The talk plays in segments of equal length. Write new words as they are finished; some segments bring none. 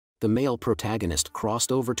the male protagonist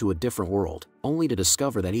crossed over to a different world, only to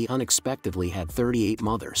discover that he unexpectedly had 38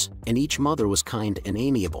 mothers, and each mother was kind and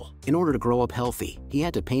amiable. In order to grow up healthy, he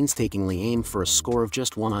had to painstakingly aim for a score of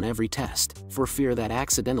just 1 on every test, for fear that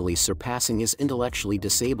accidentally surpassing his intellectually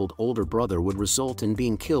disabled older brother would result in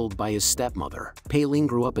being killed by his stepmother. Pei Ling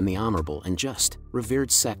grew up in the honorable and just,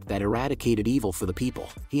 revered sect that eradicated evil for the people.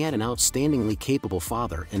 He had an outstandingly capable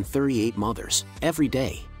father and 38 mothers. Every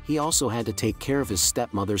day, he also had to take care of his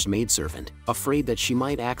stepmother's maidservant, afraid that she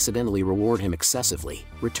might accidentally reward him excessively,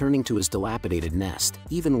 returning to his dilapidated nest.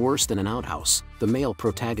 Even worse than an outhouse, the male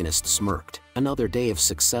protagonist smirked. Another day of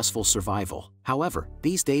successful survival. However,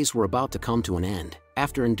 these days were about to come to an end.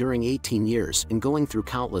 After enduring 18 years and going through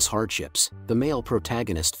countless hardships, the male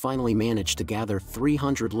protagonist finally managed to gather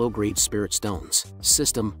 300 low-grade spirit stones.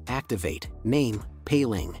 System: activate. Name: Pei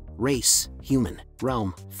Ling. Race: human.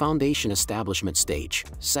 Realm: foundation establishment stage.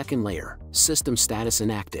 Second layer. System status: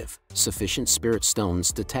 inactive. Sufficient spirit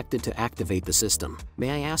stones detected to activate the system.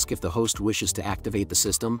 May I ask if the host wishes to activate the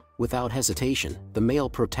system? Without hesitation, the male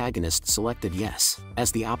protagonist selected yes.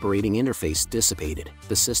 As the operating interface dissipated,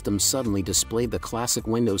 the system suddenly displayed the classic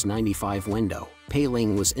Windows 95 window. Pei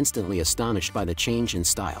Ling was instantly astonished by the change in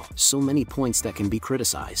style. So many points that can be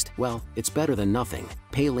criticized. Well, it's better than nothing.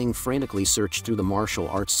 Pei Ling frantically searched through the martial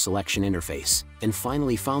arts selection interface, and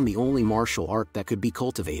finally found the only martial art that could be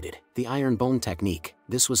cultivated: the Iron Bone technique.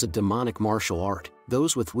 This was a demonic martial art.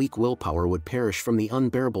 Those with weak willpower would perish from the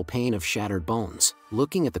unbearable pain of shattered bones.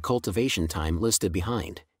 Looking at the cultivation time listed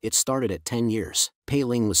behind, it started at 10 years. Pei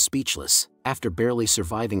Ling was speechless. After barely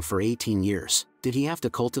surviving for 18 years, did he have to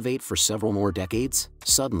cultivate for several more decades?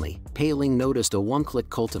 Suddenly, Pei Ling noticed a one-click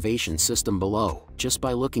cultivation system below. Just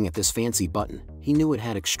by looking at this fancy button, he knew it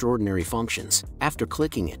had extraordinary functions. After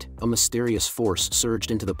clicking it, a mysterious force surged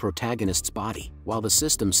into the protagonist's body, while the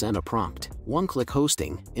system sent a prompt: one-click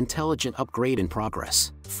hosting, intelligent upgrade in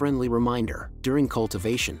progress. Friendly reminder: during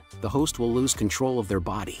cultivation, the host will lose control of their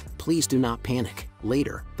body. Please do not panic.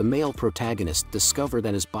 Later, the male protagonist discovered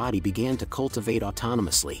that his body began to cultivate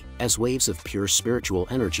autonomously. As waves of pure spiritual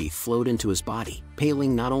energy flowed into his body, Pei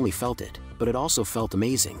Ling not only felt it, but it also felt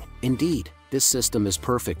amazing. Indeed, this system is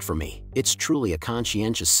perfect for me. It's truly a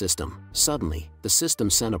conscientious system. Suddenly, the system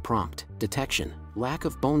sent a prompt: detection, lack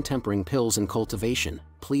of bone tempering pills in cultivation.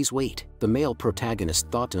 Please wait. The male protagonist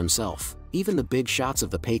thought to himself, even the big shots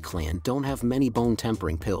of the Pei clan don't have many bone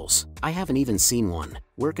tempering pills. I haven't even seen one.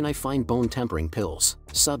 Where can I find bone tempering pills?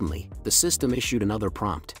 Suddenly, the system issued another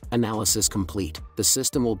prompt: analysis complete. The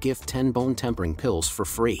system will gift 10 bone tempering pills for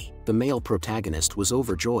free. The male protagonist was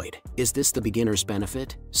overjoyed. Is this the beginner's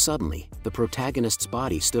benefit? Suddenly, the protagonist's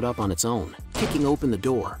body stood up on its own, kicking open the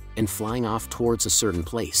door and flying off towards a certain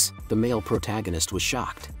place. The male protagonist was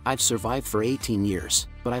shocked. I've survived for 18 years,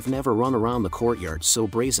 but I've never run around the courtyard so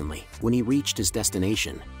brazenly. When he reached his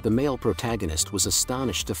destination, the male protagonist was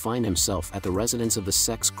astonished to find himself at the residence of the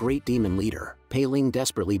sect's great demon leader. Pei Ling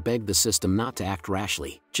desperately begged the system not to act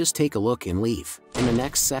rashly. Just take a look and leave. In the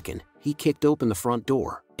next second, he kicked open the front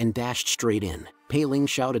door and dashed straight in. Pei Ling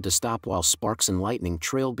shouted to stop while sparks and lightning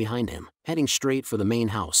trailed behind him, heading straight for the main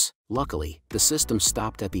house. Luckily, the system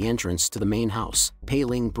stopped at the entrance to the main house. Pei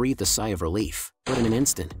Ling breathed a sigh of relief, but in an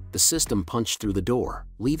instant, the system punched through the door,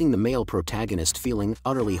 leaving the male protagonist feeling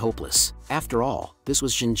utterly hopeless. After all, this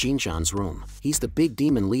was Jin Jinzhan's room. He's the big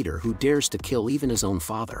demon leader who dares to kill even his own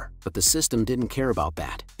father. But the system didn't care about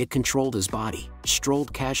that. It controlled his body,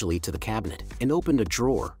 strolled casually to the cabinet, and opened a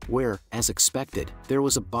drawer where, as expected, there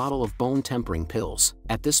was a bottle of bone tempering pills.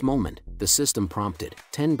 At this moment, the system prompted: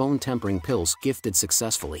 10 bone tempering pills gifted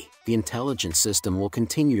successfully. The intelligent system will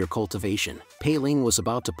continue your cultivation. Pei Ling was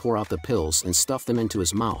about to pour out the pills and stuff them into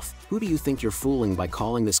his mouth. Who do you think you're fooling by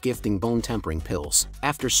calling this gifting bone tempering pills?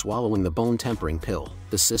 After swallowing the bone tempering pill,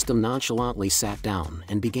 the system nonchalantly sat down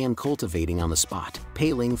and began cultivating on the spot.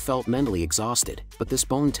 Pei Ling felt mentally exhausted, but this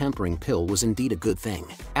bone tempering pill was indeed a good thing.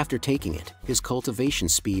 After taking it, his cultivation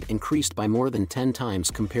speed increased by more than 10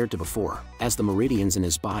 times compared to before. As the meridians in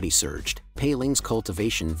his body surged, Pei Ling's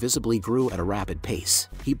cultivation visibly grew at a rapid pace.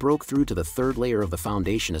 He broke through to the third layer of the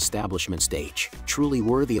foundation establishment stage, truly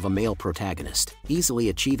worthy of a male protagonist, easily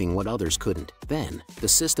achieving what others couldn't. Then, the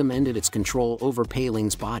system ended its control over Pei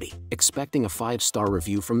Ling's body. Expecting a 5-star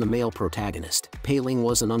review from the male protagonist, Pei Ling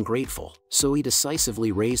wasn't ungrateful, so he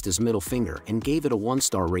decisively raised his middle finger and gave it a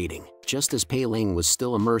 1-star rating. Just as Pei Ling was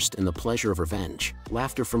still immersed in the pleasure of revenge,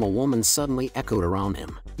 laughter from a woman suddenly echoed around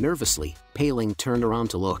him. Nervously, Pei Ling turned around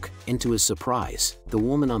to look, and to his surprise, the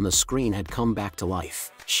woman on the screen had come back to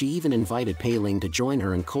life. She even invited Pei Ling to join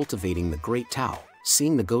her in cultivating the Great Tao.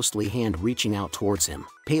 Seeing the ghostly hand reaching out towards him,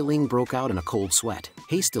 Pei Ling broke out in a cold sweat,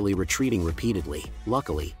 hastily retreating repeatedly.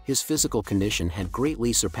 Luckily, his physical condition had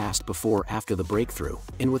greatly surpassed before after the breakthrough,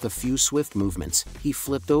 and with a few swift movements, he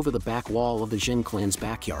flipped over the back wall of the Jin clan's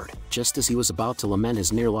backyard. Just as he was about to lament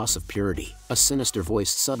his near loss of purity, a sinister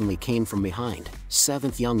voice suddenly came from behind.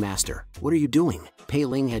 "Seventh young master, what are you doing?" Pei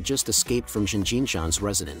Ling had just escaped from Jin Jinshan's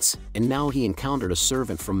residence, and now he encountered a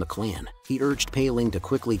servant from the clan. He urged Pei Ling to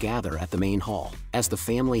quickly gather at the main hall, as the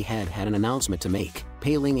family head had an announcement to make.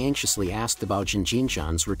 Pei Ling anxiously asked about Jin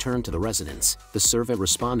Jinshan's return to the residence. The servant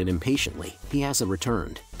responded impatiently, "He hasn't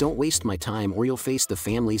returned. Don't waste my time or you'll face the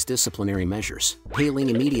family's disciplinary measures." Pei Ling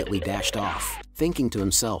immediately dashed off, thinking to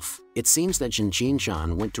himself, "It seems that Jin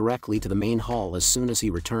Jinshan went directly to the main hall as soon as he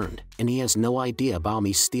returned, and he has no idea about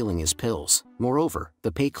me stealing his pills." Moreover,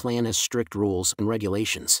 the Pei clan has strict rules and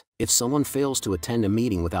regulations. If someone fails to attend a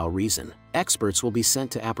meeting without reason, experts will be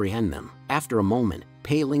sent to apprehend them. After a moment,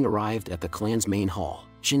 Pei Ling arrived at the clan's main hall.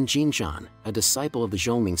 Jin Jinshan, a disciple of the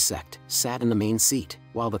Zhongming sect, sat in the main seat,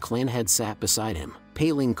 while the clan head sat beside him.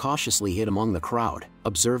 Pei Ling cautiously hid among the crowd,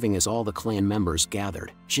 observing as all the clan members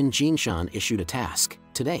gathered. Jin Jinshan issued a task.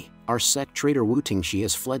 "Today, our sect traitor Wu Tingxi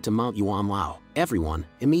has fled to Mount Yuanlao. Everyone,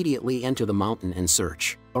 immediately enter the mountain and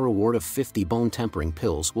search. A reward of 50 bone-tempering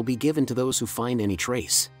pills will be given to those who find any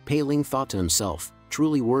trace." Pei Ling thought to himself,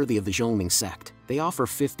 truly worthy of the Zhongming sect. They offer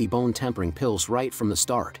 50 bone-tempering pills right from the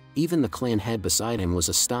start. Even the clan head beside him was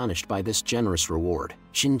astonished by this generous reward.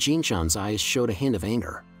 Jin Jinshan's eyes showed a hint of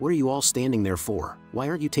anger. "What are you all standing there for? Why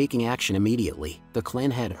aren't you taking action immediately?" The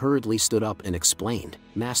clan head hurriedly stood up and explained,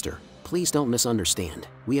 "Master, please don't misunderstand.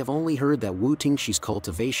 We have only heard that Wu Tingxi's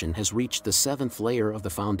cultivation has reached the 7th layer of the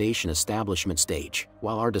foundation establishment stage.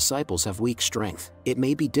 While our disciples have weak strength, it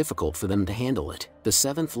may be difficult for them to handle it. The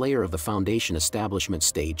 7th layer of the foundation establishment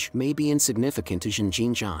stage may be insignificant to Jin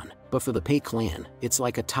Jinshan, but for the Pei clan, it's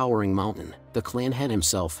like a towering mountain. The clan head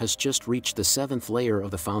himself has just reached the 7th layer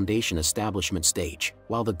of the foundation establishment stage,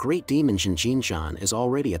 while the great demon Jin Jinshan is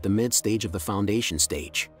already at the mid-stage of the foundation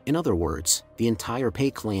stage. In other words, the entire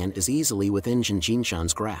Pei clan is easily within Jin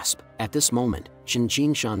Jinshan's grasp." At this moment, Jin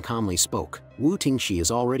Jinshan calmly spoke. "Wu Tingxi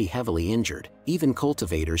is already heavily injured. Even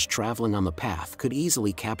cultivators traveling on the path could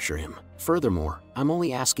easily capture him. Furthermore, I'm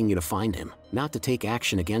only asking you to find him, not to take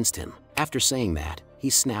action against him." After saying that, he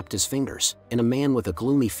snapped his fingers, and a man with a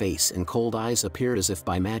gloomy face and cold eyes appeared as if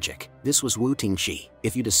by magic. This was Wu Tingxi.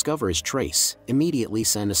 "If you discover his trace, immediately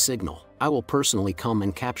send a signal. I will personally come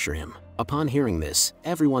and capture him." Upon hearing this,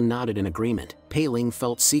 everyone nodded in agreement. Pei Ling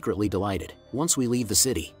felt secretly delighted. "Once we leave the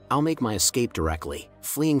city, I'll make my escape directly,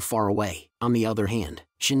 fleeing far away." On the other hand,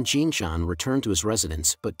 Jin Jinshan returned to his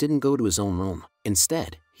residence but didn't go to his own room.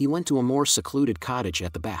 Instead, he went to a more secluded cottage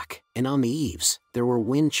at the back, and on the eaves, there were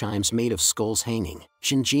wind chimes made of skulls hanging.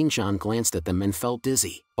 Jin Jinshan glanced at them and felt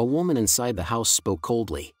dizzy. A woman inside the house spoke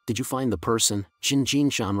coldly. "Did you find the person?" Jin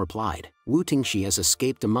Jinshan replied, "Wu Tingxi has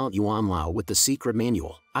escaped to Mount Yuanlao with the secret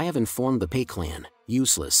manual. I have informed the Pei clan."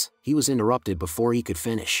 Useless. He was interrupted before he could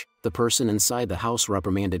finish. The person inside the house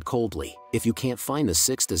reprimanded coldly, "If you can't find the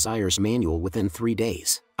 6 Desires manual within 3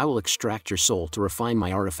 days, I will extract your soul to refine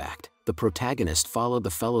my artifact." The protagonist followed the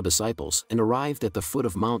fellow disciples and arrived at the foot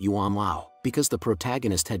of Mount Yuanlao. Because the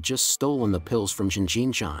protagonist had just stolen the pills from Jin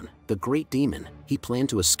Jinshan, the great demon, he planned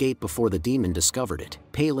to escape before the demon discovered it.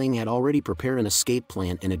 Pei Ling had already prepared an escape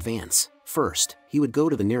plan in advance. First, he would go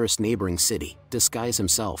to the nearest neighboring city, disguise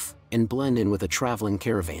himself, and blend in with a traveling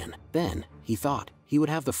caravan. Then, he thought, he would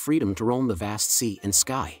have the freedom to roam the vast sea and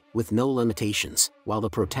sky, with no limitations. While the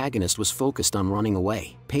protagonist was focused on running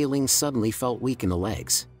away, Pei Ling suddenly felt weak in the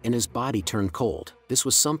legs, and his body turned cold. This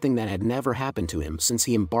was something that had never happened to him since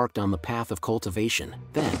he embarked on the path of cultivation.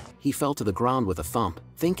 Then, he fell to the ground with a thump,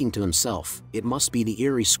 thinking to himself, "It must be the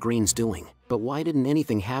eerie screen's doing. But why didn't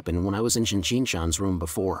anything happen when I was in Jin Jinshan's room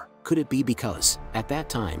before? Could it be because, at that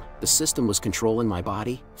time, the system was controlling my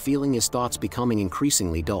body?" Feeling his thoughts becoming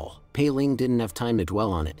increasingly dull, Pei Ling didn't have time to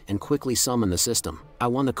dwell on it and quickly summoned the system. "I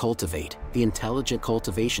want to cultivate. The intelligent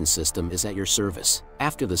cultivation system is at your service."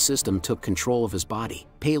 After the system took control of his body,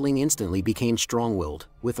 Pei Ling instantly became strong-willed.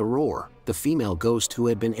 With a roar, the female ghost who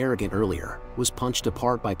had been arrogant earlier was punched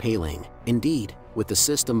apart by Pei Ling. "Indeed, with the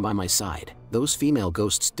system by my side, those female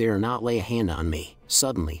ghosts dare not lay a hand on me."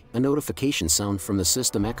 Suddenly, a notification sound from the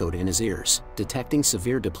system echoed in his ears, detecting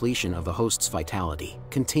severe depletion of the host's vitality.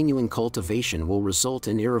 Continuing cultivation will result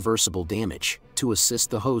in irreversible damage. To assist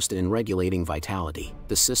the host in regulating vitality,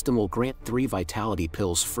 the system will grant 3 vitality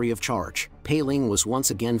pills free of charge. Pei Ling was once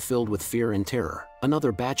again filled with fear and terror.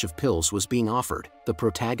 Another batch of pills was being offered. The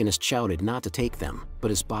protagonist shouted not to take them, but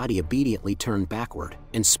his body obediently turned backward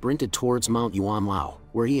and sprinted towards Mount Yuanlao,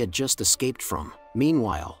 where he had just escaped from.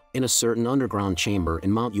 Meanwhile, in a certain underground chamber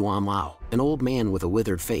in Mount Yuanlao, an old man with a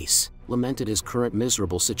withered face lamented his current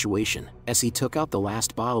miserable situation as he took out the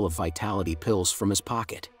last bottle of vitality pills from his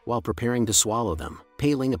pocket. While preparing to swallow them,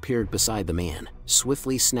 Pei Ling appeared beside the man,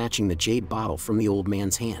 swiftly snatching the jade bottle from the old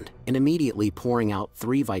man's hand and immediately pouring out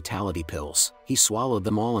 3 vitality pills. He swallowed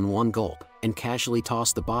them all in one gulp and casually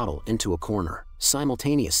tossed the bottle into a corner.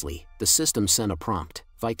 Simultaneously, the system sent a prompt: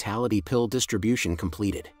 vitality pill distribution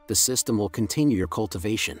completed. The system will continue your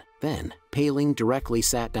cultivation. Then, Pei Ling directly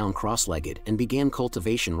sat down cross-legged and began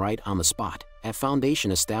cultivation right on the spot. At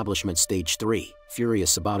Foundation Establishment Stage 3,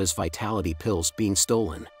 furious about his vitality pills being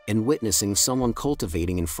stolen and witnessing someone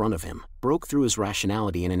cultivating in front of him, broke through his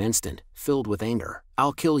rationality in an instant, filled with anger.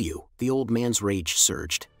 "I'll kill you!" The old man's rage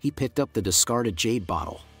surged. He picked up the discarded jade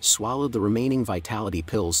bottle, swallowed the remaining vitality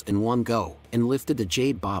pills in one go, and lifted the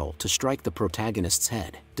jade bottle to strike the protagonist's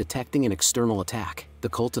head. Detecting an external attack, the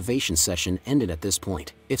cultivation session ended at this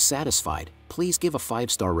point. If satisfied, please give a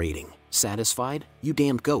 5-star rating. Satisfied? You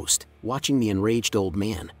damned ghost! Watching the enraged old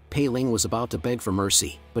man, Pei Ling was about to beg for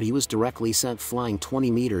mercy, but he was directly sent flying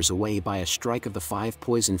 20 meters away by a strike of the 5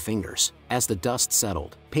 poison fingers. As the dust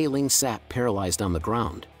settled, Pei Ling sat paralyzed on the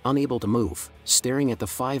ground, unable to move, staring at the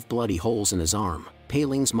 5 bloody holes in his arm. Pei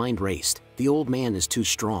Ling's mind raced. The old man is too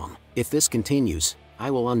strong. If this continues,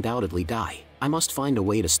 I will undoubtedly die. I must find a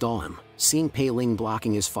way to stall him. Seeing Pei Ling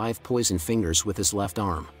blocking his 5 poison fingers with his left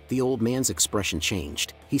arm, the old man's expression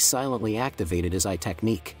changed. He silently activated his eye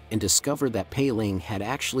technique and discovered that Pei Ling had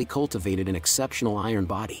actually cultivated an exceptional iron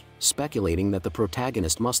body. Speculating that the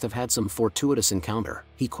protagonist must have had some fortuitous encounter,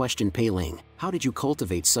 he questioned Pei Ling, "How did you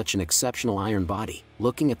cultivate such an exceptional iron body?"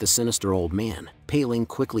 Looking at the sinister old man, Pei Ling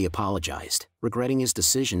quickly apologized, regretting his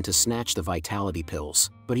decision to snatch the vitality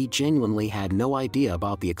pills, but he genuinely had no idea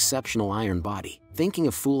about the exceptional iron body. Thinking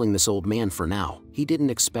of fooling this old man for now, he didn't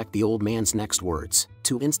expect the old man's next words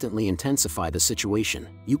to instantly intensify the situation.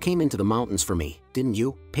 "You came into the mountains for me, didn't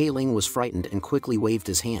you?" Pei Ling was frightened and quickly waved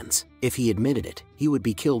his hands. If he admitted it, he would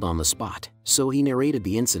be killed on the spot. So he narrated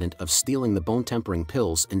the incident of stealing the bone-tempering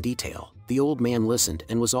pills in detail. The old man listened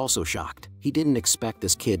and was also shocked. He didn't expect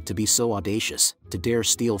this kid to be so audacious, to dare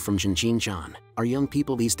steal from Jinjin-chan. Are young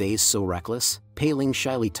people these days so reckless? Pei Ling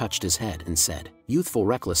shyly touched his head and said, "Youthful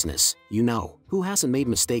recklessness, you know. Who hasn't made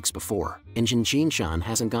mistakes before? And Jinjin-chan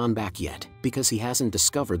hasn't gone back yet, because he hasn't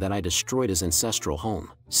discovered that I destroyed his ancestral home."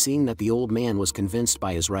 Seeing that the old man was convinced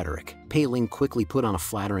by his rhetoric, Pei Ling quickly put on a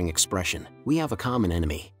flattering expression. "We have a common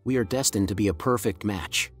enemy. We are destined to be a perfect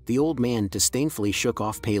match." The old man disdainfully shook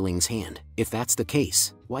off Pei Ling's hand. "If that's the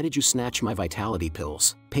case, why did you snatch my vitality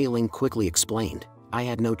pills?" Pei Ling quickly explained. "I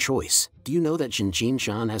had no choice. Do you know that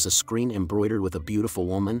Jinjin-chan has a screen embroidered with a beautiful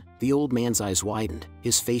woman?" The old man's eyes widened.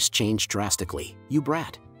 His face changed drastically. "You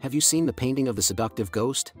brat! Have you seen the painting of the seductive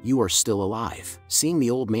ghost? You are still alive." Seeing the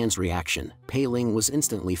old man's reaction, Pei Ling was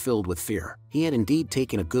instantly filled with fear. He had indeed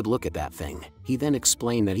taken a good look at that thing. He then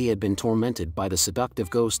explained that he had been tormented by the seductive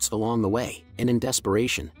ghosts along the way, and in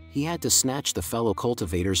desperation, he had to snatch the fellow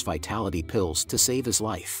cultivator's vitality pills to save his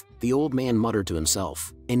life. The old man muttered to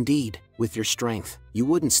himself, "Indeed, with your strength, you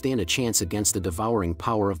wouldn't stand a chance against the devouring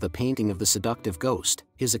power of the painting of the seductive ghost."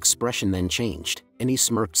 His expression then changed, and he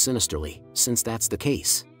smirked sinisterly. "Since that's the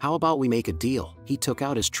case, how about we make a deal?" He took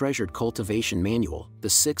out his treasured cultivation manual, the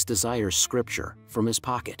 6 Desires scripture, from his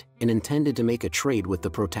pocket, and intended to make a trade with the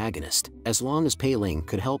protagonist. As long as Pei Ling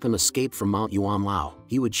could help him escape from Mount Yuanlao,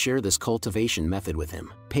 he would share this cultivation method with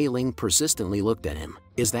him. Pei Ling persistently looked at him.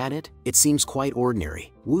 "Is that it? It seems quite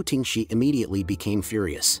ordinary." Wu Tingxi immediately became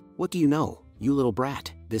furious. "What do you know, you little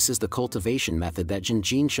brat? This is the cultivation method that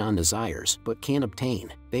Jinjin-chan desires but can't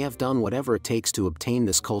obtain. They have done whatever it takes to obtain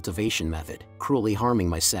this cultivation method, cruelly harming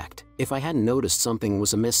my sect. If I hadn't noticed something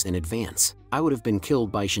was amiss in advance, I would have been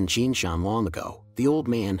killed by Jinjin-chan long ago." The old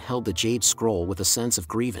man held the jade scroll with a sense of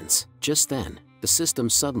grievance. Just then, the system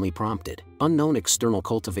suddenly prompted. "Unknown external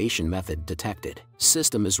cultivation method detected.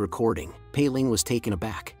 System is recording." Pei Ling was taken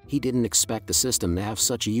aback. He didn't expect the system to have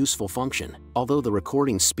such a useful function. Although the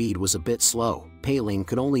recording speed was a bit slow, Pei Ling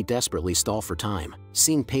could only desperately stall for time.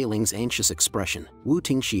 Seeing Pei Ling's anxious expression, Wu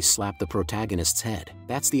Tingxi slapped the protagonist's head.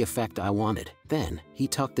 "That's the effect I wanted." Then, he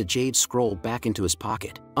tucked the jade scroll back into his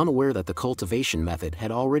pocket, unaware that the cultivation method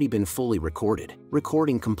had already been fully recorded.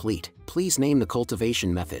 "Recording complete. Please name the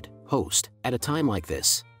cultivation method." Host. At a time like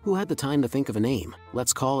this, Who had the time to think of a name?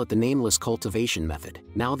 Let's call it the nameless cultivation method.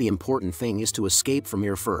 Now the important thing is to escape from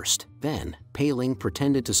here first. Then, Pei Ling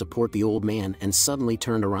pretended to support the old man and suddenly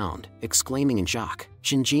turned around, exclaiming in shock,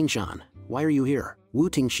 "Jinjinshan, why are you here?" Wu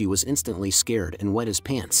Tingxi was instantly scared and wet his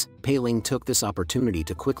pants. Pei Ling took this opportunity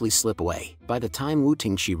to quickly slip away. By the time Wu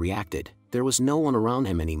Tingxi reacted, there was no one around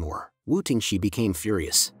him anymore. Wu Tingxi became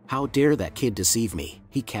furious. "How dare that kid deceive me?"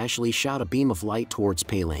 He casually shot a beam of light towards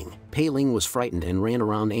Pei Ling. Pei Ling was frightened and ran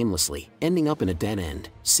around aimlessly, ending up in a dead end.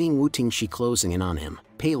 Seeing Wu Tingxi closing in on him,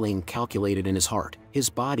 Pei Ling calculated in his heart. His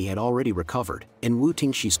body had already recovered, and Wu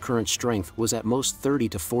Tingxi's current strength was at most 30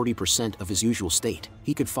 to 40% of his usual state.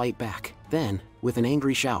 He could fight back. Then, with an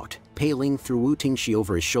angry shout, Pei Ling threw Wu Tingxi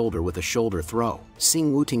over his shoulder with a shoulder throw.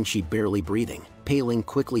 Seeing Wu Tingxi barely breathing, Pei Ling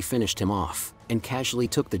quickly finished him off, and casually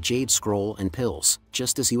took the jade scroll and pills.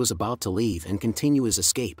 Just as he was about to leave and continue his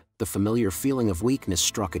escape, the familiar feeling of weakness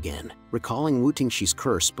struck again. Recalling Wu Tingxi's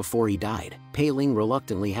curse before he died, Pei Ling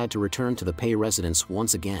reluctantly had to return to the Pei residence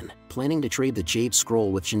once again, planning to trade the jade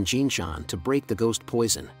scroll with Jinjinshan to break the ghost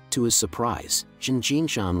poison. To his surprise,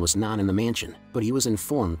 Jinjinshan was not in the mansion, but he was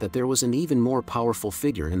informed that there was an even more powerful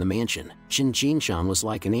figure in the mansion. Jinjinshan was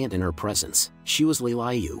like an ant in her presence. She was Li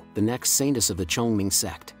Liu, the next saintess of the Chongming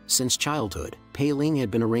sect. Since childhood, Pei Ling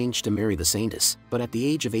had been arranged to marry the saintess, but at the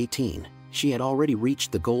age of 18, she had already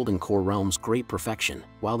reached the Golden Core realm's great perfection,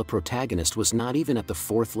 while the protagonist was not even at the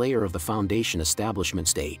 4th layer of the foundation establishment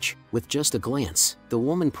stage. With just a glance, the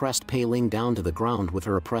woman pressed Pei Ling down to the ground with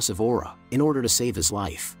her oppressive aura. In order to save his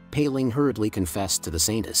life, Pei Ling hurriedly confessed to the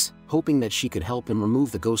saintess, hoping that she could help him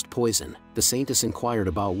remove the ghost poison. The saintess inquired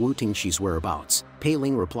about Wu Tingxi's whereabouts. Pei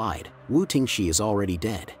Ling replied, "Wu Tingxi is already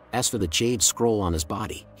dead." As for the jade scroll on his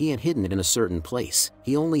body, he had hidden it in a certain place.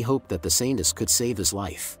 He only hoped that the saintess could save his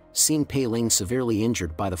life. Seeing Pei Ling severely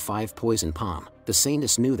injured by the 5 poison palm, the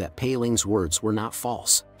saintess knew that Pei Ling's words were not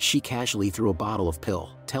false. She casually threw a bottle of pill,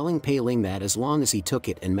 telling Pei Ling that as long as he took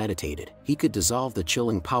it and meditated, he could dissolve the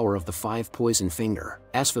chilling power of the 5 poison finger.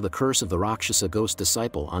 As for the curse of the Rakshasa ghost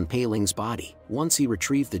disciple on Pei Ling's body, once he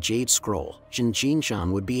retrieved the jade scroll,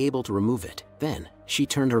 Jinjinshan would be able to remove it. Then, she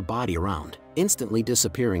turned her body around, instantly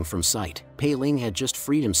disappearing from sight. Pei Ling had just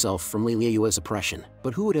freed himself from Li Liu's oppression,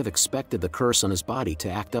 but who would have expected the curse on his body to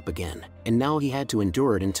act up again? And now he had to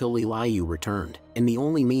endure it until Li Liu returned, and the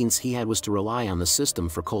only means he had was to rely on the system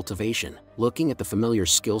for cultivation. Looking at the familiar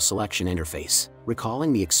skill selection interface,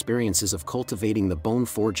 recalling the experiences of cultivating the bone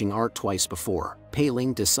forging art twice before, Pei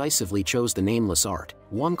Ling decisively chose the nameless art.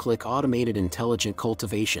 One-click automated intelligent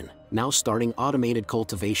cultivation. Now starting automated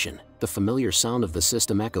cultivation. The familiar sound of the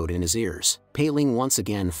system echoed in his ears. Pei Ling once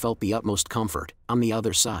again felt the utmost comfort. On the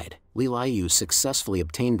other side, Li Liu successfully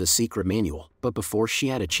obtained the secret manual, but before she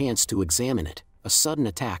had a chance to examine it, a sudden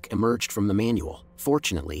attack emerged from the manual.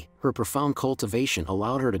 Fortunately, her profound cultivation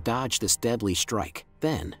allowed her to dodge this deadly strike.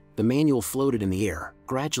 Then, the manual floated in the air,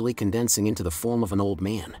 gradually condensing into the form of an old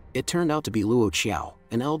man. It turned out to be Luo Qiao,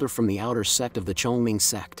 an elder from the outer sect of the Chongming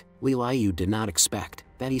sect. Li Liu did not expect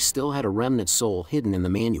that he still had a remnant soul hidden in the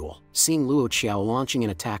manual. Seeing Luo Qiao launching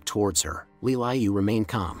an attack towards her, Li Liu remained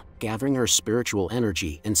calm, gathering her spiritual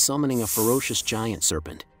energy and summoning a ferocious giant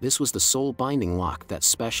serpent. This was the soul binding lock that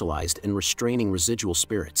specialized in restraining residual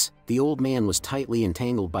spirits. The old man was tightly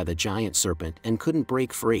entangled by the giant serpent and couldn't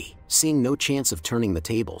break free. Seeing no chance of turning the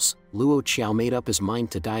tables, Luo Qiao made up his mind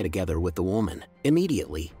to die together with the woman.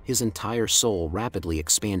 Immediately, his entire soul rapidly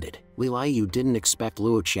expanded. Li Liu didn't expect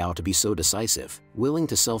Luo Qiao to be so decisive, willing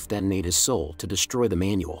to self-detonate his soul to destroy the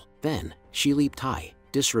manual. Then, she leaped high,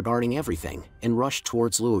 disregarding everything, and rushed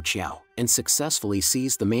towards Luo Qiao, and successfully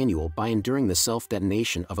seized the manual by enduring the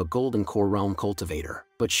self-detonation of a Golden Core realm cultivator.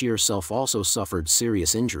 But she herself also suffered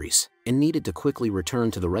serious injuries, and needed to quickly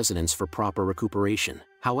return to the residence for proper recuperation.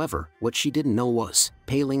 However, what she didn't know was,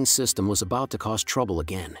 Pei Ling's system was about to cause trouble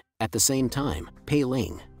again. At the same time, Pei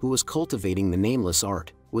Ling, who was cultivating the nameless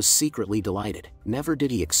art, was secretly delighted. Never did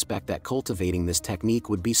he expect that cultivating this technique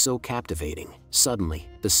would be so captivating. Suddenly,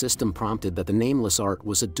 the system prompted that the nameless art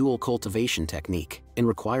was a dual cultivation technique, and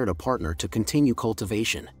required a partner to continue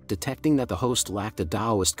cultivation. Detecting that the host lacked a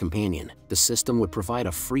Taoist companion, the system would provide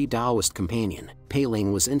a free Taoist companion. Pei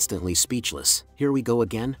Ling was instantly speechless. Here we go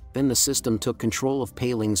again? Then the system took control of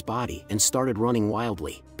Pei Ling's body and started running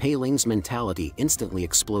wildly. Pei Ling's mentality instantly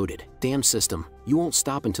exploded. Damn system, you won't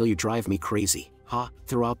stop until you drive me crazy.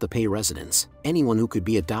 Throughout the Pei residence, anyone who could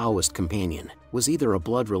be a Taoist companion was either a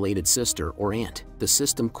blood-related sister or aunt. The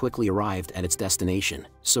system quickly arrived at its destination.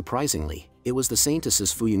 Surprisingly, it was the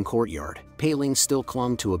Saintess's Fuyun courtyard. Pei Ling still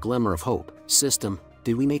clung to a glimmer of hope. System,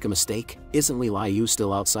 Did we make a mistake? Isn't Li Yu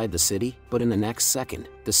still outside the city? But in the next second,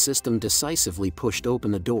 the system decisively pushed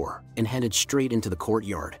open the door and headed straight into the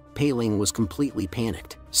courtyard. Pei Ling was completely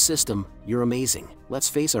panicked. System, you're amazing. Let's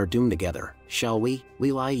face our doom together, shall we?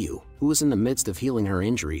 Li Yu, who was in the midst of healing her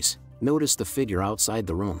injuries, noticed the figure outside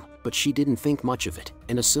the room, but she didn't think much of it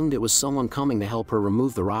and assumed it was someone coming to help her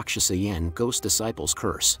remove the Rakshasa Yen ghost disciple's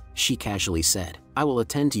curse. She casually said, "I will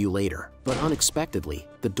attend to you later." But unexpectedly,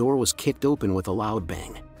 the door was kicked open with a loud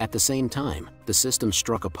bang. At the same time, the system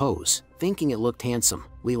struck a pose. Thinking it looked handsome,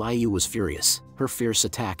 Li Yu was furious. Her fierce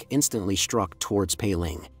attack instantly struck towards Pei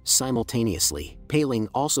Ling. Simultaneously, Pei Ling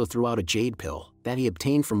also threw out a jade pill that he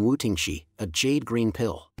obtained from Wu Tingxi, a jade green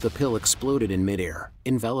pill. The pill exploded in midair,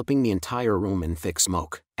 enveloping the entire room in thick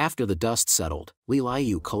smoke. After the dust settled, Li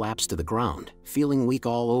Yu collapsed to the ground, feeling weak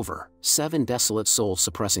all over. 7 desolate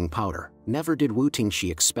soul-suppressing powder. Never did Wu Tingxi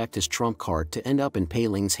expect his trump card to end up in Pei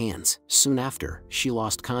Ling's hands. Soon after, she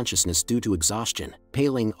lost consciousness due to exhaustion. Pei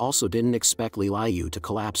Ling also didn't expect Li Yu to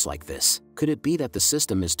collapse like this. Could it be that the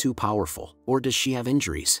system is too powerful, or does she have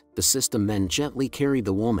injuries? The system then gently carried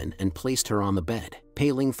the woman and placed her on the bed.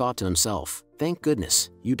 Pei Ling thought to himself, "Thank goodness,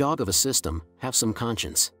 you dog of a system, have some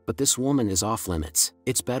conscience. But this woman is off limits.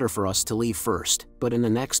 It's better for us to leave first." But in the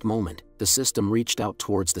next moment, the system reached out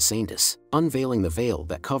towards the saintess, unveiling the veil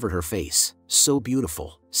that covered her face. So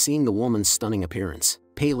beautiful. Seeing the woman's stunning appearance,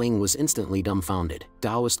 Pei Ling was instantly dumbfounded.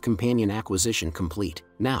 Taoist companion acquisition complete.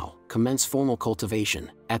 Now, commence formal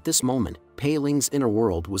cultivation. At this moment, Pei Ling's inner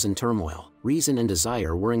world was in turmoil. Reason and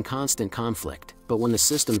desire were in constant conflict. But when the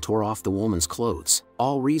system tore off the woman's clothes,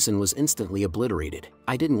 all reason was instantly obliterated.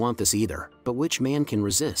 "I didn't want this either, but which man can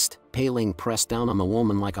resist?" Pei Ling pressed down on the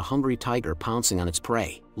woman like a hungry tiger pouncing on its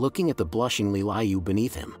prey. Looking at the blushing Li Yu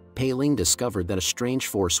beneath him, Pei Ling discovered that a strange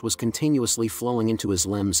force was continuously flowing into his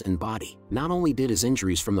limbs and body. Not only did his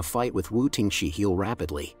injuries from the fight with Wu Tingxi heal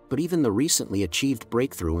rapidly, but even the recently achieved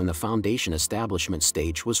breakthrough in the foundation establishment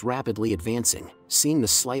stage was rapidly advancing. Seeing the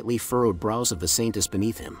slightly furrowed brows of the saintess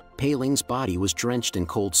beneath him, Pei Ling's body was drenched in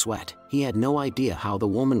cold sweat. He had no idea how the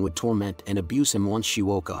woman would torment and abuse him once she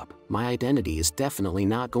woke up. "My identity is definitely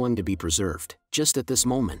not going to be preserved." Just at this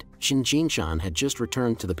moment, Xin Jinshan had just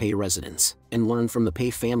returned to the Pei residence and learned from the Pei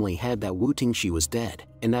family head that Wu Tingxi was dead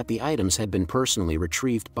and that the items had been personally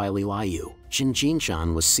retrieved by Li Yu. Xin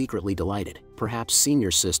Jinshan was secretly delighted. "Perhaps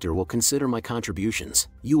senior sister will consider my contributions.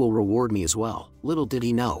 You will reward me as well." Little did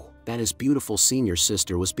he know that his beautiful senior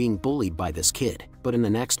sister was being bullied by this kid. But in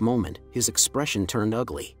the next moment, his expression turned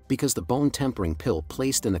ugly, because the bone-tempering pill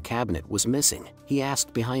placed in the cabinet was missing. He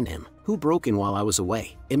asked behind him, "Who broke in while I was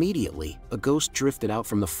away?" Immediately, a ghost drifted out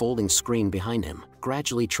from the folding screen behind him,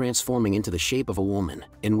 gradually transforming into the shape of a woman,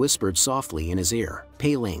 and whispered softly in his ear,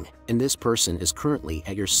 "Pei Ling, and this person is currently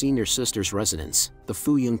at your senior sister's residence, the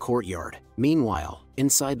Fuyun Courtyard." Meanwhile,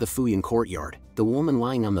 inside the Fuyun Courtyard, the woman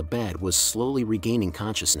lying on the bed was slowly regaining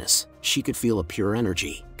consciousness. She could feel a pure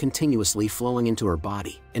energy continuously flowing into her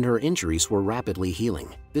body, and her injuries were rapidly healing.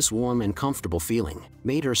 This warm and comfortable feeling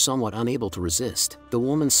made her somewhat unable to resist. The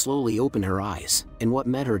woman slowly opened her eyes, and what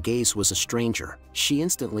met her gaze was a stranger. She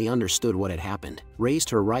instantly understood what had happened, raised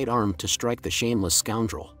her right arm to strike the shameless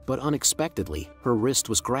scoundrel, but unexpectedly, her wrist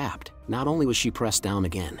was grabbed. Not only was she pressed down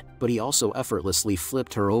again, but he also effortlessly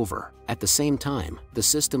flipped her over. At the same time, the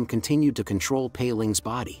system continued to control Pei Ling's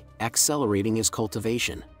body, accelerating his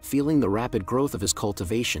cultivation. Feeling the rapid growth of his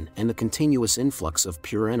cultivation and the continuous influx of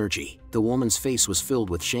pure energy, the woman's face was filled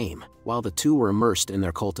with shame. While the two were immersed in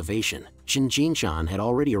their cultivation, Xin Jinshan had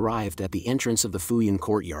already arrived at the entrance of the Fuyun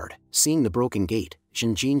Courtyard. Seeing the broken gate,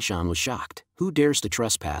 Xin Jinshan was shocked. Who dares to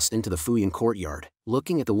trespass into the Fuyun Courtyard?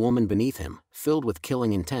 Looking at the woman beneath him, filled with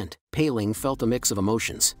killing intent, Pei Ling felt a mix of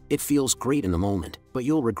emotions. It feels great in the moment, but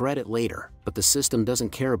you'll regret it later. But the system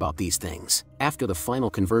doesn't care about these things. After the final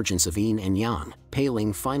convergence of yin and yang, Pei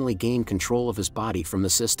Ling finally gained control of his body from the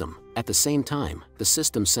system. At the same time, the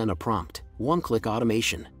system sent a prompt. One-click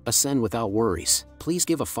automation. Ascend without worries. Please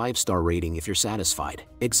give a 5-star rating if you're satisfied.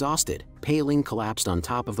 Exhausted, Pei Ling collapsed on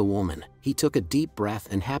top of the woman. He took a deep breath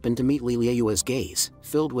and happened to meet Li Yu's gaze,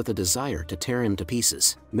 filled with a desire to tear him to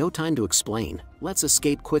pieces. No time to explain. Let's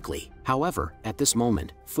escape quickly. However, at this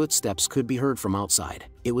moment, footsteps could be heard from outside.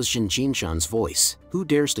 It was Xin Jinshan's voice. Who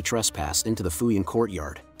dares to trespass into the Fuyun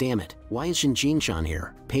Courtyard? Damn it, why is Xin Jinshan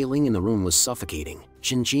here? Pei Ling in the room was suffocating.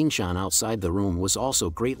 Xin Jinshan outside the room was also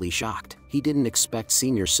greatly shocked. He didn't expect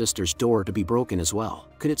senior sister's door to be broken as well.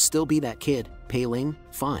 Could it still be that kid? Pei Ling?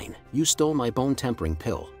 Fine, you stole my bone-tempering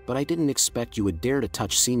pill, but but I didn't expect you would dare to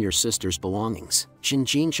touch senior sister's belongings. Jin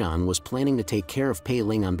Jinshan was planning to take care of Pei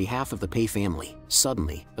Ling on behalf of the Pei family.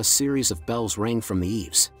 Suddenly, a series of bells rang from the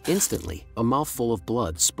eaves. Instantly, a mouthful of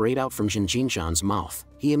blood sprayed out from Jin Jinshan's mouth.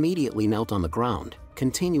 He immediately knelt on the ground,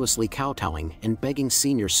 continuously kowtowing and begging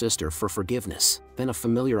senior sister for forgiveness. Then a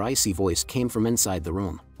familiar icy voice came from inside the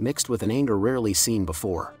room, mixed with an anger rarely seen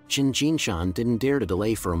before. Jin Jinshan didn't dare to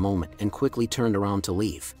delay for a moment and quickly turned around to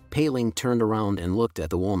leave. Pei Ling turned around and looked at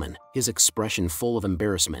the woman, his expression full of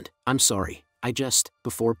embarrassment. "I'm sorry.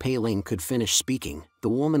 Before Pei Ling could finish speaking, the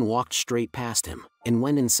woman walked straight past him and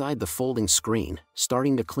went inside the folding screen,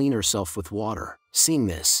 starting to clean herself with water. Seeing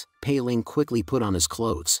this, Pei Ling quickly put on his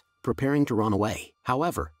clothes, preparing to run away.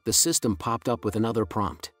 However, the system popped up with another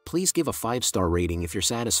prompt. Please give a 5-star rating if you're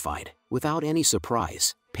satisfied. Without any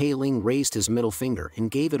surprise, Pei Ling raised his middle finger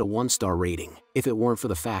and gave it a 1-star rating. If it weren't for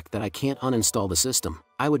the fact that I can't uninstall the system,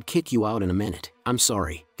 I would kick you out in a minute. I'm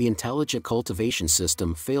sorry. The intelligent cultivation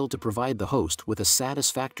system failed to provide the host with a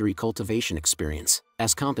satisfactory cultivation experience.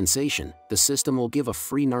 As compensation, the system will give a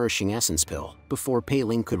free nourishing essence pill. Before Pei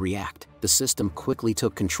Ling could react, the system quickly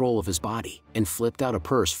took control of his body and flipped out a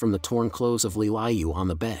purse from the torn clothes of Li Liu on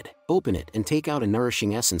the bed. Open it and take out a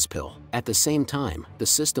nourishing essence pill. At the same time, the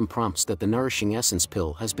system prompts that the nourishing essence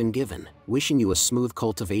pill has been given, wishing you a smooth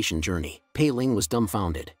cultivation journey. Pei Ling was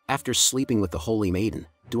dumbfounded. After sleeping with the holy maiden,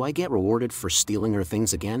 do I get rewarded for stealing her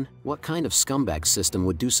things again? What kind of scumbag system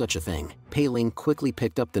would do such a thing? Pei Ling quickly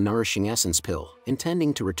picked up the nourishing essence pill,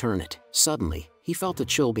 intending to return it. Suddenly, he felt a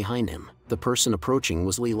chill behind him. The person approaching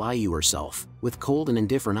was Li Liu herself. With cold and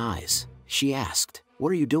indifferent eyes, she asked,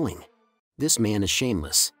 "What are you doing?" This man is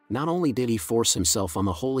shameless. Not only did he force himself on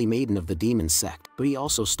the holy maiden of the demon sect, but he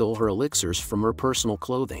also stole her elixirs from her personal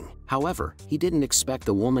clothing. However, he didn't expect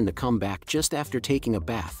the woman to come back just after taking a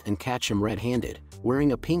bath and catch him red-handed,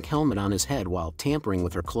 wearing a pink helmet on his head while tampering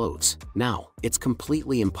with her clothes. Now, it's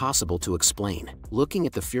completely impossible to explain. Looking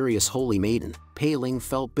at the furious holy maiden, Pei Ling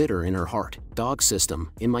felt bitter in her heart. Dog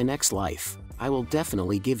system, in my next life, I will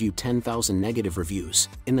definitely give you 10,000 negative reviews.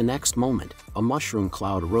 In the next moment, a mushroom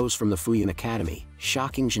cloud rose from the Fuyun Academy,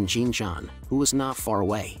 shocking Jin Jinshan, who was not far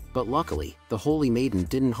away. But luckily, the holy maiden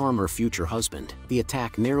didn't harm her future husband. The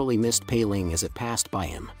attack narrowly missed Pei Ling as it passed by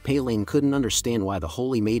him. Pei Ling couldn't understand why the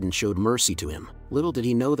holy maiden showed mercy to him. Little did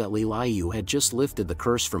he know that Li Liu had just lifted the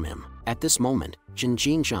curse from him. At this moment, Jin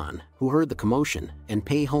Jinshan, who heard the commotion, and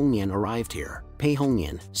Pei Hongyan arrived here. Pei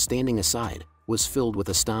Hongyan, standing aside, was filled with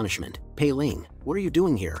astonishment. "Pei Ling, what are you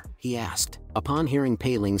doing here?" he asked. Upon hearing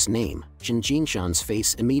Pei Ling's name, Jin Jinshan's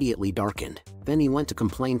face immediately darkened. Then he went to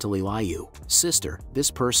complain to Li Liu. "Sister,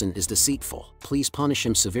 this person is deceitful. Please punish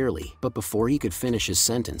him severely." But before he could finish his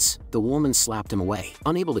sentence, the woman slapped him away.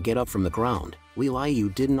 Unable to get up from the ground, Li Liu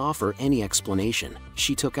didn't offer any explanation.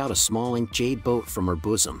 She took out a small ink jade boat from her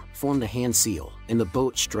bosom, formed a hand seal, and the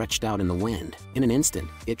boat stretched out in the wind. In an instant,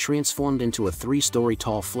 it transformed into a 3-story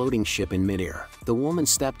tall floating ship in midair. The woman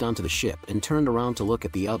stepped onto the ship and turned around to look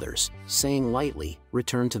at the others, saying lightly,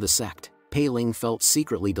 "Return to the sect." Pei Ling felt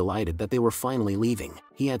secretly delighted that they were finally leaving.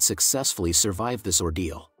 He had successfully survived this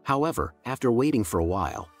ordeal. However, after waiting for a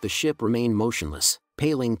while, the ship remained motionless.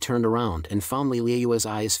 Pei Ling turned around and found Li Liu's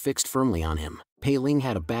eyes fixed firmly on him. Pei Ling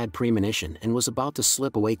had a bad premonition and was about to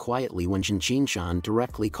slip away quietly when Jin Jinshan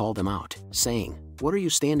directly called him out, saying, "What are you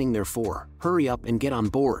standing there for? Hurry up and get on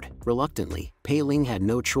board." Reluctantly, Pei Ling had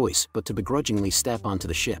no choice but to begrudgingly step onto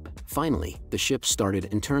the ship. Finally, the ship started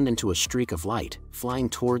and turned into a streak of light, flying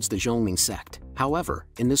towards the Zhongming sect. However,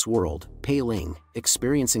 in this world, Pei Ling,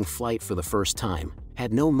 experiencing flight for the first time,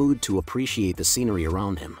 had no mood to appreciate the scenery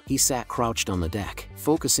around him. He sat crouched on the deck,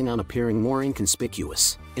 focusing on appearing more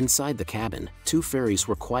inconspicuous. Inside the cabin, 2 fairies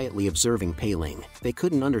were quietly observing Pei Ling. They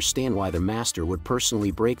couldn't understand why their master would personally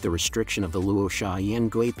break the restriction of the Luo Sha Yan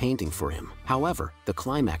Gui painting for him. However, the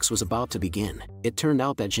climax was about to begin. It turned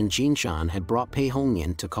out that Jin Jinshan had brought Pei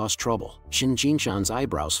Hongyan to cause trouble. Jin Jinshan's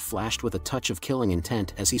eyebrows flashed with a touch of killing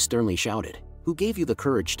intent as he sternly shouted, "Who gave you the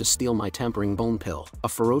courage to steal my tempering bone pill?" A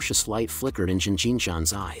ferocious light flickered in Jin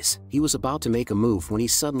Jinshan's eyes. He was about to make a move when he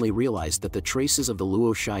suddenly realized that the traces of the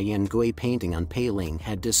Luo Sha Yan Gui painting on Pei Ling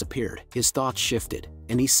had disappeared. His thoughts shifted,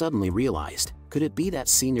 and he suddenly realized, could it be that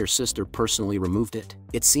senior sister personally removed it?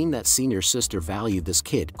 It seemed that senior sister valued this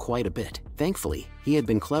kid quite a bit. Thankfully, he had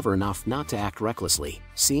been clever enough not to act recklessly.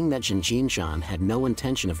 Seeing that Jin Jinshan had no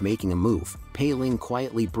intention of making a move, Pei Ling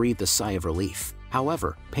quietly breathed a sigh of relief.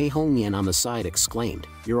 However, Pei Hongnian on the side exclaimed,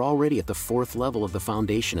 "You're already at the 4th level of the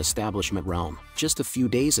Foundation Establishment realm. Just a few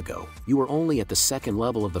days ago, you were only at the 2nd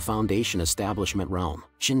level of the Foundation Establishment realm."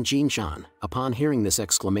 Jin Jinshan, upon hearing this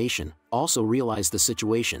exclamation, also realized the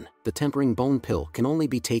situation. The tempering bone pill can only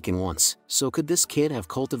be taken once, so could this kid have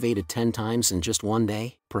cultivated 10 times in just one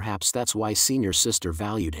day? Perhaps that's why senior sister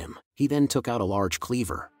valued him. He then took out a large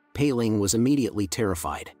cleaver. Pei Ling was immediately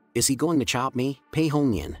terrified. "Is he going to chop me?" Pei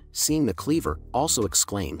Hongnian, seeing the cleaver, also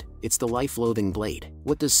exclaimed, "It's the life-loathing blade.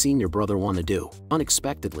 What does senior brother want to do?"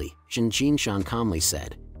 Unexpectedly, Jin Jinshan calmly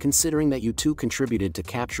said, "Considering that you two contributed to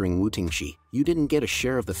capturing Wu Tingxi, you didn't get a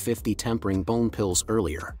share of the 50 tempering bone pills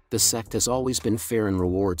earlier. The sect has always been fair in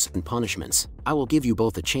rewards and punishments. I will give you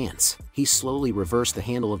both a chance." He slowly reversed the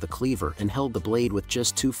handle of the cleaver and held the blade with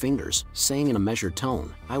just 2 fingers, saying in a measured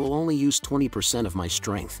tone, "I will only use 20% of my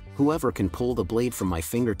strength. Whoever can pull the blade from my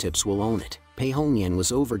fingertips will own it." Pei Hongnian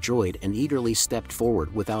was overjoyed and eagerly stepped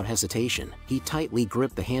forward without hesitation. He tightly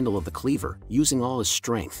gripped the handle of the cleaver, using all his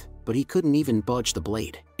strength, but he couldn't even budge the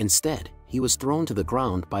blade. Instead, he was thrown to the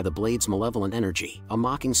ground by the blade's malevolent energy. A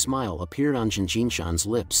mocking smile appeared on Jin Jinshan's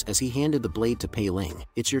lips as he handed the blade to Pei Ling.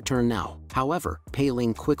 "It's your turn now." However, Pei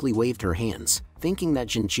Ling quickly waved her hands, thinking that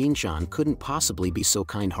Jin Jinshan couldn't possibly be so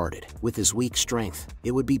kind-hearted. With his weak strength,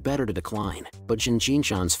 it would be better to decline. But Jin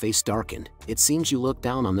Jinshan's face darkened. "It seems you look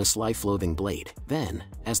down on this life-loathing blade." Then,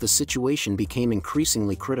 as the situation became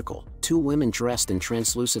increasingly critical, 2 women dressed in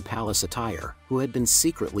translucent palace attire, who had been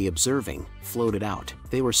secretly observing, floated out.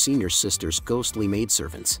 They were senior sister's ghostly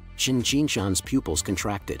maidservants. Jin Jinshan's pupils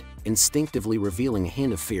contracted, instinctively revealing a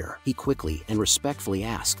hint of fear. He quickly and respectfully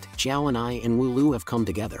asked, "Jiao and I and Wu Lu have come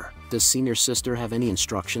together. Does senior sister have any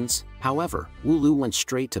instructions?" However, Wu Lu went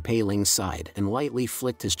straight to Pei Ling's side and lightly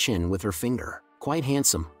flicked his chin with her finger. "Quite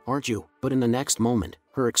handsome, aren't you?" But in the next moment,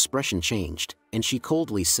 her expression changed, and she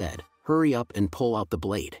coldly said, "Hurry up and pull out the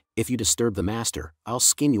blade. If you disturb the master, I'll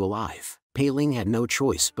skin you alive." Pei Ling had no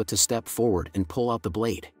choice but to step forward and pull out the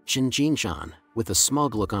blade. Jin Jinshan, with a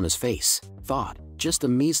smug look on his face, thought, "Just a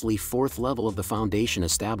measly 4th level of the Foundation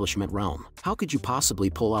Establishment realm. How could you possibly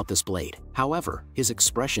pull out this blade?" However, his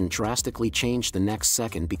expression drastically changed the next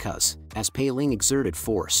second because, as Pei Ling exerted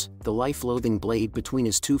force, the life-loathing blade between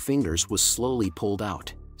his 2 fingers was slowly pulled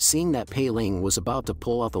out. Seeing that Pei Ling was about to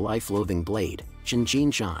pull out the life-loathing blade, Jin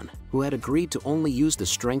Jinshan, who had agreed to only use the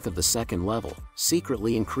strength of the 2nd level,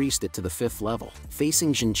 secretly increased it to the 5th level.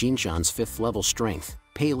 Facing Jin Jinshan's 5th level strength,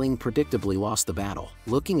 Pei Ling predictably lost the battle.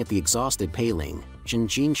 Looking at the exhausted Pei Ling, Jin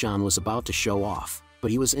Jinshan was about to show off, but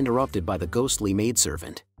he was interrupted by the ghostly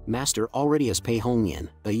maidservant. "Master already has Pei Hongnian,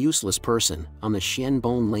 a useless person, on the Xian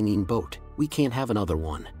Bone Lingyin boat. We can't have another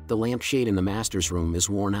one. The lampshade in the master's room is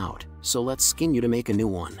worn out, so let's skin you to make a new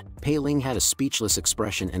one." Pei Ling had a speechless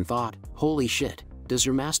expression and thought, "Holy shit, does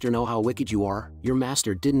your master know how wicked you are? Your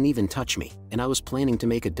master didn't even touch me, and I was planning to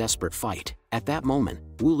make a desperate fight." At that moment,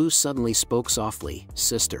 Wu Lu suddenly spoke softly,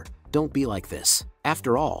 "Sister, don't be like this.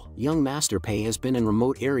 After all, young Master Pei has been in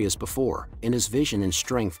remote areas before, and his vision and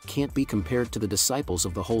strength can't be compared to the disciples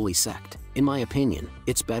of the holy sect. In my opinion,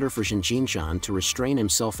 it's better for Jin Jinshan to restrain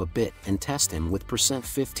himself a bit and test him with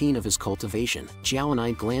 %15 of his cultivation." Jiao and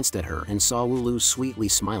I glanced at her and saw Wu Lu sweetly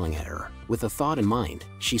smiling at her. With a thought in mind,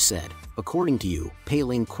 she said, "According to you." Pei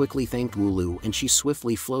Ling quickly thanked Wu Lu and she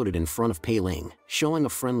swiftly floated in front of Pei Ling, showing a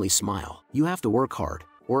friendly smile. "You have to work hard,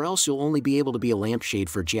 or else you'll only be able to be a lampshade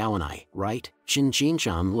for Jiao and I, right?" Jin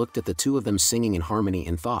Jinshan looked at the 2 of them singing in harmony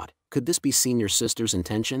and thought, "Could this be senior sister's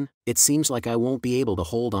intention? It seems like I won't be able to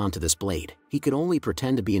hold on to this blade." He could only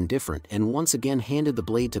pretend to be indifferent and once again handed the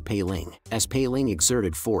blade to Pei Ling. As Pei Ling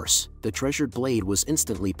exerted force, the treasured blade was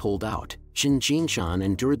instantly pulled out. Jin Jinshan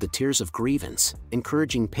endured the tears of grievance,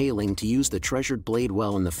 encouraging Pei Ling to use the treasured blade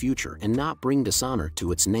well in the future and not bring dishonor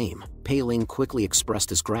to its name. Pei Ling quickly expressed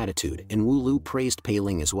his gratitude and Wu Lu praised Pei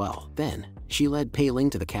Ling as well. Then, she led Pei Ling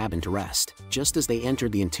to the cabin to rest. Just as they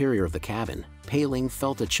entered the interior of the cabin, Pei Ling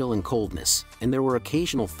felt a chilling coldness, and there were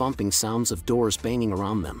occasional thumping sounds of doors banging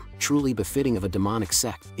around them, truly befitting of a demonic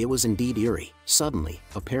sect. It was indeed eerie. Suddenly,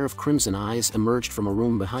 a pair of crimson eyes emerged from a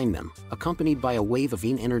room behind them, accompanied by a wave of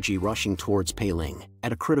yin energy rushing towards Pei Ling.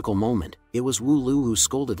 At a critical moment, it was Wu Lu who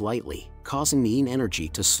scolded lightly, causing the yin energy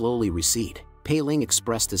to slowly recede. Pei Ling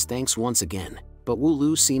expressed his thanks once again, but Wu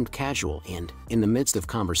Lu seemed casual and, in the midst of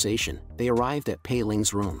conversation, they arrived at Pei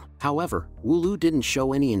Ling's room. However, Wu Lu didn't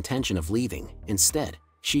show any intention of leaving. Instead,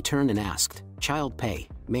 she turned and asked, "Child Pei,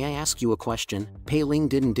 may I ask you a question?" Pei Ling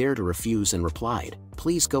didn't dare to refuse and replied,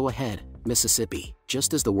 "Please go ahead, Mississippi."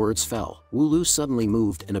 Just as the words fell, Wu Lu suddenly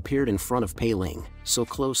moved and appeared in front of Pei Ling, so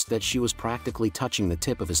close that she was practically touching the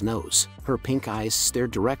tip of his nose. Her pink eyes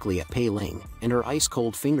stared directly at Pei Ling, and her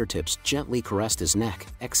ice-cold fingertips gently caressed his neck,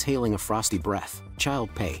 exhaling a frosty breath. "Child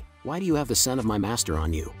Pei, why do you have the scent of my master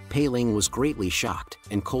on you?" Pei Ling was greatly shocked,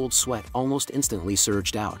 and cold sweat almost instantly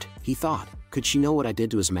surged out. He thought, could she know what I did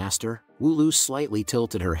to his master? Wu Lu slightly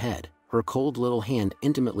tilted her head, her cold little hand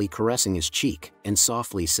intimately caressing his cheek, and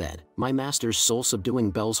softly said, "My master's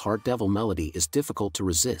soul-subduing Bell's Heart Devil melody is difficult to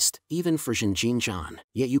resist, even for Jinjin-chan.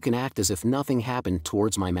 Yet you can act as if nothing happened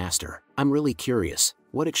towards my master. I'm really curious,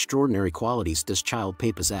 what extraordinary qualities does Child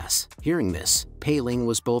Pei possess?" Hearing this, Pei Ling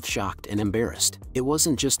was both shocked and embarrassed. It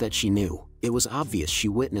wasn't just that she knew, it was obvious she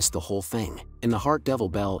witnessed the whole thing. And the Heart Devil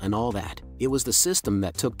Bell and all that, it was the system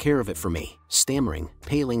that took care of it for me. Stammering,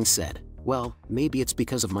 Pei Ling said, "Well, maybe it's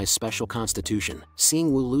because of my special constitution."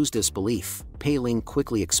 Seeing Wu Lu's disbelief, Pei Ling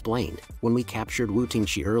quickly explained, "When we captured Wu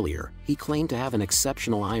Tingqi earlier, he claimed to have an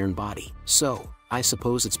exceptional iron body. So, I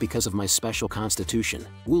suppose it's because of my special constitution."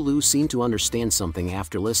 Wu Lu seemed to understand something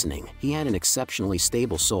after listening. He had an exceptionally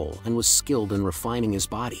stable soul and was skilled in refining his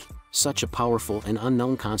body. Such a powerful and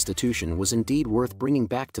unknown constitution was indeed worth bringing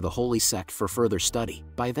back to the holy sect for further study.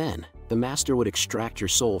 By then, the master would extract your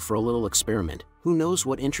soul for a little experiment. Who knows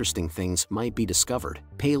what interesting things might be discovered?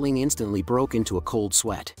 Pei Ling instantly broke into a cold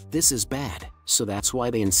sweat. This is bad. So that's why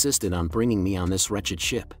they insisted on bringing me on this wretched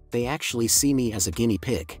ship. They actually see me as a guinea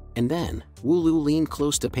pig. And then, Wu Lu leaned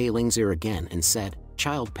close to Pei Ling's ear again and said,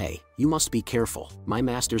 "Child Pei, you must be careful. My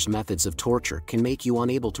master's methods of torture can make you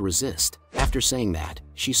unable to resist." After saying that,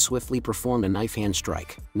 she swiftly performed a knife hand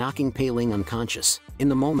strike, knocking Pei Ling unconscious. In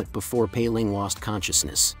the moment before Pei Ling lost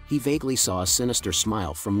consciousness, he vaguely saw a sinister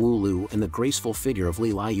smile from Wu Lu and the graceful figure of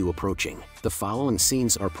Li Liu approaching. The following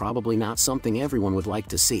scenes are probably not something everyone would like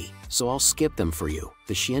to see, so I'll skip them for you.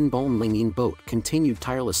 The Xianbon Lingyin boat continued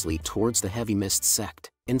tirelessly towards the Heavy Mist sect.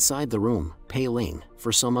 Inside the room, Pei Ling,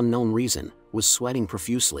 for some unknown reason, was sweating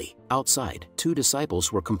profusely. Outside, two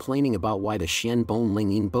disciples were complaining about why the Xianbon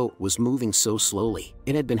Lingyin boat was moving so slowly.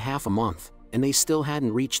 It had been half a month, and they still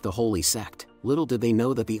hadn't reached the holy sect. Little did they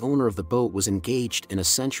know that the owner of the boat was engaged in a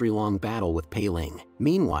century-long battle with Pei Ling.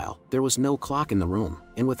 Meanwhile, there was no clock in the room,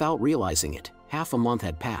 and without realizing it, half a month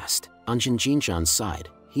had passed. On Jinjin-chan's side,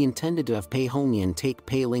 he intended to have Pei Hongyan take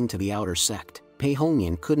Pei Ling to the outer sect. Pei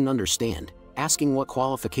Hongyan couldn't understand, asking what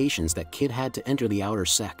qualifications that kid had to enter the outer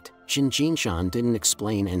sect. Jinjin-chan didn't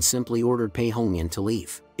explain and simply ordered Pei Hongyan to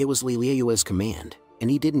leave. It was Li Liu's command, and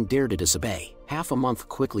he didn't dare to disobey. Half a month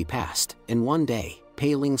quickly passed, and one day,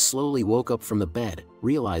 Pei Ling slowly woke up from the bed,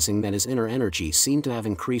 realizing that his inner energy seemed to have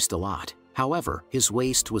increased a lot. However, his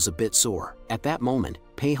waist was a bit sore. At that moment,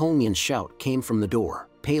 Pei Hongyan's shout came from the door.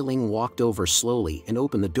 Pei Ling walked over slowly and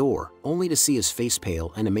opened the door, only to see his face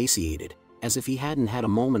pale and emaciated, as if he hadn't had a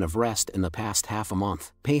moment of rest in the past half a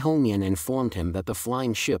month. Pei Hongyan informed him that the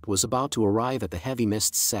flying ship was about to arrive at the Heavy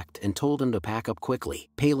Mist sect and told him to pack up quickly.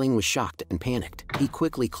 Pei Ling was shocked and panicked. He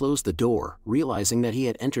quickly closed the door, realizing that he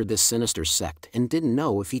had entered this sinister sect and didn't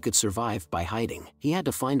know if he could survive by hiding. He had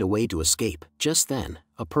to find a way to escape. Just then,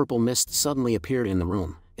 a purple mist suddenly appeared in the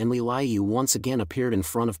room, and Li Liu once again appeared in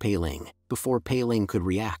front of Pei Ling. Before Pei Ling could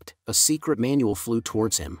react, a secret manual flew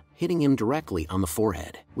towards him, hitting him directly on the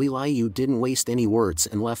forehead. Li Liu didn't waste any words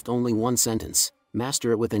and left only one sentence: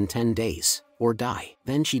 "Master it within 10 days, or die."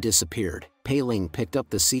 Then she disappeared. Pei Ling picked up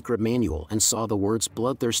the secret manual and saw the words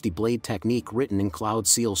 "Bloodthirsty Blade Technique" written in Cloud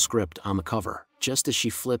Seal script on the cover. Just as she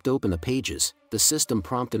flipped open the pages, the system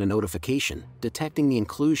prompted a notification, detecting the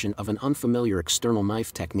inclusion of an unfamiliar external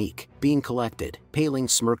knife technique being collected. Pei Ling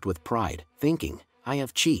smirked with pride, thinking, "I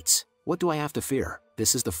have cheats. What do I have to fear?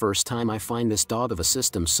 This is the first time I find this dog of a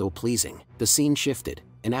system so pleasing." The scene shifted,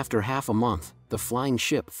 and after half a month, the flying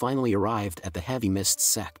ship finally arrived at the Heavy Mist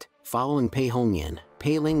sect. Following Pei Hongyan,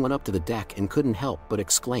 Pei Ling went up to the deck and couldn't help but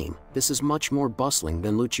exclaim, "This is much more bustling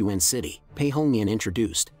than Luchuan City." Pei Hongyan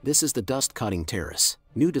introduced, "This is the dust-cutting terrace.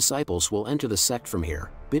 New disciples will enter the sect from here,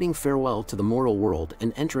 bidding farewell to the mortal world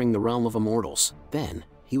and entering the realm of immortals." Then,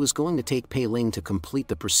 he was going to take Pei Ling to complete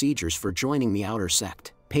the procedures for joining the outer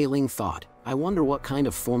sect. Pei Ling thought, "I wonder what kind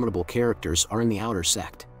of formidable characters are in the outer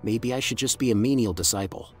sect. Maybe I should just be a menial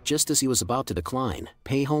disciple." Just as he was about to decline,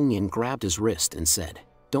 Pei Hongyan grabbed his wrist and said,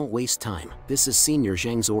 "Don't waste time. This is Senior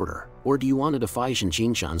Zhang's order. Or do you want to defy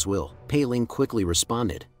Jinjin-chan's will?" Pei Ling quickly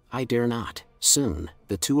responded, "I dare not." Soon,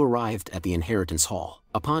 the two arrived at the inheritance hall.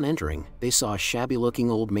 Upon entering, they saw a shabby-looking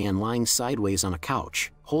old man lying sideways on a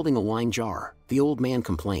couch, holding a wine jar. The old man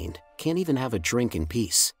complained, "Can't even have a drink in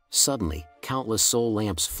peace." Suddenly, countless soul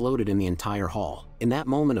lamps floated in the entire hall. In that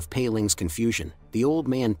moment of Pei Ling's confusion, the old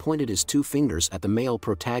man pointed his 2 fingers at the male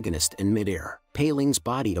protagonist in midair. Pei Ling's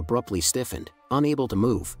body abruptly stiffened, unable to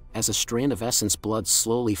move, as a strand of essence blood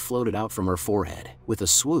slowly floated out from her forehead. With a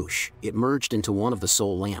swoosh, it merged into one of the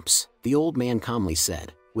soul lamps. The old man calmly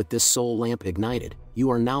said, "With this soul lamp ignited, you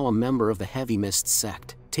are now a member of the Heavy Mist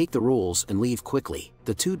sect. Take the rules and leave quickly."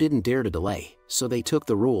 The 2 didn't dare to delay, so they took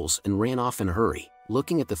the rules and ran off in a hurry.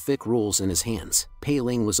 Looking at the thick rules in his hands, Pei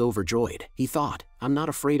Ling was overjoyed. He thought, "I'm not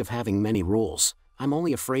afraid of having many rules. I'm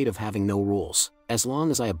only afraid of having no rules. As long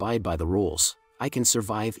as I abide by the rules, I can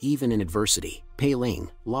survive even in adversity." Pei Ling,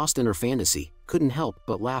 lost in her fantasy, couldn't help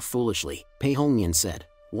but laugh foolishly. Pei Hongyan said,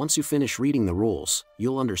 "Once you finish reading the rules,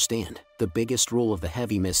 you'll understand. The biggest rule of the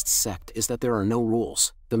Heavy Mist sect is that there are no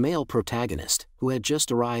rules." The male protagonist, who had just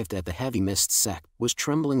arrived at the Heavy Mist sect, was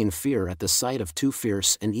trembling in fear at the sight of 2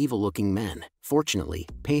 fierce and evil-looking men. Fortunately,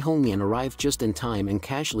 Pei Hongyan arrived just in time and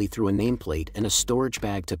casually threw a nameplate and a storage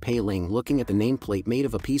bag to Pei Ling. Looking at the nameplate made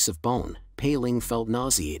of a piece of bone, Pei Ling felt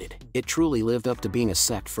nauseated. It truly lived up to being a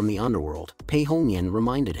sect from the underworld. Pei Hongyan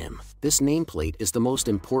reminded him, "This nameplate is the most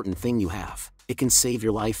important thing you have. It can save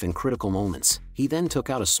your life in critical moments." He then took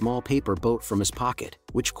out a small paper boat from his pocket,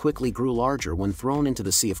 which quickly grew larger when thrown into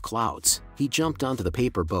the sea of clouds. He jumped onto the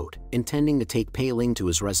paper boat, intending to take Pei Ling to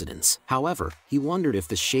his residence. However, he wondered if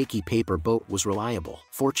the shaky paper boat was reliable.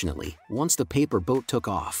 Fortunately, once the paper boat took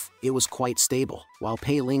off, it was quite stable. While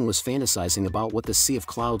Pei Ling was fantasizing about what the sea of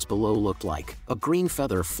clouds below looked like, a green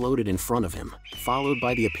feather floated in front of him, followed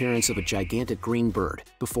by the appearance of a gigantic green bird.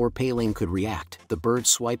 Before Pei Ling could react, the bird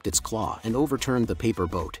swiped its claw and overturned the paper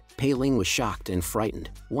boat. Pei Ling was shocked and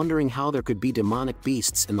frightened, wondering how there could be demonic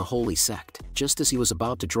beasts in the holy sect. Just as he was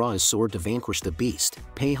about to draw his sword to vanquish the beast,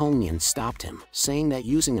 Pei Hongyan stopped him, saying that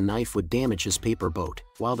using a knife would damage his paper boat.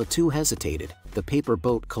 While the 2 hesitated, the paper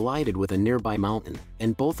boat collided with a nearby mountain,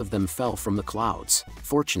 and both of them fell from the clouds.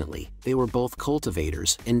 Fortunately, they were both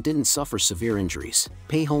cultivators and didn't suffer severe injuries.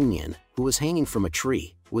 Pei Hongyan, who was hanging from a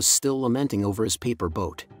tree, was still lamenting over his paper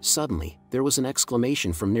boat. Suddenly, there was an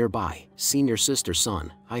exclamation from nearby. "Senior sister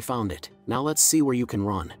son, I found it. Now let's see where you can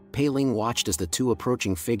run." Pei Ling watched as the 2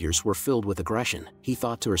 approaching figures were filled with aggression. He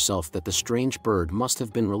thought to herself that the strange bird must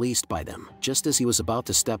have been released by them. Just as he was about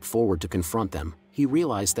to step forward to confront them, he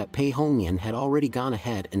realized that Pei Hongyan had already gone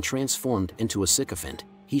ahead and transformed into a sycophant.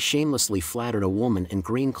 He shamelessly flattered a woman in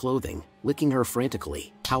green clothing, licking her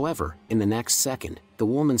frantically. However, in the next second, the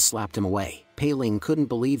woman slapped him away. Pei Ling couldn't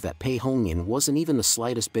believe that Pei Hongyan wasn't even the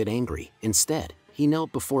slightest bit angry. Instead, he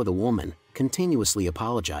knelt before the woman, continuously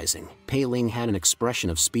apologizing. Pei Ling had an expression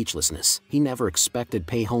of speechlessness. He never expected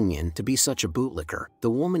Pei Hongyan to be such a bootlicker.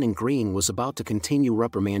 The woman in green was about to continue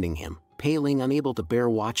reprimanding him. Pei Ling, unable to bear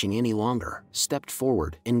watching any longer, stepped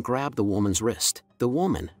forward and grabbed the woman's wrist. The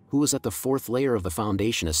woman, who was at the 4th layer of the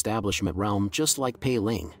Foundation establishment realm just like Pei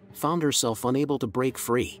Ling, found herself unable to break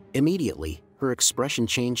free. Immediately, her expression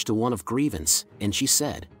changed to one of grievance, and she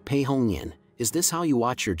said, "Pei Hongyan, is this how you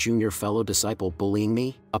watch your junior fellow disciple bullying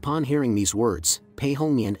me?" Upon hearing these words, Pei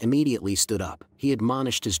Hongyan immediately stood up. He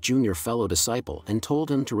admonished his junior fellow disciple and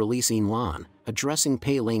told him to release Lan, addressing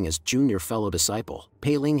Pei Ling as junior fellow disciple.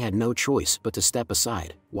 Pei Ling had no choice but to step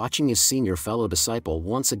aside, watching his senior fellow disciple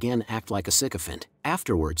once again act like a sycophant.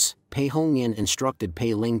 Afterwards, Pei Hongyan instructed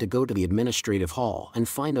Pei Ling to go to the administrative hall and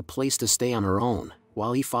find a place to stay on her own,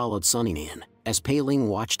 while he followed Sunnyman. As Pei Ling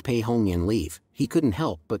watched Pei Hongyan leave, he couldn't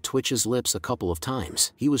help but twitch his lips a couple of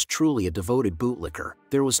times. He was truly a devoted bootlicker.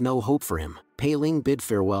 There was no hope for him. Pei Ling bid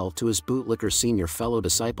farewell to his bootlicker senior fellow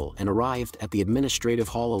disciple and arrived at the administrative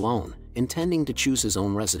hall alone, intending to choose his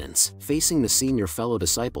own residence. Facing the senior fellow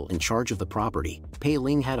disciple in charge of the property, Pei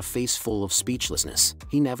Ling had a face full of speechlessness.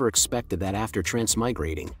 He never expected that after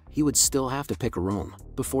transmigrating, he would still have to pick a room.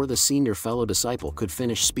 Before the senior fellow disciple could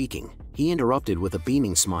finish speaking, he interrupted with a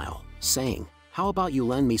beaming smile, saying, "How about you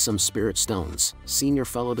lend me some spirit stones, senior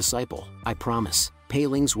fellow disciple? I promise." Pei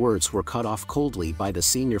Ling's words were cut off coldly by the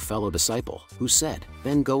senior fellow disciple, who said,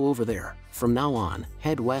 "Then go over there. From now on,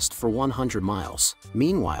 head west for 100 miles.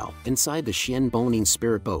 Meanwhile, inside the Xian Bonin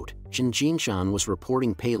spirit boat, Jin Jinshan was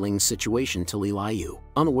reporting Pei Ling's situation to Li Liu.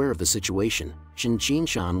 Unaware of the situation, Jin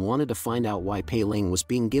Jinshan wanted to find out why Pei Ling was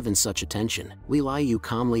being given such attention. Li Liu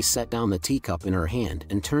calmly set down the teacup in her hand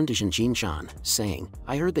and turned to Jin Jinshan, saying,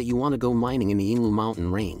 "I heard that you want to go mining in the Yinglu mountain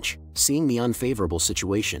range." Seeing the unfavorable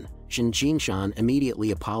situation, Jin Jinshan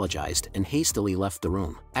immediately apologized and hastily left the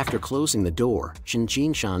room. After closing the door, Jin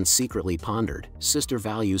Jinshan secretly pondered, sister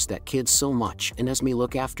values that kid so much and has me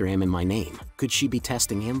look after him in my name. Could she be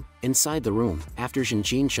testing him? Inside the room, after Jin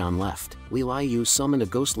Jinshan left, Li Liu summoned a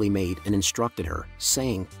ghostly maid and instructed her,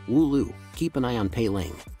 saying, Wu Lu, keep an eye on Pei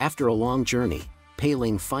Ling. After a long journey, Pei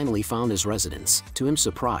Ling finally found his residence. To his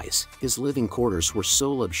surprise, his living quarters were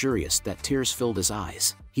so luxurious that tears filled his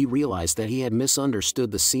eyes. He realized that he had misunderstood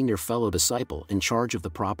the senior fellow disciple in charge of the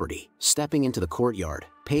property. Stepping into the courtyard,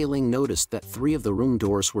 Pei Ling noticed that 3 of the room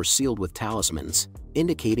doors were sealed with talismans,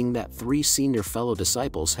 indicating that 3 senior fellow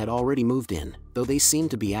disciples had already moved in, though they seemed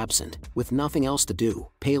to be absent. With nothing else to do,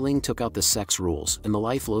 Pei Ling took out the sex rules and the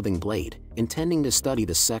life-loathing blade, intending to study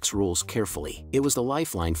the sex rules carefully. It was the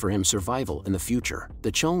lifeline for him survival in the future.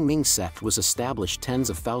 The Chongming sect was established tens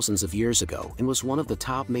of thousands of years ago and was one of the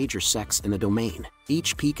top major sects in the domain.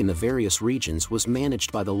 Each peak in the various regions was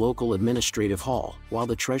managed by the local administrative hall, while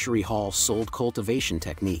the treasury hall sold cultivation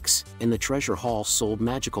techniques, and the treasure hall sold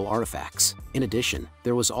magical artifacts. In addition,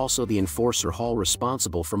 there was also the enforcer hall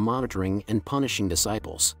responsible for monitoring and punishing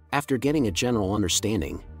disciples. After getting a general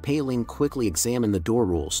understanding, Pei Ling quickly examined the door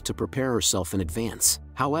rules to prepare herself in advance.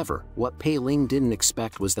 However, what Pei Ling didn't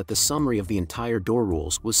expect was that the summary of the entire door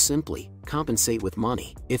rules was simply, compensate with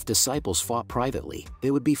money. If disciples fought privately,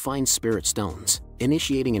 they would be fined spirit stones.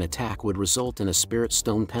 Initiating an attack would result in a spirit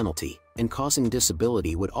stone penalty, and causing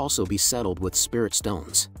disability would also be settled with spirit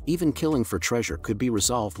stones. Even killing for treasure could be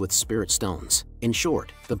resolved with spirit stones. In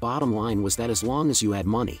short, the bottom line was that as long as you had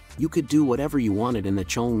money, you could do whatever you wanted in the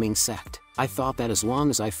Chongming sect. I thought that as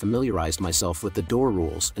long as I familiarized myself with the door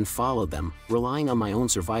rules and followed them, relying on my own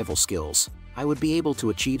survival skills, I would be able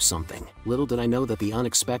to achieve something. Little did I know that the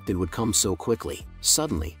unexpected would come so quickly.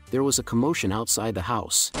 Suddenly, there was a commotion outside the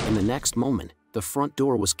house, and the next moment, the front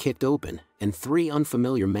door was kicked open, and 3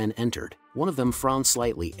 unfamiliar men entered. One of them frowned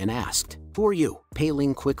slightly and asked, "Who are you?" Pei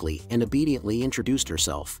Ling quickly and obediently introduced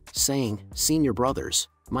herself, saying, "Senior brothers,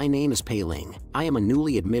 my name is Pei Ling. I am a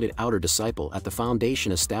newly admitted outer disciple at the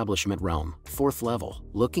Foundation Establishment Realm, 4th level."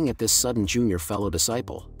 Looking at this sudden junior fellow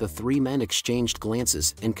disciple, the 3 men exchanged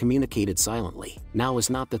glances and communicated silently. Now is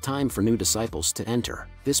not the time for new disciples to enter.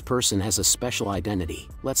 This person has a special identity.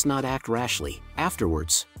 Let's not act rashly.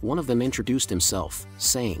 Afterwards, one of them introduced himself,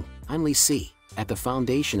 saying, "I'm Li Si, at the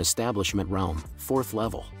Foundation Establishment Realm, 4th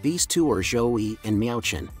level." These 2 are Zhou and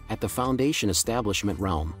Miaochen, at the Foundation Establishment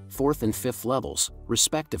Realm, 4th and 5th levels,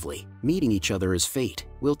 respectively. Meeting each other is fate.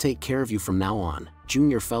 We'll take care of you from now on,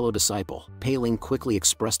 junior fellow disciple. Pei Ling quickly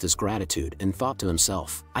expressed his gratitude and thought to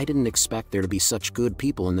himself, I didn't expect there to be such good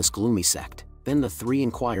people in this gloomy sect. Then the 3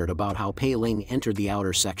 inquired about how Pei Ling entered the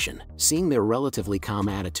outer section. Seeing their relatively calm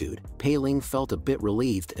attitude, Pei Ling felt a bit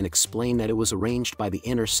relieved and explained that it was arranged by the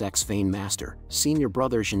inner sex Vein Master, senior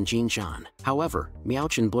brother Jin Jinshan. However,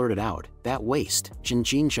 Miaochen blurted out, that waste, Jin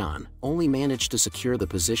Jinshan, only managed to secure the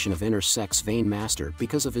position of inner sex Vein Master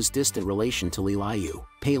because of his distant relation to Li Liu.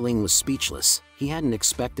 Pei Ling was speechless. He hadn't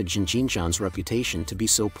expected Jin Jinshan's reputation to be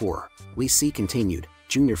so poor. Li Si continued,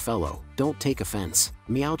 "Junior fellow, don't take offense.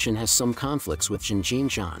 Miaochen has some conflicts with Jin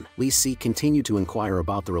Jinshan." Li Si continued to inquire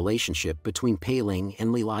about the relationship between Pei Ling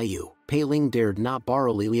and Li Liu. Pei Ling dared not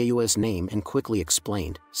borrow Li Liu's name and quickly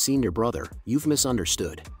explained, "Senior brother, you've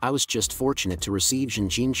misunderstood. I was just fortunate to receive Jin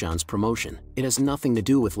Jinshan's promotion. It has nothing to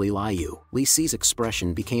do with Li Liu." Li Si's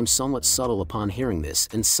expression became somewhat subtle upon hearing this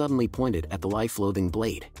and suddenly pointed at the life-loathing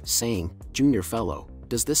blade, saying, "Junior fellow,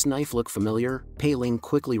 does this knife look familiar?" Pei Ling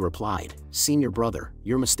quickly replied, "Senior brother,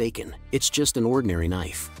 you're mistaken. It's just an ordinary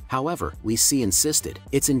knife." However, Li Si insisted,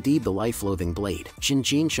 "It's indeed the life-loathing blade." Jin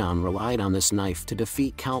Jinshan relied on this knife to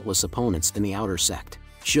defeat countless opponents in the outer sect.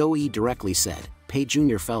 Zhou directly said, "Pei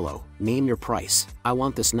junior fellow, name your price. I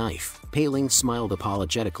want this knife." Pei Ling smiled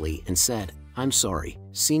apologetically and said, "I'm sorry,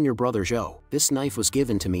 Senior Brother Zhou. This knife was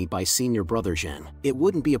given to me by Senior Brother Zheng. It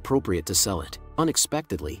wouldn't be appropriate to sell it."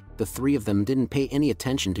 Unexpectedly, the 3 of them didn't pay any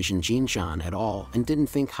attention to Jin Jinshan at all and didn't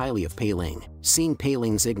think highly of Pei Ling. Seeing Pei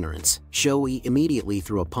Ling's ignorance, Zhou immediately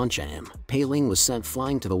threw a punch at him. Pei Ling was sent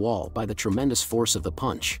flying to the wall by the tremendous force of the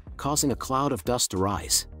punch, causing a cloud of dust to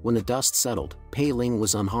rise. When the dust settled, Pei Ling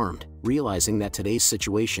was unharmed. Realizing that today's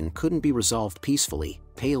situation couldn't be resolved peacefully,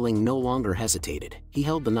 Pei Ling no longer hesitated. He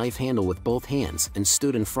held the knife handle with both hands and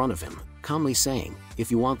stood in front of him, calmly saying,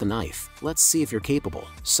 "If you want the knife, let's see if you're capable."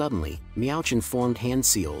 Suddenly, Miaochen formed hand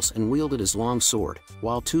seals and wielded his long sword,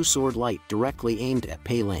 while 2 sword light directly aimed at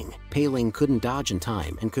Pei Ling. Pei Ling couldn't dodge in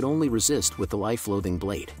time and could only resist with the life-loathing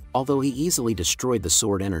blade. Although he easily destroyed the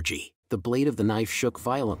sword energy, the blade of the knife shook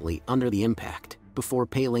violently under the impact. Before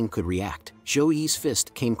Pei Ling could react, Zhou Yi's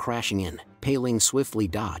fist came crashing in. Pei Ling swiftly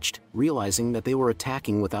dodged, realizing that they were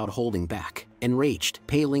attacking without holding back. Enraged,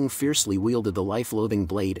 Pei Ling fiercely wielded the life-loathing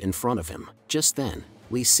blade in front of him. Just then,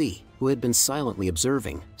 Li Si, who had been silently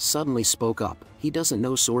observing, suddenly spoke up. He doesn't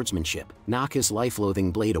know swordsmanship. Knock his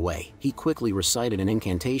life-loathing blade away. He quickly recited an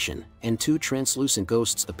incantation, and 2 translucent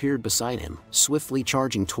ghosts appeared beside him, swiftly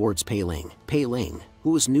charging towards Pei Ling. Pei Ling, who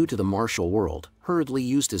was new to the martial world, hurriedly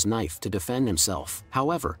used his knife to defend himself.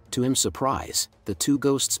 However, to his surprise, the 2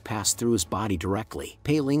 ghosts passed through his body directly.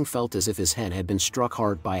 Pei Ling felt as if his head had been struck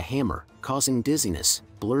hard by a hammer, causing dizziness,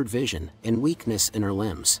 blurred vision, and weakness in her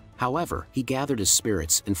limbs. However, he gathered his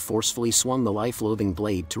spirits and forcefully swung the life-loathing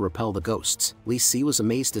blade to repel the ghosts. Li Si was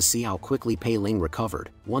amazed to see how quickly Pei Ling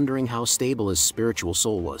recovered, wondering how stable his spiritual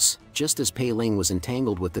soul was. Just as Pei Ling was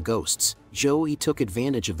entangled with the ghosts, Zhou Yi took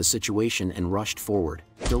advantage of the situation and rushed forward,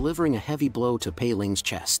 delivering a heavy blow to Pei Ling's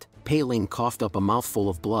chest. Pei Ling coughed up a mouthful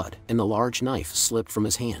of blood, and the large knife slipped from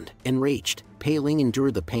his hand. Enraged, Pei Ling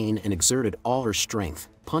endured the pain and exerted all her strength,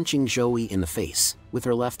 punching Zhou Yi in the face. With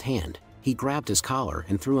her left hand, he grabbed his collar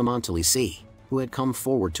and threw him onto Li Si, who had come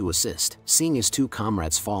forward to assist. Seeing his 2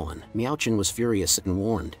 comrades fallen, Miao Chen was furious and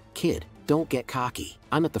warned, "Kid, don't get cocky.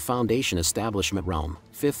 I'm at the Foundation Establishment Realm,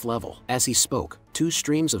 5th level." As he spoke, 2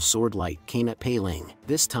 streams of sword light came at Pei Ling.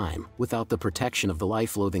 This time, without the protection of the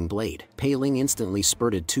life-loathing blade, Pei Ling instantly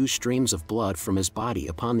spurted 2 streams of blood from his body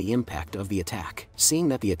upon the impact of the attack. Seeing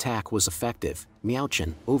that the attack was effective, Miao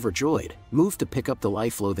Chen, overjoyed, moved to pick up the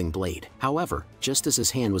life-loathing blade. However, just as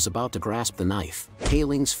his hand was about to grasp the knife, Pei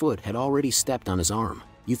Ling's foot had already stepped on his arm.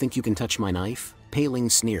 "You think you can touch my knife?" Pei Ling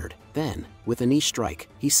sneered. Then, with a knee strike,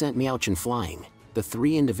 he sent Miao Chen flying. The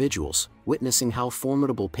 3 individuals, witnessing how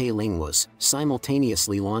formidable Pei Ling was,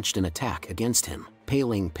 simultaneously launched an attack against him. Pei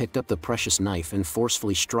Ling picked up the precious knife and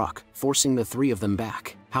forcefully struck, forcing the 3 of them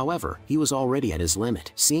back. However, he was already at his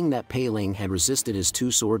limit. Seeing that Pei Ling had resisted his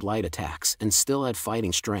 2 sword light attacks and still had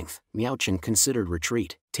fighting strength, Miao Chen considered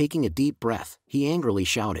retreat. Taking a deep breath, he angrily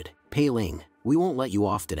shouted, "Pei Ling, we won't let you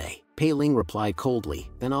off today." Pei Ling replied coldly,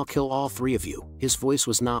 "Then I'll kill all 3 of you." His voice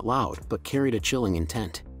was not loud but carried a chilling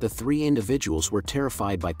intent. The 3 individuals were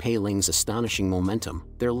terrified by Pei Ling's astonishing momentum,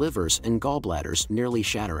 their livers and gallbladders nearly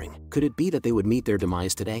shattering. Could it be that they would meet their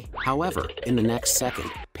demise today? However, in the next second,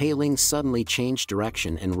 Pei Ling suddenly changed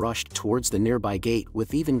direction and rushed towards the nearby gate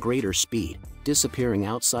with even greater speed, disappearing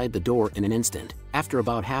outside the door in an instant. After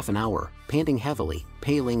about half an hour, panting heavily,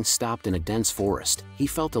 Pei Ling stopped in a dense forest. He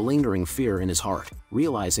felt a lingering fear in his heart,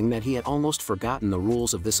 realizing that he had almost forgotten the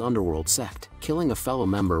rules of this underworld sect. Killing a fellow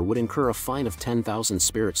member would incur a fine of 10,000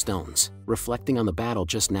 spirit stones. Reflecting on the battle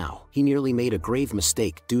just now, he nearly made a grave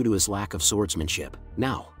mistake due to his lack of swordsmanship.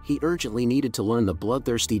 Now, he urgently needed to learn the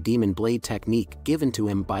bloodthirsty demon blade technique given to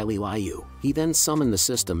him by Li Liu. He then summoned the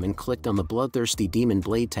system and clicked on the bloodthirsty demon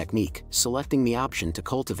blade technique, selecting the option to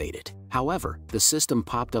cultivate it. However, the system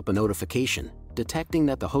popped up a notification, detecting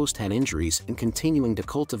that the host had injuries and continuing to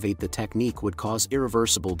cultivate the technique would cause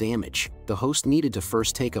irreversible damage. The host needed to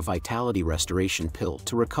first take a vitality restoration pill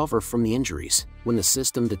to recover from the injuries. When the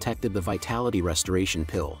system detected the vitality restoration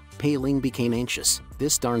pill, Pei Ling became anxious.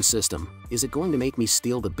 "This darn system, is it going to make me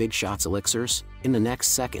steal the big shots elixirs?" In the next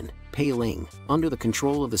second, Pei Ling, under the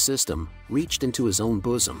control of the system, reached into his own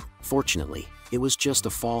bosom. Fortunately, it was just a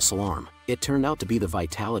false alarm. It turned out to be the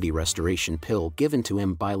vitality restoration pill given to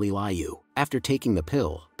him by Li Liu. After taking the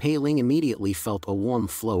pill, Pei Ling immediately felt a warm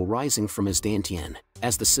flow rising from his dantian.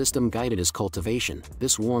 As the system guided his cultivation,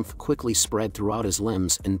 this warmth quickly spread throughout his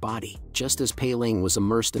limbs and body. Just as Pei Ling was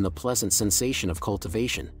immersed in the pleasant sensation of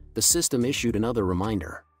cultivation, the system issued another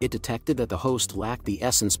reminder. It detected that the host lacked the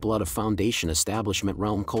essence blood of Foundation Establishment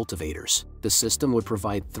Realm cultivators. The system would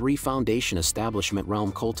provide 3 Foundation Establishment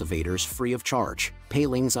Realm cultivators free of charge. Pei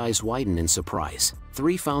Ling's eyes widened in surprise.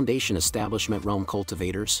 3 Foundation Establishment Realm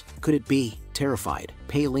cultivators? Could it be? Terrified,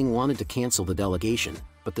 Pei Ling wanted to cancel the delegation,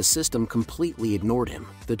 but the system completely ignored him.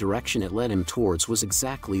 The direction it led him towards was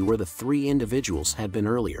exactly where the 3 individuals had been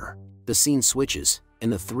earlier. The scene switches,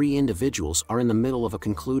 and the 3 individuals are in the middle of a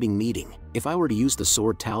concluding meeting. If I were to use the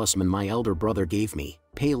sword talisman my elder brother gave me,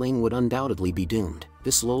 Pei Ling would undoubtedly be doomed.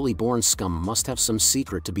 This lowly born scum must have some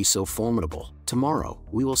secret to be so formidable. Tomorrow,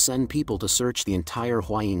 we will send people to search the entire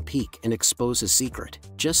Huayin Peak and expose his secret.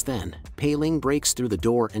 Just then, Pei Ling breaks through the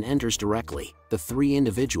door and enters directly. The 3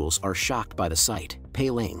 individuals are shocked by the sight. "Pei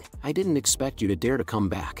Ling, I didn't expect you to dare to come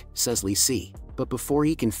back," says Li Si. But before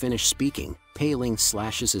he can finish speaking, Pei Ling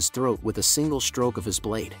slashes his throat with a single stroke of his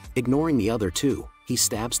blade. Ignoring the other 2, he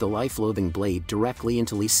stabs the life-loathing blade directly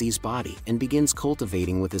into Li Si's body and begins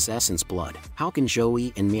cultivating with his essence blood. How can Zhou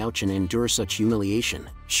Yi and Miao Chen endure such humiliation?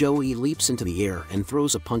 Zhou Yi leaps into the air and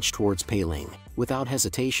throws a punch towards Pei Ling. Without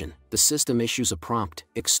hesitation, the system issues a prompt,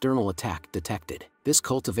 external attack detected. This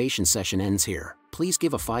cultivation session ends here. Please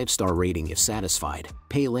give a 5-star rating if satisfied.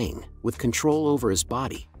 Pei Ling, with control over his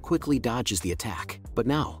body, quickly dodges the attack. But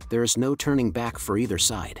now, there is no turning back for either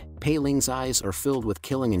side. Pei Ling's eyes are filled with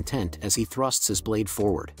killing intent as he thrusts his blade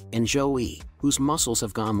forward, and Zhou Yi, whose muscles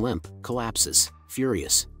have gone limp, collapses.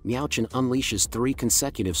 Furious, Miaochen unleashes 3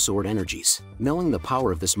 consecutive sword energies. Knowing the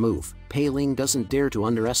power of this move, Pei Ling doesn't dare to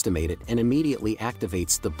underestimate it and immediately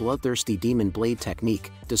activates the bloodthirsty demon blade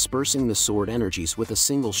technique, dispersing the sword energies with a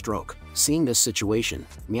single stroke. Seeing this situation,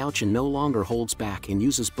 Miaochen no longer holds back and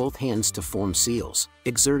uses both hands to form seals,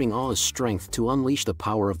 exerting all his strength to unleash the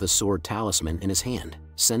power of the sword talisman in his hand.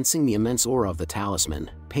 Sensing the immense aura of the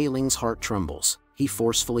talisman, Pei Ling's heart trembles. He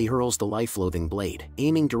forcefully hurls the life-loathing blade,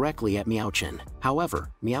 aiming directly at Miaochen.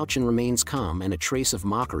 However, Miaochen remains calm and a trace of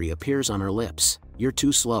mockery appears on her lips. "You're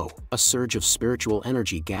too slow." A surge of spiritual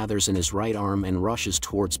energy gathers in his right arm and rushes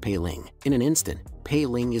towards Pei Ling. In an instant, Pei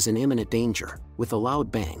Ling is in imminent danger. With a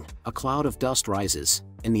loud bang, a cloud of dust rises,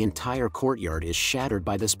 and the entire courtyard is shattered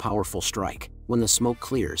by this powerful strike. When the smoke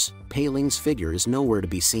clears, Pei Ling's figure is nowhere to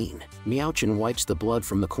be seen. Miaochen wipes the blood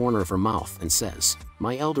from the corner of her mouth and says,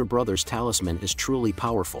 "My elder brother's talisman is truly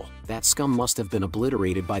powerful. That scum must have been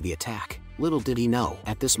obliterated by the attack." Little did he know,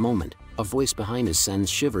 at this moment, a voice behind his sends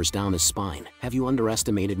shivers down his spine. "Have you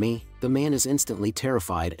underestimated me?" The man is instantly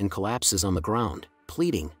terrified and collapses on the ground,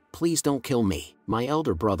 pleading, "Please don't kill me. My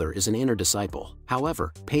elder brother is an inner disciple."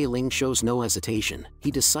 However, Pei Ling shows no hesitation.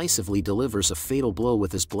 He decisively delivers a fatal blow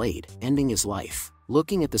with his blade, ending his life.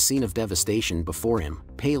 Looking at the scene of devastation before him,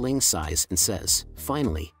 Pei Ling sighs and says,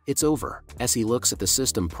 "Finally, it's over." As he looks at the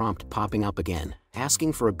system prompt popping up again,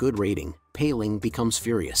 asking for a good rating, Pei Ling becomes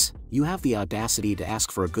furious. "You have the audacity to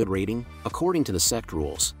ask for a good rating? According to the sect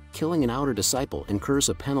rules, killing an outer disciple incurs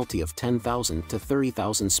a penalty of 10,000 to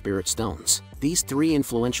 30,000 spirit stones. These 3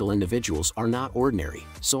 influential individuals are not ordinary,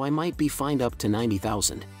 so I might be fined up to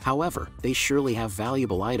 90,000. However, they surely have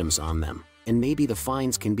valuable items on them, and maybe the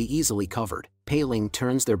fines can be easily covered." Pei Ling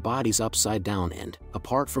turns their bodies upside down and,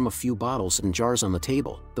 apart from a few bottles and jars on the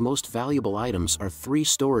table, the most valuable items are 3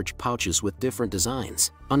 storage pouches with different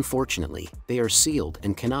designs. Unfortunately, they are sealed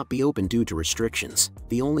and cannot be opened due to restrictions.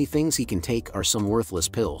 The only things he can take are some worthless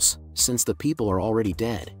pills. Since the people are already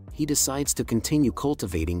dead, he decides to continue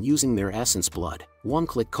cultivating using their essence blood.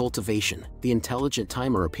 One-click cultivation. The intelligent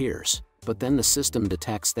timer appears, but then the system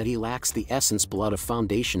detects that he lacks the essence blood of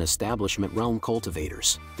Foundation Establishment Realm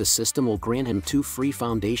cultivators. The system will grant him 2 free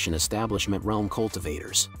Foundation Establishment Realm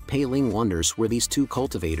cultivators. Pei Ling wonders where these 2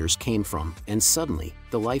 cultivators came from, and suddenly,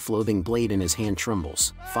 the life-loathing blade in his hand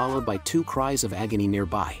trembles, followed by 2 cries of agony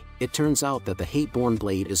nearby. It turns out that the hate-born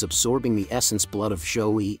blade is absorbing the essence blood of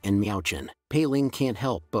Zhou Yi and Miaochen. Pei Ling can't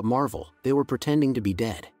help but marvel. They were pretending to be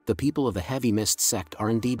dead. The people of the Heavy Mist sect are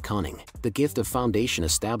indeed cunning. The gift of Foundation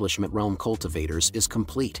Establishment Realm cultivators is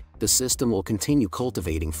complete. The system will continue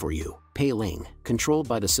cultivating for you. Pei Ling, controlled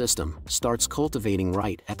by the system, starts cultivating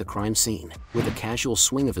right at the crime scene. With a casual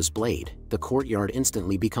swing of his blade, the courtyard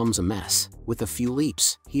instantly becomes a mess. With a few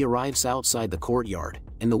leaps, he arrives outside the courtyard,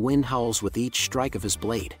 and the wind howls with each strike of his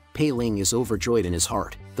blade. Pei Ling is overjoyed in his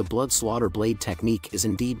heart. The blood slaughter blade technique is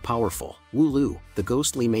indeed powerful. Wu Lu, the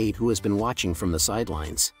ghostly maid who has been watching from the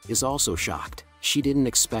sidelines, is also shocked. She didn't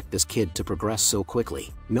expect this kid to progress so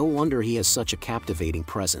quickly. No wonder he has such a captivating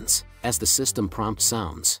presence. As the system prompt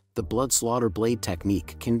sounds, the blood slaughter blade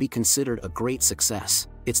technique can be considered a great success.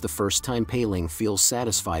 It's the first time Pei Ling feels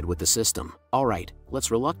satisfied with the system. "Alright,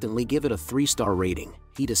 let's reluctantly give it a 3-star rating,"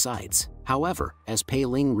 he decides. However, as Pei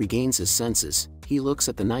Ling regains his senses, he looks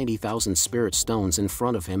at the 90,000 spirit stones in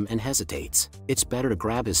front of him and hesitates. It's better to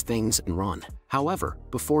grab his things and run. However,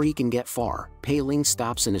 before he can get far, Pei Ling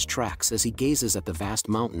stops in his tracks as he gazes at the vast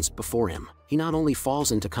mountains before him. He not only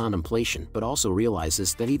falls into contemplation but also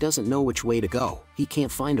realizes that he doesn't know which way to go. He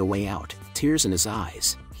can't find a way out. Tears in his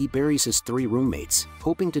eyes, he buries his 3 roommates,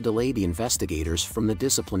 hoping to delay the investigators from the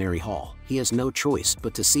disciplinary hall. He has no choice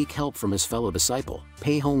but to seek help from his fellow disciple,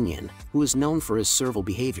 Pei Hongyan, who is known for his servile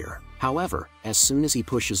behavior. However, as soon as he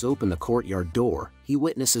pushes open the courtyard door, he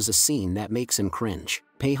witnesses a scene that makes him cringe.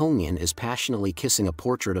 Pei Hongyan is passionately kissing a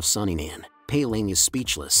portrait of Sunny Nan. Pei Ling is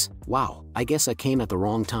speechless. "Wow, I guess I came at the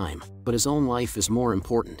wrong time." But his own life is more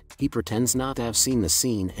important. He pretends not to have seen the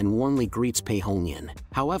scene and warmly greets Pei Hongyan.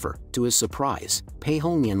 However, to his surprise, Pei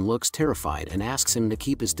Hongyan looks terrified and asks him to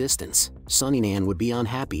keep his distance. Sunny Nan would be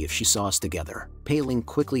unhappy if she saw us together. Pei Ling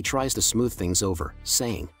quickly tries to smooth things over,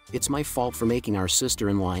 saying, "It's my fault for making our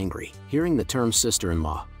sister-in-law angry." Hearing the term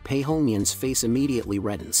sister-in-law, Pei Hongmian's face immediately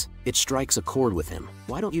reddens. It strikes a chord with him.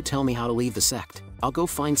 Why don't you tell me how to leave the sect? I'll go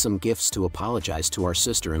find some gifts to apologize to our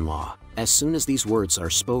sister-in-law. As soon as these words are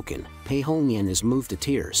spoken, Pei Hongmian is moved to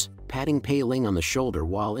tears, patting Pei Ling on the shoulder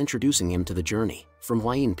while introducing him to the journey. From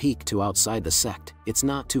Huayin Peak to outside the sect, it's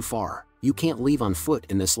not too far. You can't leave on foot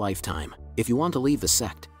in this lifetime. If you want to leave the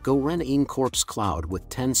sect, go rent a corpse cloud with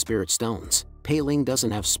 10 spirit stones. Pei Ling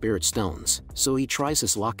doesn't have spirit stones, so he tries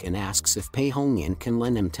his luck and asks if Pei Hongmian can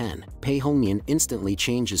lend him 10. Pei Hongmian instantly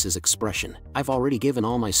changes his expression. I've already given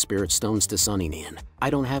all my spirit stones to Sunny Nan.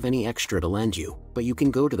 I don't have any extra to lend you, but you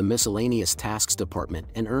can go to the miscellaneous tasks department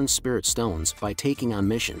and earn spirit stones by taking on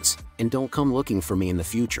missions. And don't come looking for me in the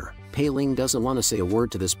future. Pei Ling doesn't want to say a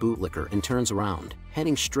word to this bootlicker and turns around,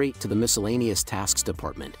 heading straight to the miscellaneous tasks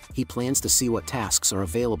department. He plans to see what tasks are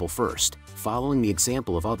available first. Following the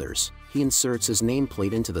example of others, he inserts his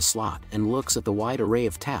nameplate into the slot and looks at the wide array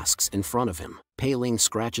of tasks in front of him. Pei Ling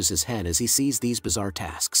scratches his head as he sees these bizarre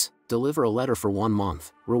tasks. Deliver a letter for 1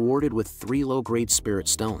 month, rewarded with 3 low-grade spirit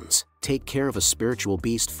stones. Take care of a spiritual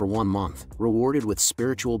beast for 1 month, rewarded with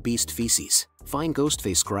spiritual beast feces. Find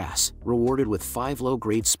Ghostface grass, rewarded with 5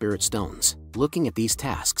 low-grade spirit stones. Looking at these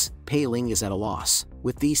tasks, Pei Ling is at a loss.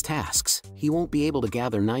 With these tasks, he won't be able to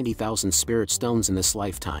gather 90,000 spirit stones in this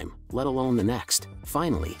lifetime, let alone the next.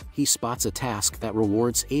 Finally, he spots a task that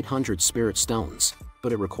rewards 800 spirit stones,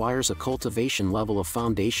 but it requires a cultivation level of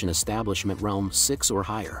Foundation Establishment Realm 6 or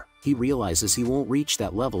higher. He realizes he won't reach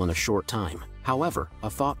that level in a short time. However, a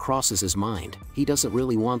thought crosses his mind. He doesn't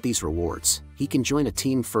really want these rewards. He can join a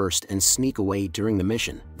team first and sneak away during the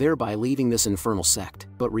mission, thereby leaving this infernal sect.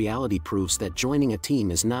 But reality proves that joining a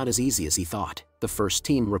team is not as easy as he thought. The first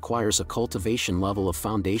team requires a cultivation level of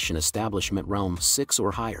Foundation Establishment Realm 6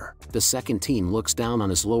 or higher. The second team looks down on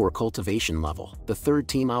his lower cultivation level. The third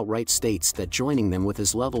team outright states that joining them with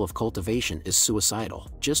his level of cultivation is suicidal.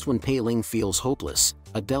 Just when Pei Ling feels hopeless,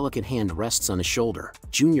 a delicate hand rests on his shoulder.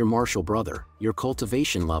 Junior Marshal brother, your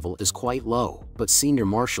cultivation level is quite low, but Senior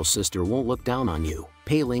Marshal sister won't look down on you.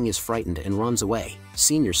 Pei Ling is frightened and runs away.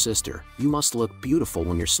 Senior sister, you must look beautiful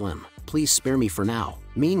when you're slim. Please spare me for now.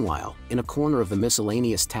 Meanwhile, in a corner of the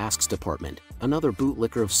miscellaneous tasks department, another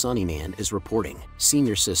bootlicker of Sunny Nan is reporting.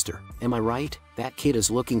 Senior sister, am I right? That kid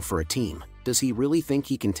is looking for a team. Does he really think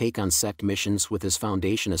he can take on sect missions with his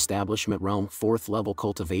Foundation Establishment Realm 4th level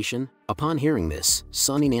cultivation? Upon hearing this,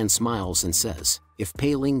 Sunny Nan smiles and says, if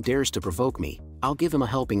Pei Ling dares to provoke me, I'll give him a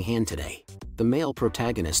helping hand today. The male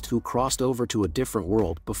protagonist who crossed over to a different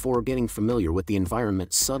world before getting familiar with the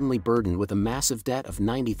environment suddenly burdened with a massive debt of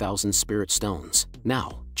 90,000 spirit stones.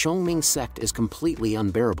 Now, Chongming's sect is completely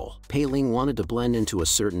unbearable. Pei Ling wanted to blend into a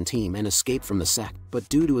certain team and escape from the sect, but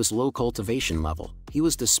due to his low cultivation level, he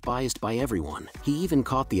was despised by everyone. He even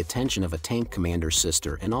caught the attention of a tank commander's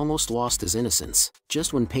sister and almost lost his innocence.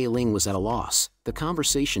 Just when Pei Ling was at a loss, the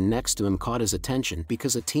conversation next to him caught his attention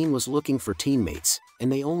because a team was looking for teammates, and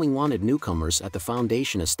they only wanted newcomers at the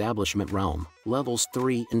Foundation Establishment Realm, levels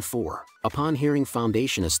 3 and 4. Upon hearing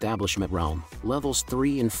Foundation Establishment Realm, levels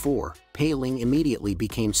 3 and 4, Pei Ling immediately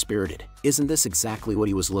became spirited. Isn't this exactly what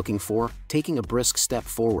he was looking for? Taking a brisk step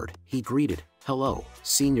forward, he greeted, hello,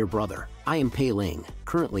 senior brother. I am Pei Ling,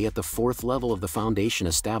 currently at the 4th level of the Foundation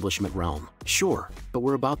Establishment Realm. Sure, but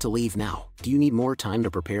we're about to leave now. Do you need more time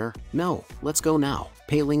to prepare? No, let's go now.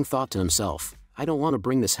 Pei Ling thought to himself, I don't want to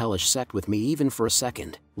bring this hellish sect with me even for a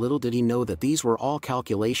second. Little did he know that these were all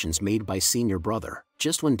calculations made by senior brother.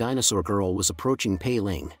 Just when Dinosaur Girl was approaching Pei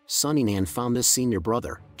Ling, Sunny Nan found this senior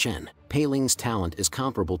brother, Chen. Pei Ling's talent is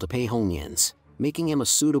comparable to Pei Hongmian's, making him a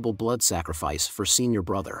suitable blood sacrifice for senior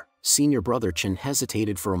brother. Senior brother Chen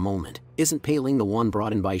hesitated for a moment. Isn't Pei Ling the one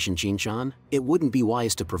brought in by Jinjinshan? It wouldn't be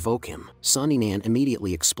wise to provoke him. Sunny Nan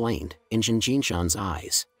immediately explained, in Jinjinshan's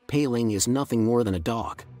eyes, Pei Ling is nothing more than a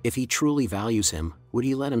dog. If he truly values him, would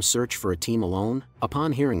he let him search for a team alone?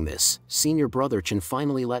 Upon hearing this, senior brother Chen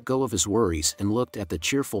finally let go of his worries and looked at the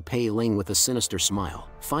cheerful Pei Ling with a sinister smile.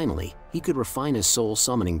 Finally, he could refine his soul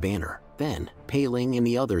summoning banner. Then, Pei Ling and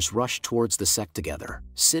the others rushed towards the sect together.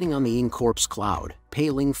 Sitting on the corpse cloud,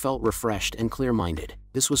 Pei Ling felt refreshed and clear-minded.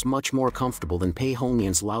 This was much more comfortable than Pei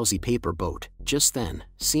Hongmian's lousy paper boat. Just then,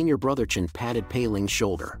 senior brother Chen patted Pei Ling's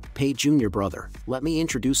shoulder. Pei junior brother, let me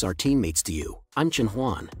introduce our teammates to you. I'm Chen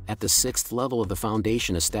Huan, at the 6th level of the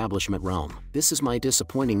Foundation Establishment Realm. This is my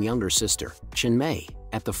disappointing younger sister, Chen Mei,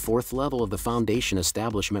 at the 4th level of the Foundation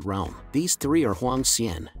Establishment Realm. These three are Huang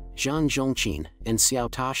Xian, Zhang Zhongqin, and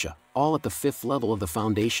Xiao Tasha, all at the 5th level of the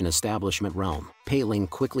Foundation Establishment Realm. Pei Ling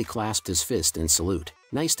quickly clasped his fist in salute.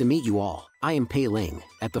 Nice to meet you all. I am Pei Ling,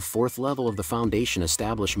 at the 4th level of the Foundation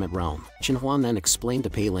Establishment realm. Chen Huan then explained to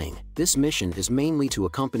Pei Ling, this mission is mainly to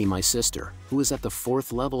accompany my sister, who is at the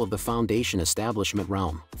 4th level of the Foundation Establishment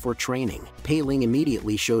realm, for training. Pei Ling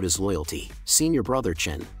immediately showed his loyalty. Senior brother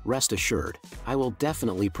Chen, rest assured, I will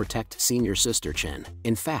definitely protect senior sister Chen.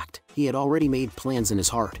 In fact, he had already made plans in his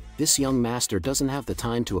heart. This young master doesn't have the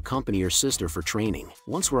time to accompany your sister for training.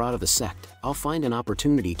 Once we're out of the sect, I'll find an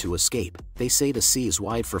opportunity to escape. They say the sea is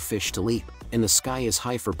wide for fish to leap, and the sky is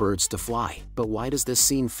high for birds to fly. But why does this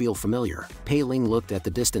scene feel familiar? Pei Ling looked at the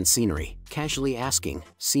distant scenery, casually asking,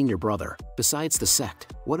 Senior brother, besides the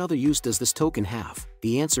sect, what other use does this token have?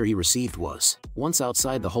 The answer he received was, once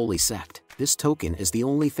outside the holy sect, this token is the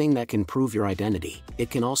only thing that can prove your identity. It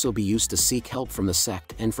can also be used to seek help from the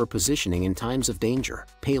sect and for positioning in times of danger.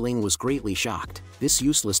 Pei Ling was greatly shocked. This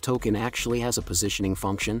useless token actually has a positioning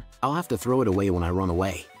function? I'll have to throw it away when I run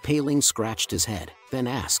away. Pei Ling scratched his head, then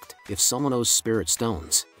asked, if someone owes spirit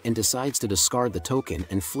stones, and decides to discard the token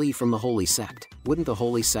and flee from the holy sect, wouldn't the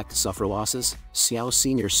holy sect suffer losses? Xiao's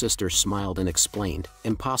senior sister smiled and explained,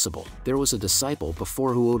 impossible. There was a disciple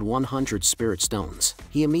before who owed 100 spirit stones.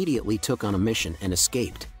 He immediately took on a mission and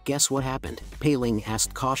escaped. Guess what happened? Pei Ling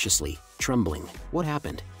asked cautiously, trembling. What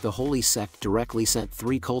happened? The holy sect directly sent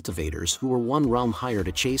 3 cultivators who were 1 realm higher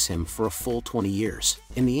to chase him for a full 20 years.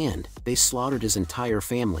 In the end, they slaughtered his entire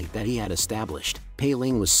family that he had established. Pei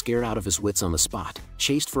Ling was scared out of his wits on the spot,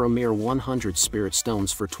 chased for a mere 100 spirit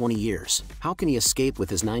stones for 20 years. How can he escape with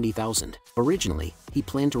his 90,000? Originally, he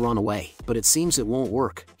planned to run away, but it seems it won't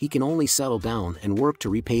work. He can only settle down and work to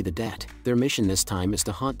repay the debt. Their mission this time is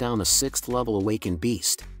to hunt down a 6th level awakened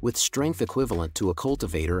beast, with strength equivalent to a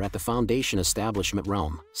cultivator at the Foundation Establishment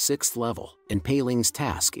realm, 6th level, and Pei Ling's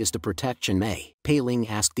task is to protect Chen Mei. Pei Ling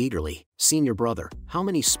asked eagerly, Senior brother, how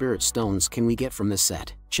many spirit stones can we get from this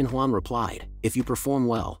set? Chen Huan replied, if you perform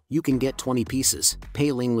well, you can get 20 pieces.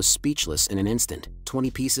 Pei Ling was speechless in an instant. 20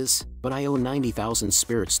 pieces? But I owe 90,000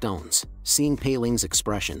 spirit stones. Seeing Pei Ling's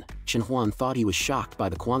expression, Chen Huan thought he was shocked by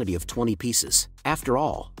the quantity of 20 pieces. After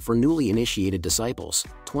all, for newly initiated disciples,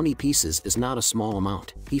 20 pieces is not a small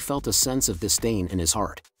amount. He felt a sense of disdain in his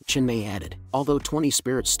heart. Chen Mei added, although 20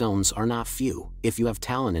 spirit stones are not few, if you have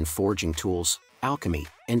talent in forging tools, alchemy,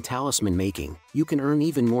 and talisman making, you can earn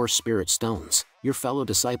even more spirit stones. Your fellow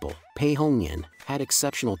disciple, Pei Hongyan, had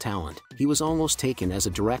exceptional talent. He was almost taken as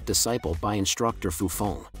a direct disciple by instructor Fu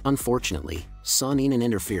Feng. Unfortunately, Sun Yinan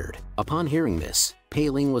interfered. Upon hearing this, Pei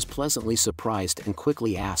Ling was pleasantly surprised and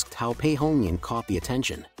quickly asked how Pei Hongyan caught the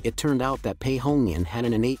attention. It turned out that Pei Hongyan had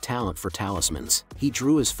an innate talent for talismans. He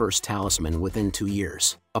drew his first talisman within 2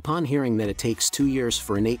 years. Upon hearing that it takes 2 years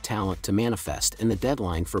for innate talent to manifest and the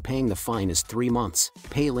deadline for paying the fine is 3 months,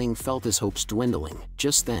 Pei Ling felt his hopes dwindling.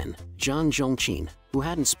 Just then, Zhang Zhongqin, who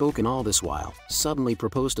hadn't spoken all this while, suddenly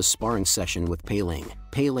proposed a sparring session with Pei Ling.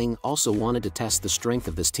 Pei Ling also wanted to test the strength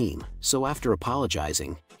of this team, so after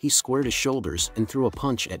apologizing, he squared his shoulders and threw a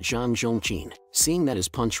punch at Zhang Zhongqin. Seeing that his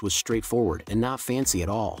punch was straightforward and not fancy at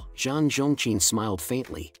all, Zhang Zhongqin smiled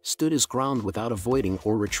faintly, stood his ground without avoiding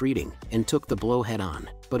or retreating, and took the blow head-on.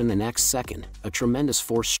 But in the next second, a tremendous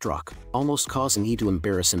force struck, almost causing he to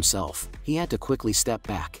embarrass himself. He had to quickly step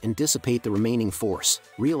back and dissipate the remaining force.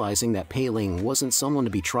 Realizing that Pei Ling wasn't someone to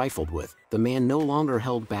be trifled with, the man no longer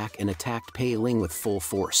held back and attacked Pei Ling with full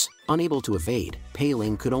force. Unable to evade, Pei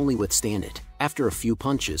Ling could only withstand it. After a few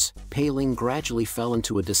punches, Pei Ling gradually fell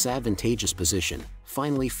into a disadvantageous position,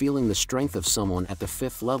 finally feeling the strength of someone at the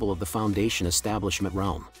 5th level of the Foundation Establishment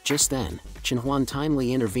realm. Just then, Chen Huan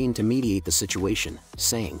timely intervened to mediate the situation,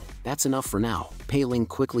 saying, that's enough for now. Pei Ling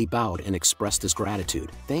quickly bowed and expressed his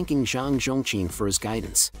gratitude, thanking Zhang Zhongqin for his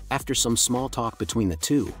guidance. After some small talk between the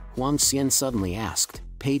two, Huang Xian suddenly asked,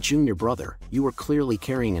 Pei Jr. brother, you were clearly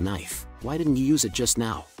carrying a knife. Why didn't you use it just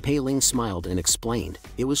now? Pei Ling smiled and explained,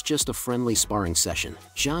 it was just a friendly sparring session.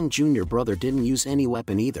 Zhang Jr. brother didn't use any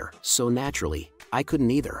weapon either, so naturally, I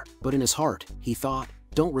couldn't either. But in his heart, he thought,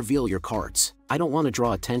 don't reveal your cards. I don't want to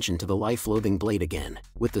draw attention to the life-loathing blade again.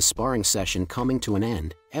 With the sparring session coming to an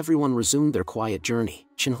end, everyone resumed their quiet journey.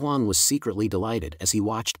 Chen Huan was secretly delighted as he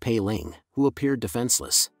watched Pei Ling, who appeared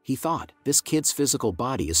defenseless. He thought, this kid's physical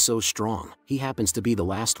body is so strong. He happens to be the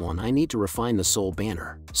last one I need to refine the soul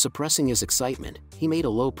banner. Suppressing his excitement, he made a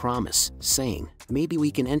low promise, saying, maybe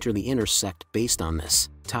we can enter the inner sect based on this.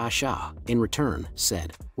 Ta Sha, in return,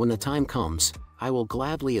 said, when the time comes, I will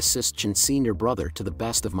gladly assist Chen Senior brother to the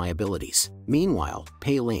best of my abilities. Meanwhile,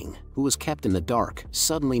 Pei Ling, who was kept in the dark,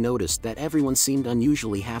 suddenly noticed that everyone seemed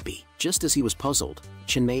unusually happy. Just as he was puzzled,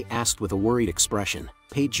 Chen Mei asked with a worried expression,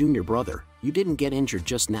 "Hey junior brother, you didn't get injured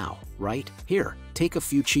just now, right? Here, take a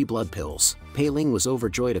few chi blood pills." Pei Ling was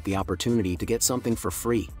overjoyed at the opportunity to get something for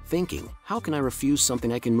free, thinking, how can I refuse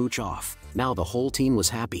something I can mooch off? Now the whole team was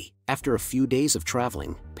happy. After a few days of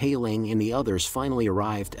traveling, Pei Ling and the others finally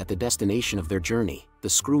arrived at the destination of their journey, the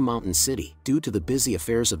Screw Mountain City. Due to the busy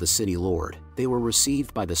affairs of the city lord, they were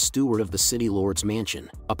received by the steward of the city lord's mansion.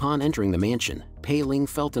 Upon entering the mansion, Pei Ling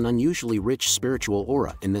felt an unusually rich spiritual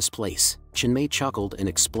aura in this place. Chinmei chuckled and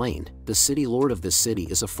explained, the city lord of this city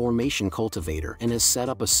is a formation cultivator and has set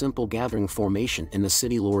up a simple gathering formation in the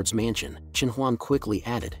city lord's mansion. Chinhuan quickly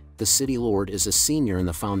added, the city lord is a senior in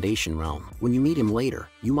the foundation realm. When you meet him later,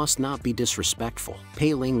 you must not be disrespectful.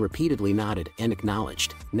 Pei Ling repeatedly nodded and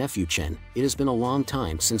acknowledged, nephew Chen, it has been a long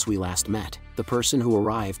time since we last met. The person who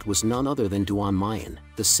arrived was none other than Duan Mayan,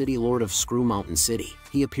 the city lord of Screw Mountain City.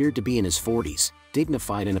 He appeared to be in his 40s,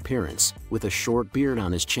 dignified in appearance, with a short beard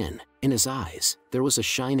on his chin. In his eyes, there was a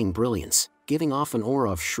shining brilliance, giving off an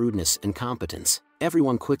aura of shrewdness and competence.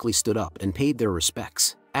 Everyone quickly stood up and paid their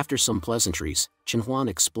respects. After some pleasantries, Chinhuan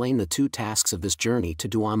explained the two tasks of this journey to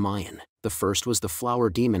Duan Mayan. The first was the flower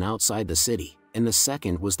demon outside the city, and the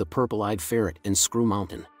second was the purple-eyed ferret in Screw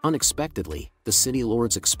Mountain. Unexpectedly, the city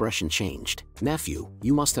lord's expression changed. Nephew,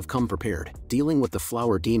 you must have come prepared. Dealing with the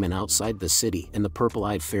flower demon outside the city and the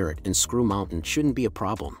purple-eyed ferret in Screw Mountain shouldn't be a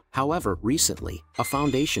problem. However, recently, a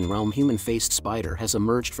Foundation Realm human-faced spider has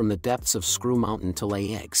emerged from the depths of Screw Mountain to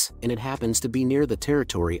lay eggs, and it happens to be near the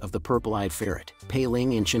territory of the purple-eyed ferret. Pei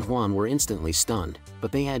Ling and Chinhuan were instantly stunned,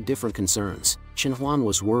 but they had different concerns. Chinhuan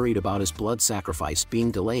was worried about his blood sacrifice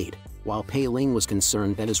being delayed, while Pei Ling was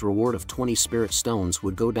concerned that his reward of 20 spirit stones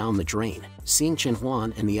would go down the drain. Seeing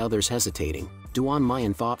Chinhuan and the others hesitating, Duan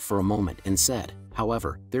Mayan thought for a moment and said,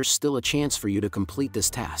 however, there's still a chance for you to complete this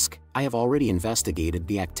task. I have already investigated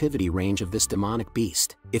the activity range of this demonic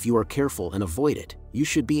beast. If you are careful and avoid it, you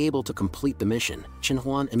should be able to complete the mission.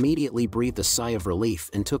 Chinhuan immediately breathed a sigh of relief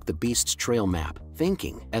and took the beast's trail map,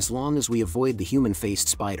 thinking, as long as we avoid the human-faced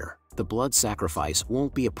spider, the blood sacrifice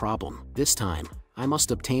won't be a problem. This time, I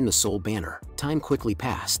must obtain the soul banner. Time quickly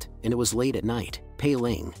passed, and it was late at night. Pei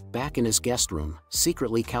Ling, back in his guest room,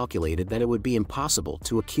 secretly calculated that it would be impossible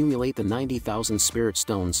to accumulate the 90,000 spirit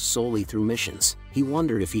stones solely through missions. He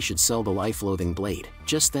wondered if he should sell the life-loathing blade.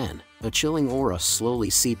 Just then, a chilling aura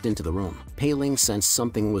slowly seeped into the room. Pei Ling sensed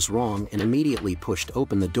something was wrong and immediately pushed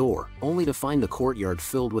open the door, only to find the courtyard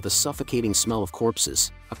filled with a suffocating smell of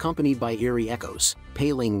corpses, accompanied by eerie echoes.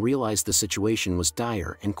 Pei Ling realized the situation was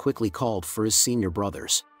dire and quickly called for his senior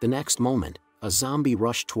brothers. The next moment, a zombie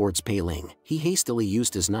rushed towards Pei Ling. He hastily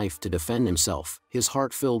used his knife to defend himself, his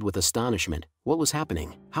heart filled with astonishment. What was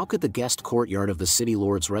happening? How could the guest courtyard of the city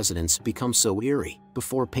lord's residence become so eerie?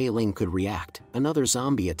 Before Pei Ling could react, another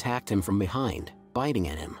zombie attacked him from behind, biting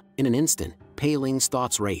at him. In an instant, Pei Ling's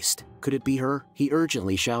thoughts raced. Could it be her? He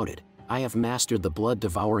urgently shouted, I have mastered the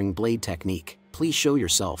blood-devouring blade technique. Please show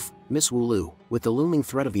yourself, Miss Wulu. With the looming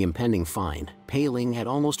threat of the impending fine, Pei Ling had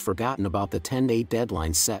almost forgotten about the 10-day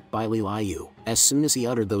deadline set by Li Liu. As soon as he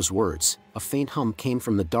uttered those words, a faint hum came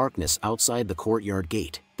from the darkness outside the courtyard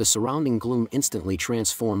gate. The surrounding gloom instantly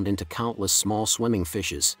transformed into countless small swimming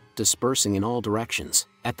fishes, dispersing in all directions.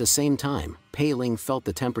 At the same time, Pei Ling felt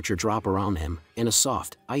the temperature drop around him, and a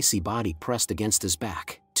soft, icy body pressed against his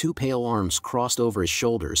back. Two pale arms crossed over his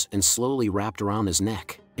shoulders and slowly wrapped around his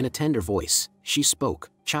neck. In a tender voice, she spoke,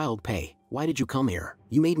 Child Pei, why did you come here?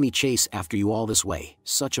 You made me chase after you all this way.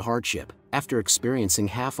 Such a hardship. After experiencing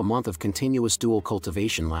half a month of continuous dual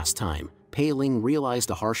cultivation last time, Pei Ling realized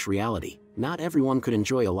a harsh reality. Not everyone could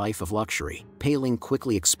enjoy a life of luxury. Pei Ling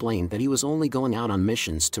quickly explained that he was only going out on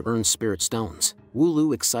missions to earn spirit stones. Wu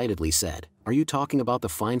Lu excitedly said, Are you talking about the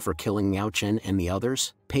fine for killing Miao Chen and the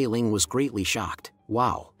others? Pei Ling was greatly shocked.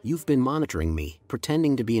 Wow, you've been monitoring me,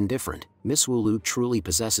 pretending to be indifferent. Miss Wulu truly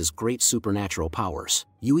possesses great supernatural powers.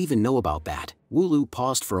 You even know about that. Wulu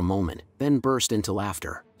paused for a moment, then burst into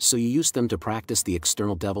laughter. So you used them to practice the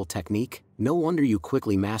external devil technique? No wonder you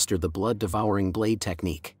quickly mastered the blood-devouring blade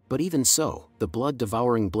technique. But even so, the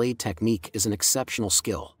blood-devouring blade technique is an exceptional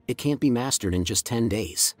skill. It can't be mastered in just 10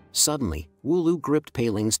 days. Suddenly, Wulu gripped Pei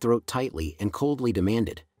Ling's throat tightly and coldly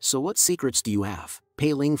demanded, So what secrets do you have?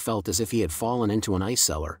 Pei Ling felt as if he had fallen into an ice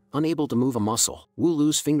cellar, unable to move a muscle. Wu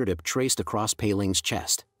Lu's fingertip traced across Pei Ling's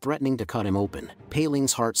chest, threatening to cut him open. Pei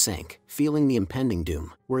Ling's heart sank, feeling the impending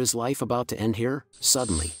doom. Were his life about to end here?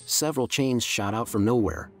 Suddenly, several chains shot out from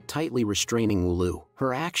nowhere, tightly restraining Wu Lu.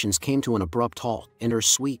 Her actions came to an abrupt halt, and her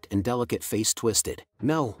sweet and delicate face twisted.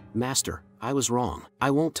 No, master, I was wrong. I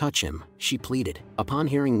won't touch him, she pleaded. Upon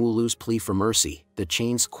hearing Wu Lu's plea for mercy, the the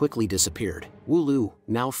chains quickly disappeared. Wu Lu,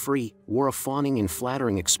 now free, wore a fawning and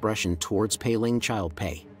flattering expression towards Pei Ling. Child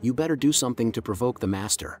Pei, you better do something to provoke the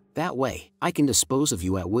master. That way, I can dispose of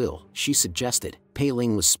you at will, she suggested. Pei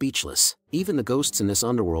Ling was speechless. Even the ghosts in this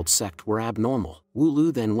underworld sect were abnormal. Wu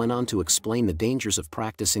Lu then went on to explain the dangers of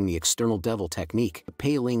practicing the external devil technique, but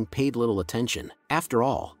Pei Ling paid little attention. After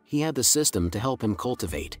all, he had the system to help him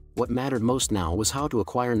cultivate. What mattered most now was how to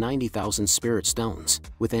acquire 90,000 spirit stones.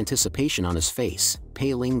 With anticipation on his face,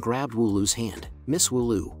 Pei Ling grabbed Wu Lu's hand. Miss Wu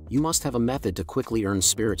Lu, you must have a method to quickly earn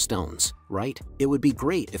spirit stones, right? It would be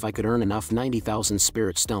great if I could earn enough 90,000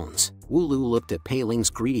 spirit stones. Wu Lu looked at Pei Ling's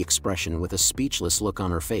greedy expression with a speechless look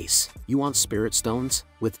on her face. You want spirit stones?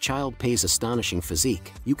 With Child Pei's astonishing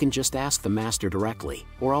physique, you can just ask the master directly,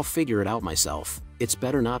 or I'll figure it out myself. It's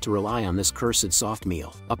better not to rely on this cursed soft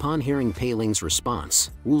meal. Upon hearing Pei Ling's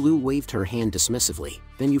response, Wu Lu waved her hand dismissively.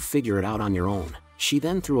 Then you figure it out on your own. She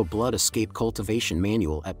then threw a blood escape cultivation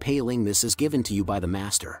manual at Pei Ling. This is given to you by the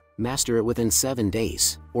master. Master it within 7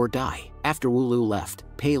 days, or die. After Wu Lu left,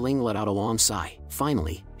 Pei Ling let out a long sigh.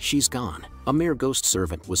 Finally, she's gone. A mere ghost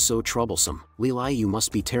servant was so troublesome. Li Lai, you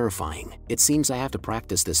must be terrifying. It seems I have to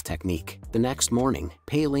practice this technique. The next morning,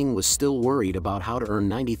 Pei Ling was still worried about how to earn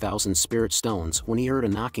 90,000 spirit stones when he heard a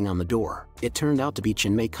knocking on the door. It turned out to be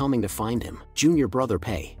Chinmei coming to find him. Junior brother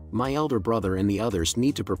Pei, my elder brother and the others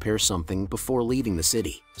need to prepare something before leaving the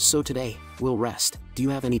city. So today, we'll rest. Do you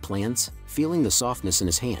have any plans? Feeling the softness in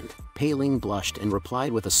his hand, Pei Ling blushed and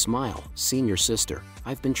replied with a smile, Senior sister,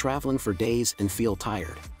 I've been traveling for days and feel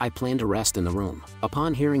tired. I plan to rest in the room.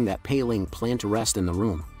 Upon hearing that Pei Ling planned to rest in the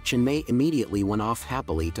room, Chinmei immediately went off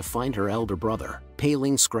happily to find her elder brother. Pei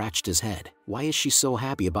Ling scratched his head. Why is she so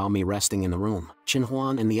happy about me resting in the room? Chen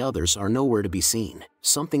Huan and the others are nowhere to be seen.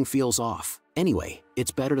 Something feels off. Anyway,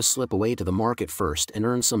 it's better to slip away to the market first and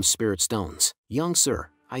earn some spirit stones. Young sir,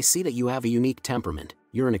 I see that you have a unique temperament.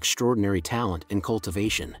 You're an extraordinary talent in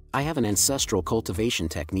cultivation. I have an ancestral cultivation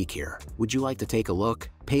technique here. Would you like to take a look?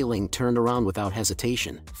 Pei Ling turned around without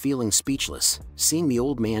hesitation, feeling speechless. Seeing the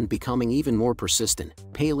old man becoming even more persistent,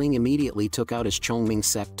 Pei Ling immediately took out his Chongming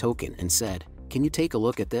sect token and said, Can you take a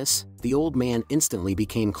look at this? The old man instantly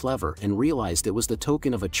became clever and realized it was the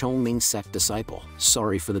token of a Chongming sect disciple.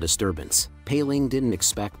 Sorry for the disturbance. Pei Ling didn't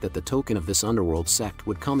expect that the token of this underworld sect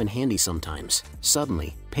would come in handy sometimes.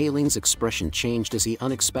 Suddenly, Pei Ling's expression changed as he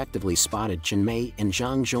unexpectedly spotted Chinmei and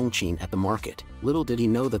Zhang Zhongqin at the market. Little did he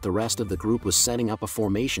know that the rest of the group was setting up a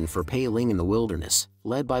formation for Pei Ling in the wilderness,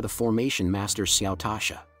 led by the formation master Xiao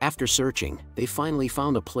Tasha. After searching, they finally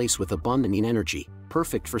found a place with abundant energy,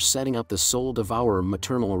 perfect for setting up the Soul Devourer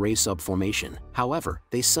maternal array sub-formation. However,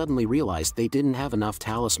 they suddenly realized they didn't have enough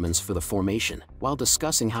talismans for the formation. While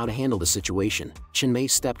discussing how to handle the situation, Chinmei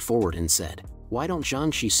stepped forward and said, Why don't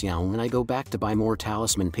Zhang Xixiang and I go back to buy more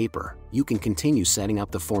talisman paper? You can continue setting up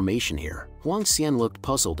the formation here. Huang Xian looked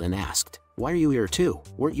puzzled and asked, Why are you here too?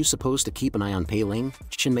 Weren't you supposed to keep an eye on Pei Ling?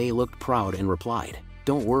 Chinmei looked proud and replied,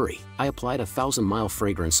 Don't worry, I applied a 1,000-mile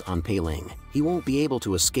fragrance on Pei Ling. He won't be able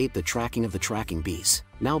to escape the tracking of the tracking bees.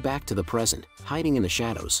 Now back to the present. Hiding in the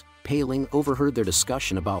shadows, Pei Ling overheard their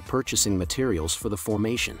discussion about purchasing materials for the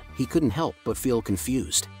formation. He couldn't help but feel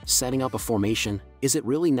confused. Setting up a formation? Is it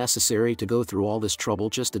really necessary to go through all this trouble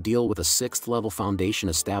just to deal with a 6th-level foundation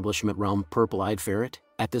establishment realm purple-eyed ferret?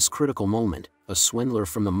 At this critical moment, a swindler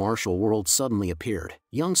from the martial world suddenly appeared.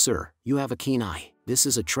 Young sir, you have a keen eye. This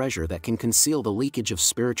is a treasure that can conceal the leakage of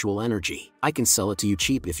spiritual energy. I can sell it to you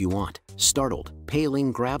cheap if you want. Startled, Pei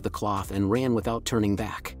Ling grabbed the cloth and ran without turning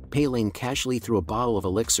back. Pei Ling casually threw a bottle of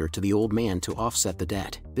elixir to the old man to offset the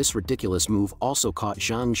debt. This ridiculous move also caught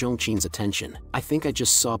Zhang Zhongqin's attention. I think I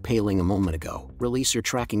just saw Pei Ling a moment ago. Release your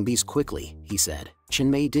tracking bees quickly, he said.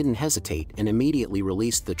 Chinmei didn't hesitate and immediately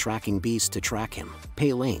released the tracking bees to track him.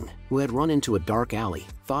 Pei Ling, who had run into a dark alley,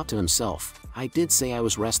 thought to himself, I did say I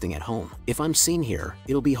was resting at home. If I'm seen here,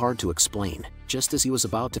 it'll be hard to explain. Just as he was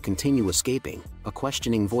about to continue escaping, a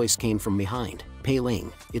questioning voice came from behind. Pei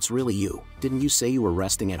Ling, it's really you. Didn't you say you were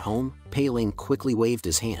resting at home? Pei Ling quickly waved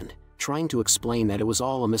his hand, trying to explain that it was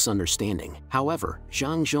all a misunderstanding. However,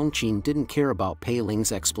 Zhang Zhongqin didn't care about Pei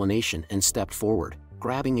Ling's explanation and stepped forward,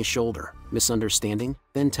 grabbing his shoulder. Misunderstanding?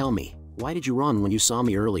 Then tell me, why did you run when you saw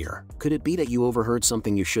me earlier? Could it be that you overheard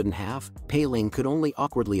something you shouldn't have? Pei Ling could only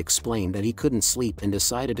awkwardly explain that he couldn't sleep and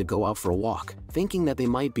decided to go out for a walk, thinking that they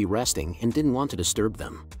might be resting and didn't want to disturb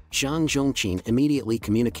them. Zhang Zhongqin immediately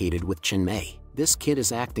communicated with Chinmei. This kid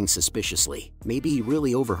is acting suspiciously. Maybe he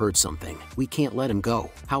really overheard something. We can't let him go.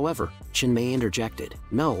 However, Chinmei interjected.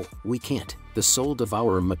 No, we can't. The Soul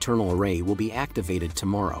Devourer maternal array will be activated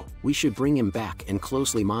tomorrow. We should bring him back and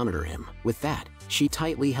closely monitor him. With that, she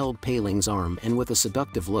tightly held Pei Ling's arm and with a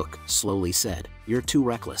seductive look, slowly said, "You're too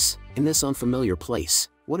reckless. In this unfamiliar place,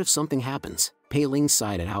 what if something happens?" Pei Ling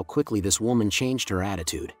sighed at how quickly this woman changed her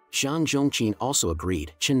attitude. Zhang Zhongqin also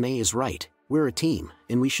agreed. Chenmei is right. We're a team,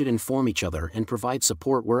 and we should inform each other and provide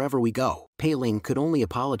support wherever we go. Pei Ling could only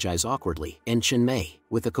apologize awkwardly, and Chenmei,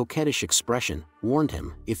 with a coquettish expression, warned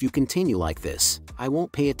him, "If you continue like this, I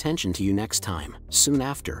won't pay attention to you next time." Soon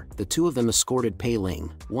after, the two of them escorted Pei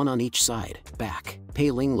Ling, one on each side, back.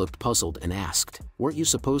 Pei Ling looked puzzled and asked, "Weren't you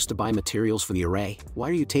supposed to buy materials for the array? Why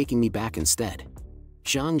are you taking me back instead?"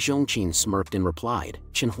 Zhang Zhongqin smirked and replied,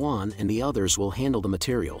 "Chen Huan and the others will handle the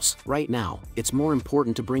materials. Right now, it's more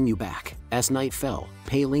important to bring you back." As night fell,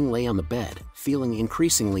 Pei Ling lay on the bed, feeling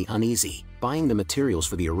increasingly uneasy. Buying the materials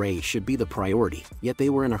for the array should be the priority, yet they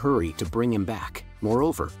were in a hurry to bring him back.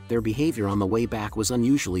 Moreover, their behavior on the way back was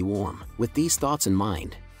unusually warm. With these thoughts in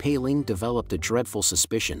mind, Pei Ling developed a dreadful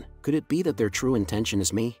suspicion. Could it be that their true intention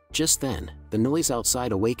is me? Just then, the noise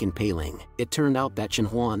outside awakened Pei Ling. It turned out that Chen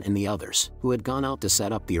Huan and the others, who had gone out to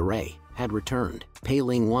set up the array, had returned. Pei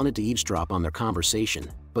Ling wanted to eavesdrop on their conversation,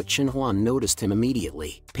 but Chen Huan noticed him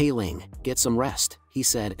immediately. "Pei Ling, get some rest," he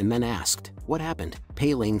said and then asked, "What happened?"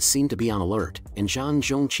 Pei Ling seemed to be on alert, and Zhang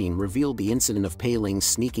Zhongqin revealed the incident of Pei Ling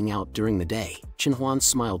sneaking out during the day. Chen Huan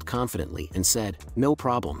smiled confidently and said, "No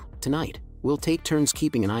problem. Tonight, we'll take turns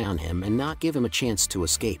keeping an eye on him and not give him a chance to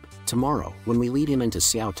escape. Tomorrow, when we lead him into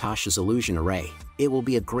Xiao Tasha's illusion array, it will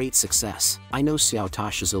be a great success. I know Xiao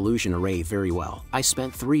Tasha's illusion array very well. I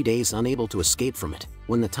spent 3 days unable to escape from it.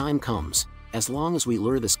 When the time comes, as long as we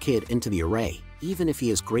lure this kid into the array, even if he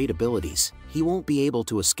has great abilities, he won't be able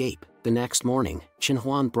to escape." The next morning, Chen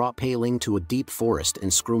Huan brought Pei Ling to a deep forest in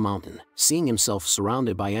Screw Mountain. Seeing himself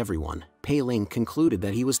surrounded by everyone, Pei Ling concluded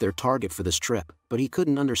that he was their target for this trip, but he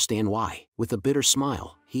couldn't understand why. With a bitter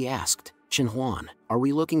smile, he asked, "Chen Huan, are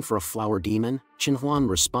we looking for a flower demon?" Chen Huan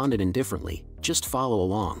responded indifferently, "Just follow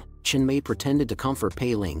along." Chen Mei pretended to comfort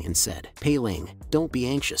Pei Ling and said, "Pei Ling, don't be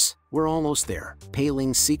anxious. We're almost there." Pei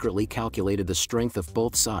Ling secretly calculated the strength of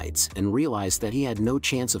both sides and realized that he had no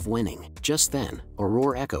chance of winning. Just then, a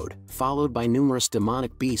roar echoed, followed by numerous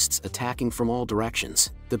demonic beasts attacking from all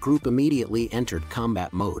directions. The group immediately entered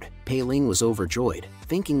combat mode. Pei Ling was overjoyed,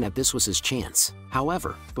 thinking that this was his chance.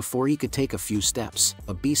 However, before he could take a few steps,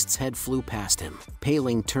 a beast's head flew past him. Pei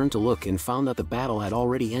Ling turned to look and found that the battle had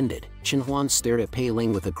already ended. Chen Huan stared at Pei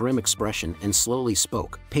Ling with a grim expression and slowly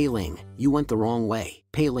spoke, "Pei Ling, you went the wrong way."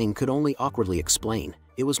 Pei Ling could only awkwardly explain,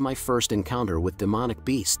 "It was my first encounter with demonic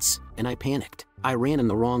beasts, and I panicked. I ran in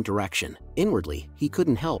the wrong direction." Inwardly, he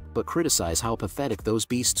couldn't help but criticize how pathetic those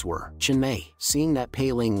beasts were. Chen Mei, seeing that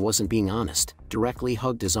Pei Ling wasn't being honest, directly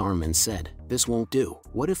hugged his arm and said, "This won't do.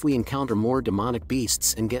 What if we encounter more demonic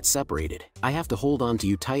beasts and get separated? I have to hold on to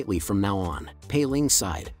you tightly from now on." Pei Ling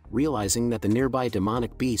sighed, realizing that the nearby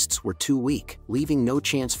demonic beasts were too weak, leaving no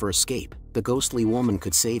chance for escape. The ghostly woman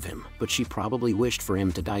could save him, but she probably wished for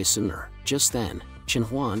him to die sooner. Just then, Chen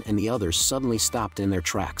Huan and the others suddenly stopped in their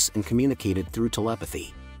tracks and communicated through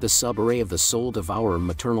telepathy. The sub-array of the Soul Devourer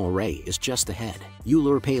maternal array is just ahead. You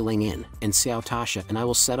lure Pei Ling in, and Xiao Tasha and I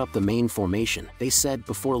will set up the main formation, they said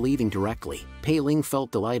before leaving directly. Pei Ling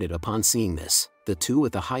felt delighted upon seeing this. The two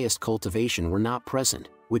with the highest cultivation were not present,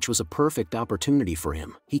 which was a perfect opportunity for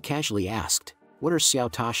him. He casually asked, "What are Xiao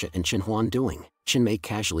Tasha and Chen Huan doing?" Chen Mei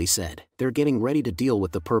casually said, "They're getting ready to deal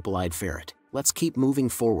with the purple-eyed ferret. Let's keep moving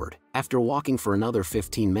forward." After walking for another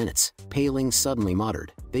 15 minutes, Pei Ling suddenly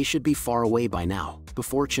muttered, "They should be far away by now."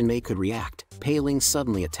 Before Chen Mei could react, Pei Ling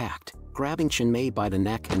suddenly attacked, grabbing Chen Mei by the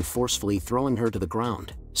neck and forcefully throwing her to the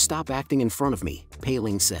ground. "Stop acting in front of me," Pei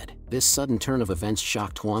Ling said. This sudden turn of events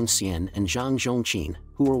shocked Huang Xian and Zhang Zhongqin,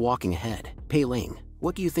 who were walking ahead. "Pei Ling,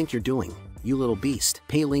 what do you think you're doing? You little beast."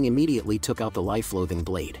 Pei Ling immediately took out the life-loathing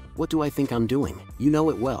blade. "What do I think I'm doing? You know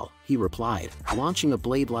it well," he replied, launching a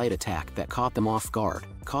blade-light attack that caught them off guard,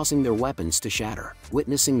 causing their weapons to shatter.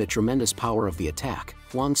 Witnessing the tremendous power of the attack,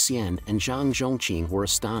 Huang Xian and Zhang Zhongqin were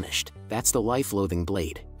astonished. "That's the life-loathing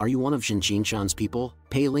blade. Are you one of Jin Jinshan's people?"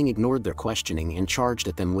 Pei Ling ignored their questioning and charged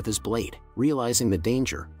at them with his blade. Realizing the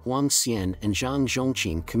danger, Huang Xian and Zhang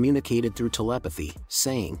Zhongqin communicated through telepathy,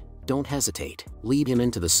 saying, "Don't hesitate. Lead him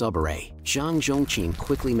into the sub-array." Zhang Zhongqin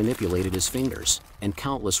quickly manipulated his fingers, and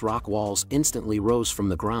countless rock walls instantly rose from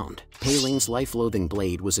the ground. Pei Ling's life-loathing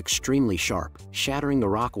blade was extremely sharp, shattering the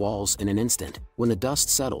rock walls in an instant. When the dust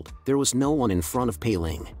settled, there was no one in front of Pei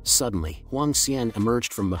Ling. Suddenly, Huang Xian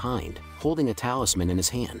emerged from behind, holding a talisman in his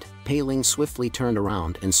hand. Pei Ling swiftly turned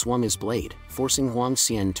around and swung his blade, forcing Huang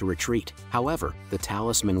Xian to retreat. However, the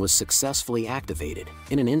talisman was successfully activated.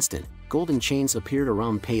 In an instant, Golden chains appeared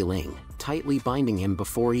around Pei Ling, tightly binding him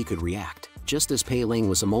before he could react. Just as Pei Ling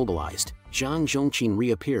was immobilized, Zhang Zhongqin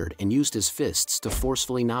reappeared and used his fists to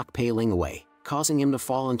forcefully knock Pei Ling away, causing him to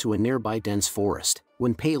fall into a nearby dense forest.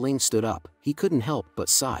 When Pei Ling stood up, he couldn't help but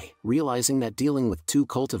sigh, realizing that dealing with two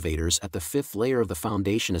cultivators at the 5th layer of the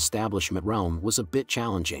Foundation establishment realm was a bit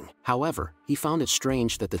challenging. However, he found it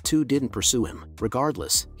strange that the two didn't pursue him.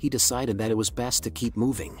 Regardless, he decided that it was best to keep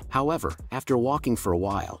moving. However, after walking for a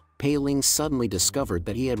while, Pei Ling suddenly discovered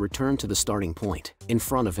that he had returned to the starting point. In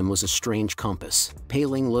front of him was a strange compass. Pei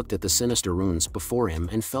Ling looked at the sinister runes before him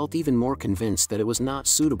and felt even more convinced that it was not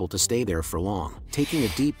suitable to stay there for long. Taking a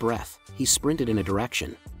deep breath, he sprinted in a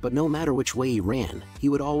direction, but no matter which way he ran, he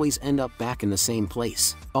would always end up back in the same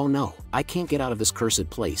place. "Oh no, I can't get out of this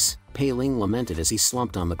cursed place," Pei Ling lamented as he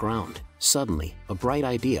slumped on the ground. Suddenly, a bright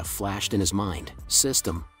idea flashed in his mind.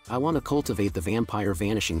 "System, I want to cultivate the vampire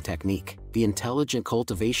vanishing technique." The intelligent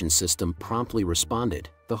cultivation system promptly responded,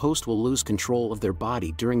 "The host will lose control of their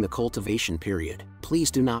body during the cultivation period. Please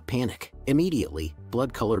do not panic." Immediately,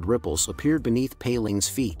 blood-colored ripples appeared beneath Pei Ling's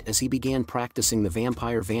feet as he began practicing the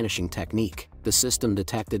vampire vanishing technique. The system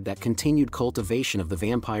detected that continued cultivation of the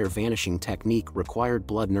vampire vanishing technique required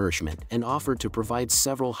blood nourishment and offered to provide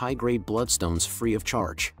several high-grade bloodstones free of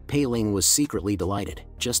charge. Pei Ling was secretly delighted.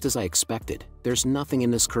 "Just as I expected, there's nothing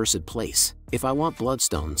in this cursed place. If I want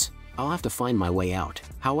bloodstones, I'll have to find my way out."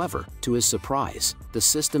 However, to his surprise, the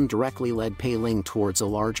system directly led Pei Ling towards a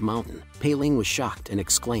large mountain. Pei Ling was shocked and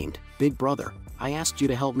exclaimed, "Big brother, I asked you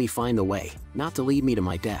to help me find the way, not to lead me to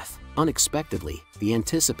my death." Unexpectedly, the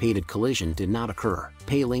anticipated collision did not occur.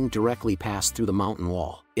 Pei Ling directly passed through the mountain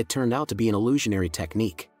wall. It turned out to be an illusionary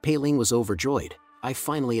technique. Pei Ling was overjoyed. "I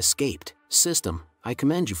finally escaped. System, I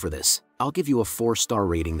commend you for this. I'll give you a 4-star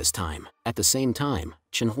rating this time." At the same time,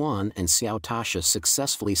 Chen Huan and Xiao Tasha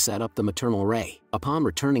successfully set up the maternal ray. Upon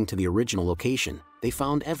returning to the original location, they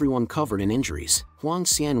found everyone covered in injuries. Huang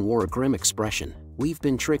Xian wore a grim expression. "We've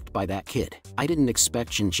been tricked by that kid. I didn't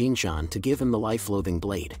expect Shen Jinshan to give him the life-loathing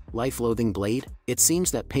blade." Life-loathing blade? It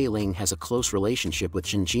seems that Pei Ling has a close relationship with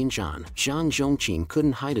Shen Jinshan. Zhang Zhongqin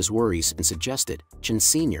couldn't hide his worries and suggested, "Chen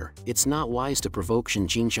Sr., it's not wise to provoke Shen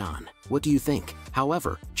Jinshan. What do you think?"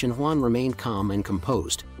 However, Chen Huan remained calm and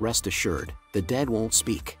composed. "Rest assured, the dead won't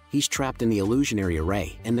speak. He's trapped in the illusionary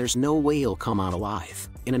array, and there's no way he'll come out alive.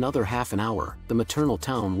 In another half an hour, the maternal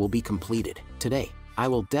town will be completed. Today, I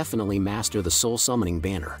will definitely master the soul summoning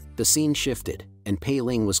banner." The scene shifted, and Pei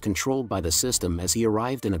Ling was controlled by the system as he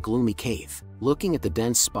arrived in a gloomy cave. Looking at the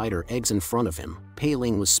dense spider eggs in front of him, Pei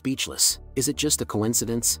Ling was speechless. Is it just a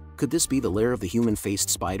coincidence? Could this be the lair of the human-faced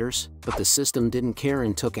spiders? But the system didn't care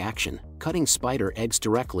and took action, cutting spider eggs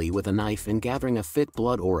directly with a knife and gathering a thick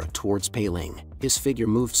blood aura towards Pei Ling. His figure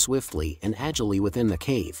moved swiftly and agilely within the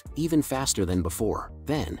cave, even faster than before.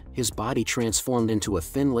 Then, his body transformed into a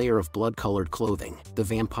thin layer of blood-colored clothing. The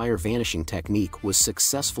vampire vanishing technique was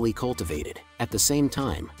successfully cultivated. At the same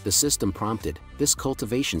time, the system prompted, "This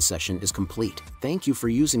cultivation session is complete. Thank you for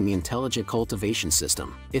using the intelligent cultivation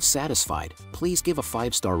system. If satisfied, please give a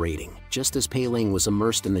 5-star rating." Just as Pei Ling was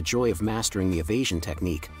immersed in the joy of mastering the evasion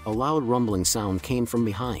technique, a loud rumbling sound came from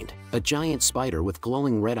behind. A giant spider with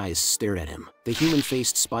glowing red eyes stared at him. The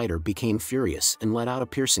human-faced spider became furious and let out a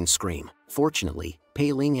piercing scream. Fortunately,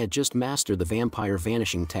 Pei Ling had just mastered the vampire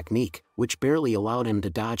vanishing technique, which barely allowed him to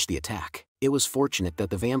dodge the attack. It was fortunate that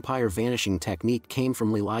the vampire vanishing technique came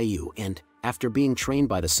from Li Liu and, after being trained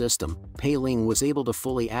by the system, Pei Ling was able to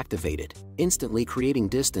fully activate it, instantly creating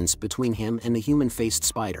distance between him and the human-faced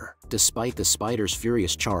spider. Despite the spider's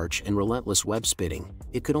furious charge and relentless web spitting,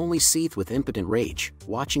 it could only seethe with impotent rage,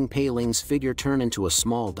 watching Pei Ling's figure turn into a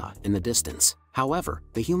small dot in the distance. However,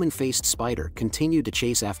 the human-faced spider continued to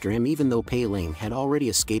chase after him even though Pei Ling had already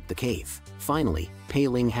escaped the cave. Finally, Pei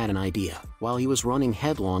Ling had an idea. While he was running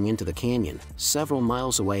headlong into the canyon, several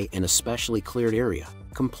miles away in a specially cleared area,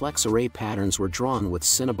 complex array patterns were drawn with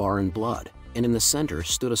cinnabar and blood, and in the center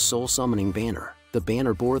stood a soul-summoning banner. The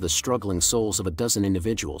banner bore the struggling souls of a dozen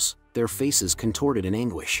individuals, their faces contorted in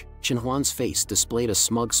anguish. Chen Huan's face displayed a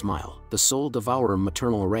smug smile. "The Soul Devourer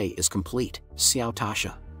maternal array is complete. Xiao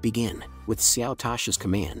Tasha, begin." With Xiao Tasha's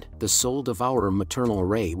command, the Soul Devourer maternal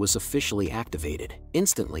array was officially activated.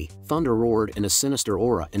 Instantly, thunder roared and a sinister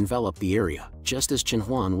aura enveloped the area. Just as Chen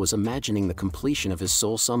Huan was imagining the completion of his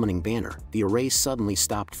soul summoning banner, the array suddenly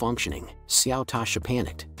stopped functioning. Xiao Tasha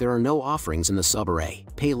panicked. "There are no offerings in the sub-array.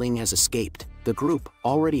 Pei Ling has escaped." The group,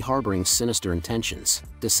 already harboring sinister intentions,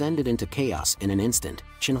 descended into chaos in an instant.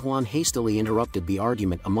 Chen Huan hastily interrupted the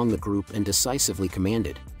argument among the group and decisively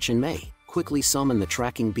commanded, "Chen Mei, quickly summon the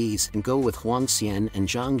tracking bees and go with Huang Xian and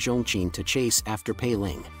Zhang Zhongqin to chase after Pei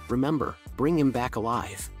Ling. Remember, bring him back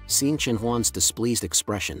alive." Seeing Chen Huan's displeased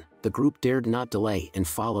expression, the group dared not delay and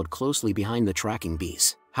followed closely behind the tracking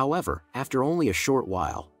bees. However, after only a short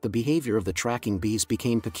while, the behavior of the tracking bees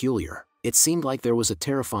became peculiar. It seemed like there was a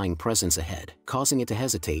terrifying presence ahead, causing it to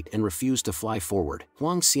hesitate and refuse to fly forward.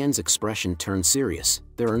 Huang Xian's expression turned serious.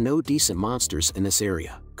 There are no decent monsters in this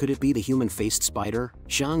area. Could it be the human-faced spider?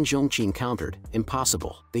 Zhang Zhongqin countered.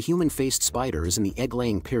 Impossible. The human-faced spider is in the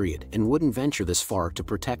egg-laying period and wouldn't venture this far to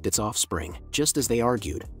protect its offspring. Just as they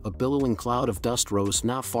argued, a billowing cloud of dust rose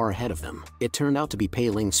not far ahead of them. It turned out to be Pei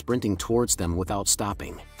Ling sprinting towards them without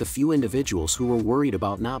stopping. The few individuals who were worried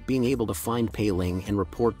about not being able to find Pei Ling and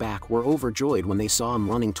report back were overjoyed when they saw him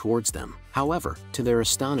running towards them. However, to their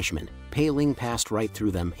astonishment, Pei Ling passed right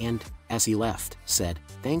through them and, as he left, said,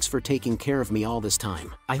 "Thanks for taking care of me all this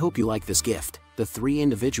time. I hope you like this gift." The three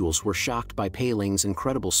individuals were shocked by Pei Ling's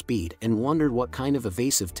incredible speed and wondered what kind of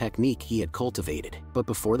evasive technique he had cultivated. But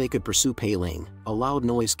before they could pursue Pei Ling, a loud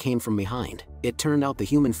noise came from behind. It turned out the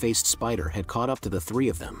human-faced spider had caught up to the three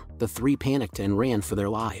of them. The three panicked and ran for their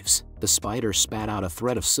lives. The spider spat out a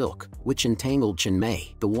thread of silk, which entangled Chen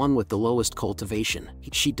Mei, the one with the lowest cultivation.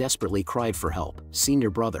 She desperately cried for help. "Senior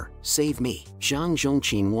brother, save me." Zhang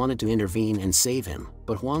Zhongqin wanted to intervene and save him,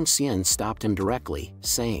 but Huang Xian stopped him directly,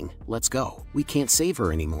 saying, "Let's go. We can't save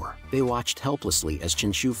her anymore." They watched helplessly as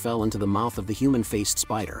Chen Shu fell into the mouth of the human-faced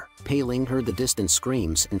spider. Pei Ling heard the distant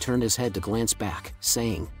screams and turned his head to glance back,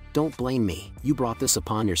 saying, "Don't blame me. You brought this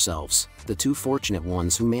upon yourselves." The two fortunate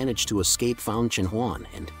ones who managed to escape found Chen Huan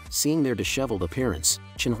and, seeing their disheveled appearance,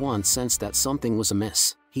 Chen Huan sensed that something was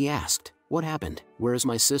amiss. He asked, "What happened? Where is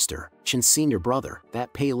my sister?" "Chen's senior brother,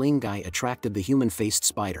 that Pei Ling guy attracted the human-faced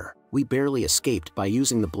spider. We barely escaped by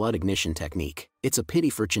using the blood ignition technique. It's a pity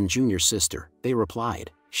for Chen Jr.'s sister," they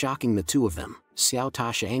replied, shocking the two of them. Xiao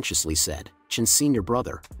Tasha anxiously said, "Chen's senior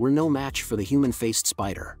brother, we're no match for the human-faced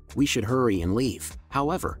spider. We should hurry and leave."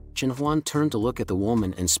 However, Chen Huan turned to look at the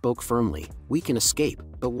woman and spoke firmly, "We can escape,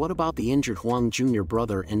 but what about the injured Huang Jr.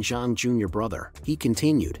 brother and Zhang Jr. brother?" He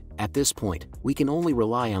continued, "At this point, we can only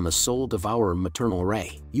rely on the soul devourer maternal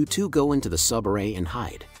ray. You two go into the sub-array and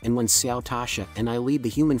hide, and when Xiao Tasha and I lead the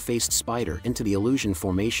human-faced spider into the illusion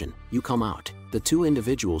formation, you come out." The two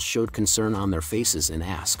individuals showed concern on their faces and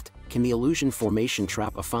asked, "Can the illusion formation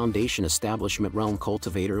trap a foundation establishment realm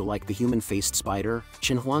cultivator like the human-faced spider?"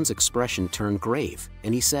 Chen Huan's expression turned grave,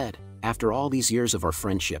 and he said, "After all these years of our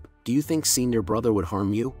friendship, do you think senior brother would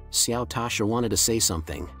harm you?" Xiao Tasha wanted to say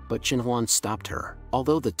something, but Chen Huan stopped her.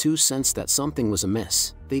 Although the two sensed that something was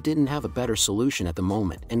amiss, they didn't have a better solution at the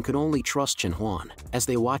moment and could only trust Chen Huan. As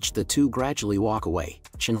they watched the two gradually walk away,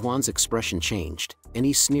 Chen Huan's expression changed, and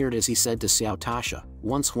he sneered as he said to Xiao Tasha,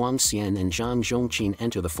 "Once Huang Xian and Zhang Zhongqin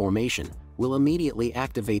enter the formation, we'll immediately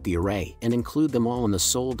activate the array and include them all in the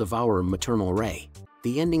soul devourer maternal array."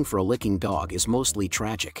 The ending for a licking dog is mostly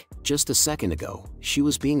tragic. Just a second ago, she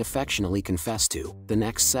was being affectionately confessed to. The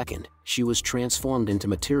next second, she was transformed into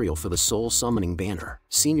material for the soul summoning banner.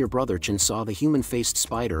 Senior brother Chen saw the human-faced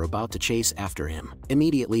spider about to chase after him,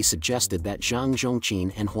 immediately suggested that Zhang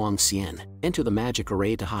Zhongqin and Huang Xian enter the magic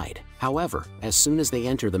array to hide. However, as soon as they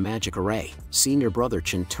enter the magic array, senior brother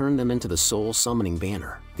Chen turned them into the soul summoning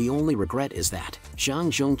banner. The only regret is that Zhang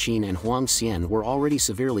Zhongqin and Huang Xian were already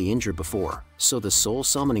severely injured before, so the soul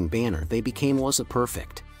summoning banner they became wasn't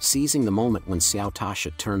perfect. Seizing the moment when Xiao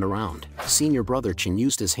Tasha turned around, senior brother Chen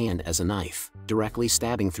used his hand as a knife, directly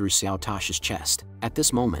stabbing through Xiao Tasha's chest. At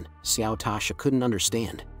this moment, Xiao Tasha couldn't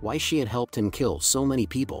understand why she had helped him kill so many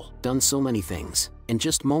people, done so many things, and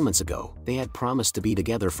just moments ago, they had promised to be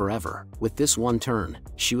together forever. With this one turn,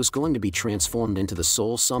 she was going to be transformed into the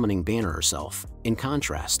soul summoning banner herself. In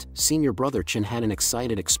contrast, senior brother Chen had an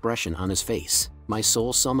excited expression on his face. "My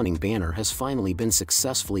soul summoning banner has finally been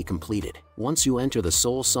successfully completed. Once you enter the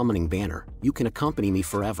soul summoning banner, you can accompany me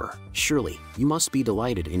forever. Surely, you must be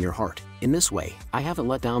delighted in your heart. In this way, I haven't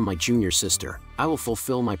let down my junior sister. I will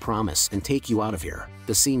fulfill my promise and take you out of here."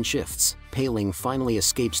 The scene shifts. Pei Ling finally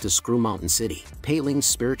escapes to Screw Mountain City. Pei Ling's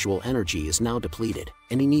spiritual energy is now depleted,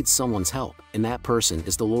 and he needs someone's help, and that person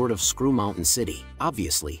is the Lord of Screw Mountain City.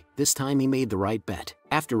 Obviously, this time he made the right bet.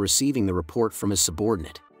 After receiving the report from his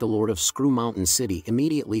subordinate, the Lord of Screw Mountain City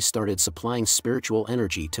immediately started supplying spiritual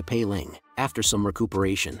energy to Pei Ling. After some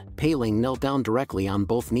recuperation, Pei Ling knelt down directly on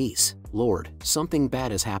both knees. "Lord, something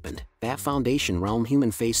bad has happened. That Foundation Realm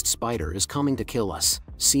human-faced spider is coming to kill us."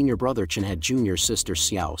 Senior brother Chen had junior sister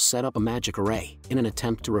Xiao set up a magic array in an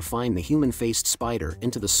attempt to refine the human-faced spider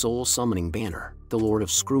into the soul summoning banner. The Lord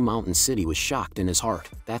of Screw Mountain City was shocked in his heart.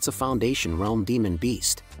 "That's a Foundation Realm demon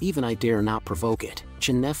beast. Even I dare not provoke it.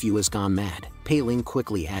 Chen nephew has gone mad." Pei Ling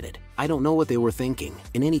quickly added. I don't know what they were thinking.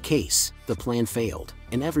 In any case, the plan failed,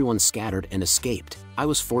 and everyone scattered and escaped. I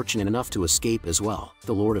was fortunate enough to escape as well.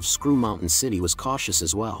 The Lord of Screw Mountain City was cautious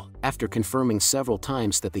as well. After confirming several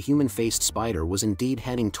times that the human-faced spider was indeed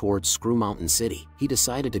heading towards Screw Mountain City, he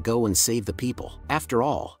decided to go and save the people. After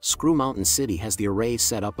all, Screw Mountain City has the array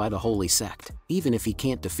set up by the Holy Sect. Even if he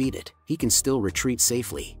can't defeat it, he can still retreat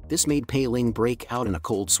safely. This made Pei Ling break out in a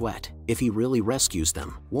cold sweat. If he really rescues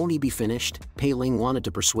them, won't he be finished? Pei Ling wanted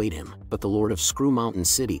to persuade him, but the Lord of Screw Mountain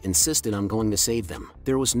City insisted on going to save them.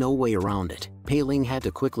 There was no way around it. Pei Ling had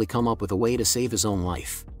to quickly come up with a way to save his own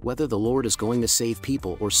life. Whether the Lord is going to save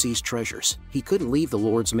people or seize treasures, he couldn't leave the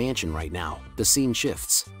Lord's mansion right now. The scene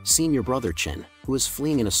shifts. Senior brother Chen, who is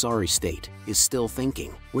fleeing in a sorry state, is still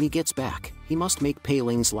thinking. When he gets back, he must make Pei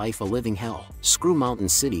Ling's life a living hell. Screw Mountain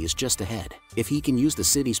City is just ahead. If he can use the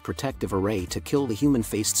city's protective array to kill the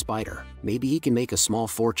human-faced spider, maybe he can make a small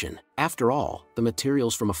fortune. After all, the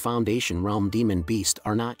materials from a Foundation Realm demon beast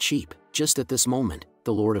are not cheap. Just at this moment,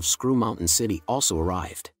 the Lord of Screw Mountain City also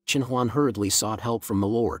arrived. Chen Huan hurriedly sought help from the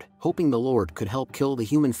Lord, hoping the Lord could help kill the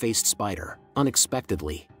human-faced spider.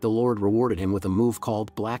 Unexpectedly, the Lord rewarded him with a move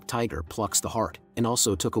called Black Tiger Plucks the Heart, and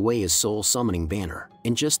also took away his soul-summoning banner.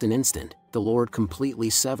 In just an instant, the Lord completely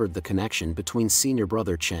severed the connection between Senior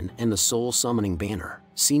Brother Chen and the soul-summoning banner.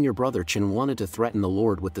 Senior Brother Chen wanted to threaten the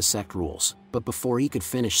Lord with the sect rules, but before he could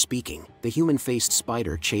finish speaking, the human-faced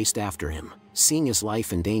spider chased after him. Seeing his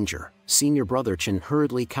life in danger, Senior Brother Chen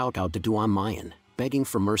hurriedly kowtowed to Duan Mayan, begging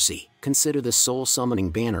for mercy. Consider this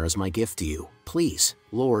soul-summoning banner as my gift to you. Please,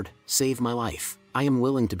 Lord, save my life. I am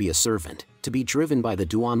willing to be a servant, to be driven by the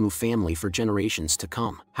Duanmu family for generations to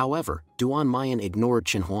come. However, Duan Mayan ignored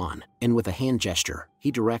Chen Huan, and with a hand gesture,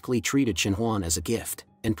 he directly treated Chen Huan as a gift,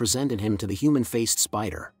 and presented him to the human-faced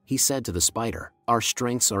spider. He said to the spider, our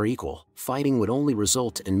strengths are equal, fighting would only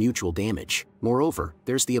result in mutual damage. Moreover,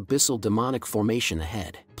 there's the abyssal demonic formation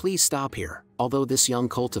ahead. Please stop here. Although this young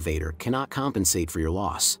cultivator cannot compensate for your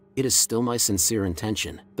loss, it is still my sincere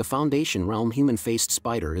intention. The Foundation Realm human-faced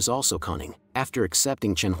spider is also cunning. After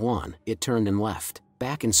accepting Chen Huan, it turned and left.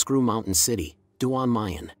 Back in Screw Mountain City, Duan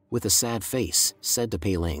Mayan, with a sad face, said to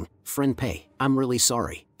Pei Ling, Friend Pei, I'm really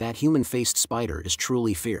sorry. That human-faced spider is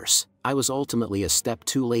truly fierce. I was ultimately a step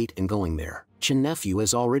too late in going there. Chen Nephew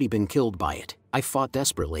has already been killed by it. I fought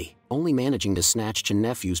desperately, only managing to snatch Chen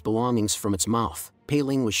Nephew's belongings from its mouth. Pei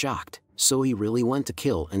Ling was shocked. So he really went to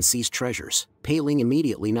kill and seize treasures. Pei Ling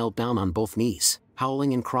immediately knelt down on both knees,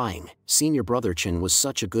 howling and crying. Senior Brother Chen was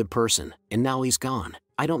such a good person, and now he's gone.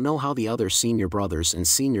 I don't know how the other senior brothers and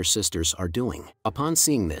senior sisters are doing. Upon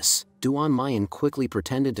seeing this, Duan Mayan quickly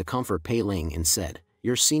pretended to comfort Pei Ling and said,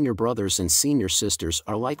 your senior brothers and senior sisters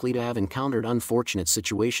are likely to have encountered unfortunate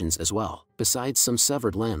situations as well. Besides some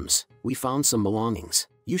severed limbs, we found some belongings.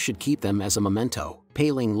 You should keep them as a memento.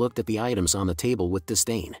 Pei Ling looked at the items on the table with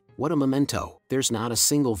disdain. What a memento, there's not a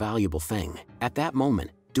single valuable thing. At that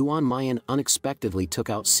moment, Duan Mayan unexpectedly took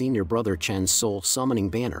out Senior Brother Chen's soul summoning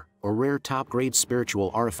banner, a rare top-grade spiritual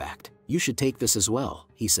artifact. You should take this as well,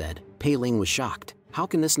 he said. Pei Ling was shocked. How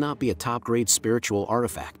can this not be a top-grade spiritual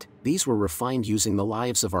artifact? These were refined using the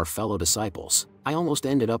lives of our fellow disciples. I almost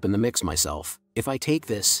ended up in the mix myself. If I take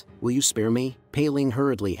this, will you spare me? Pei Ling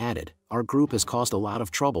hurriedly added, our group has caused a lot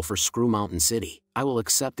of trouble for Screw Mountain City. I will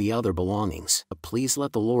accept the other belongings, but please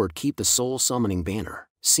let the Lord keep the soul summoning banner.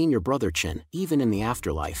 Senior Brother Chen, even in the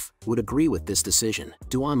afterlife, would agree with this decision.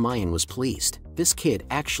 Duan Mayan was pleased. This kid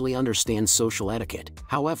actually understands social etiquette.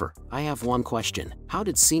 However, I have one question. How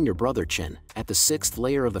did Senior Brother Chen, at the 6th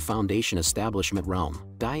layer of the Foundation Establishment Realm,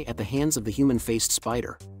 die at the hands of the human-faced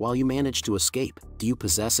spider, while you managed to escape? Do you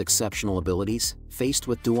possess exceptional abilities? Faced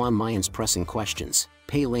with Duan Mayan's pressing questions,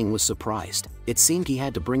 Pei Ling was surprised. It seemed he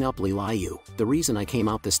had to bring up Li Liu. The reason I came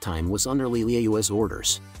out this time was under Li Liu's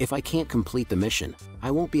orders. If I can't complete the mission,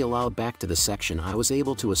 I won't be allowed back to the section I was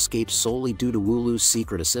able to escape solely due to Wulu's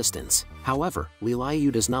secret assistance. However, Li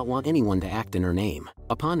Liu does not want anyone to act in her name.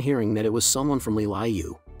 Upon hearing that it was someone from Li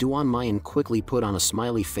Liu, Duan Mayan quickly put on a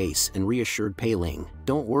smiley face and reassured Pei Ling,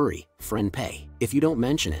 don't worry, friend Pei. If you don't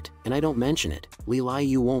mention it, and I don't mention it, Li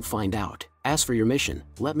Liu won't find out. As for your mission,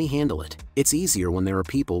 let me handle it. It's easier when there are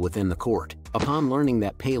people within the court. Upon learning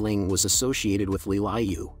that Pei Ling was associated with Li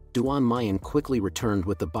Liu, Duan Mayan quickly returned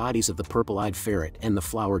with the bodies of the purple-eyed ferret and the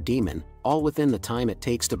flower demon, all within the time it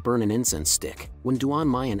takes to burn an incense stick. When Duan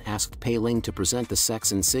Mayan asked Pei Ling to present the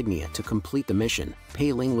sex insignia to complete the mission,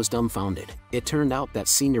 Pei Ling was dumbfounded. It turned out that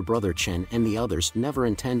senior brother Chen and the others never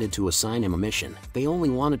intended to assign him a mission. They only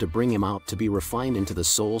wanted to bring him out to be refined into the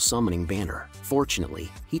soul summoning banner. Fortunately,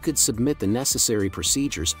 he could submit the necessary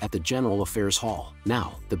procedures at the General Affairs Hall.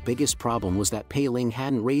 Now, the biggest problem was that Pei Ling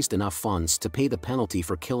hadn't raised enough funds to pay the penalty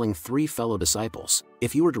for killing 3 fellow disciples.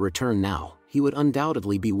 If he were to return now, he would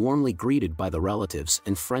undoubtedly be warmly greeted by the relatives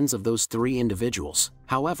and friends of those 3 individuals.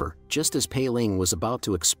 However, just as Pei Ling was about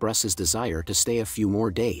to express his desire to stay a few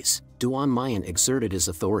more days, Duan Mayan exerted his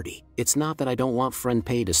authority. "It's not that I don't want friend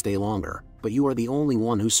Pei to stay longer, but you are the only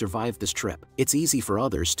one who survived this trip. It's easy for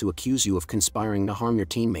others to accuse you of conspiring to harm your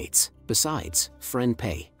teammates. Besides, friend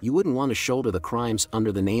Pei, you wouldn't want to shoulder the crimes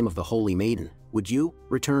under the name of the Holy Maiden, would you?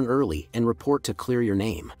 Return early and report to clear your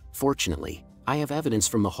name. Fortunately, I have evidence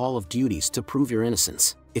from the Hall of Duties to prove your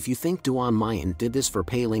innocence." If you think Duan Mayan did this for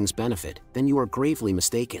Pei Ling's benefit, then you are gravely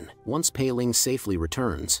mistaken. Once Pei Ling safely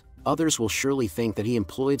returns, others will surely think that he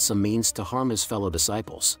employed some means to harm his fellow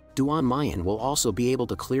disciples. Duan Mayan will also be able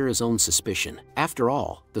to clear his own suspicion. After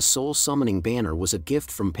all, the soul summoning banner was a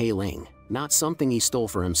gift from Pei Ling, not something he stole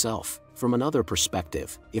for himself. From another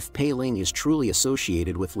perspective, if Pei Ling is truly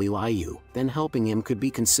associated with Li Liu, then helping him could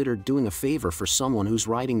be considered doing a favor for someone who's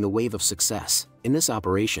riding the wave of success. In this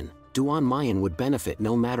operation, Duan Mayan would benefit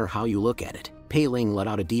no matter how you look at it. Pei Ling let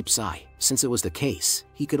out a deep sigh. Since it was the case,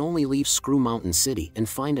 he could only leave Screw Mountain City and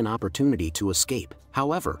find an opportunity to escape.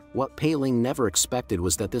 However, what Pei Ling never expected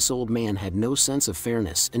was that this old man had no sense of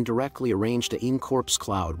fairness and directly arranged a corpse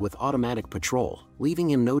cloud with automatic patrol,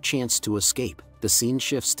 leaving him no chance to escape. The scene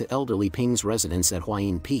shifts to elderly Ping's residence at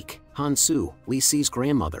Huayin Peak. Han Su, Li Si's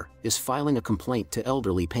grandmother, is filing a complaint to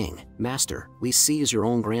elderly Ping. "Master, Li Si is your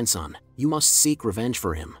own grandson. You must seek revenge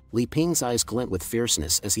for him." Li Ping's eyes glint with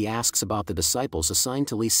fierceness as he asks about the disciples assigned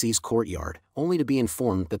to Li Si's courtyard, only to be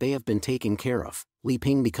informed that they have been taken care of. Li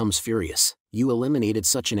Ping becomes furious. "You eliminated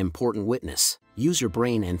such an important witness. Use your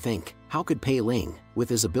brain and think. How could Pei Ling, with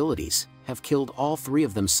his abilities, have killed all 3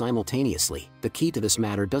 of them simultaneously?" The key to this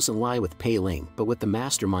matter doesn't lie with Pei Ling but with the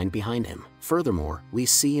mastermind behind him. Furthermore, Li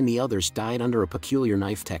Si and the others died under a peculiar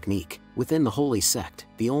knife technique. Within the holy sect,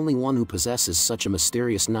 the only one who possesses such a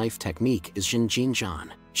mysterious knife technique is Xin Jinshan.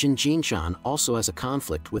 Xin Jinshan also has a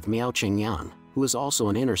conflict with Miao Qingyang, who is also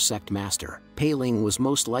an inner sect master. Pei Ling was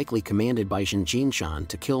most likely commanded by Xin Jinshan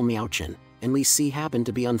to kill Miao Qin, and Li Si happened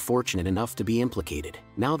to be unfortunate enough to be implicated.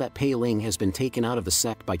 Now that Pei Ling has been taken out of the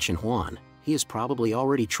sect by Chen Huan, he is probably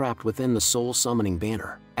already trapped within the soul summoning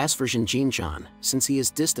banner. As for Xin Jinshan, since he is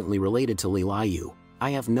distantly related to Li Liu, I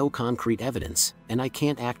have no concrete evidence, and I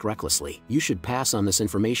can't act recklessly. You should pass on this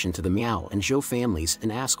information to the Miao and Zhou families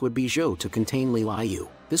and ask would-be Zhou to contain Li Liu.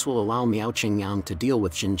 This will allow Miao Qingyang to deal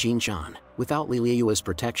with Xin Jinshan. Without Li Liu as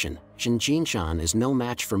protection, Xin Jinshan is no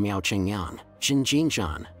match for Miao Qingyang. Xin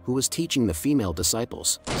Jinshan, who was teaching the female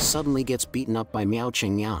disciples, suddenly gets beaten up by Miao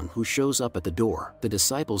Qingyang, who shows up at the door. The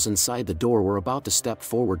disciples inside the door were about to step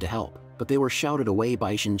forward to help, but they were shouted away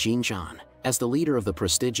by Xin Jinshan. As the leader of the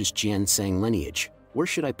prestigious Jian Sang lineage, where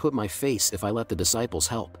should I put my face if I let the disciples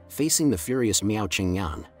help? Facing the furious Miao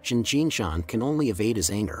Qingyang, Xin Jinshan can only evade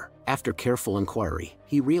his anger. After careful inquiry,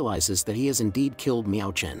 he realizes that he has indeed killed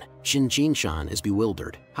Miao Chen. Xin Jinshan is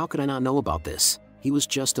bewildered. How could I not know about this? He was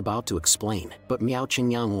just about to explain, but Miao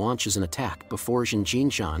Qingyang launches an attack before Xin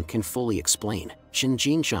Jinshan can fully explain. Xin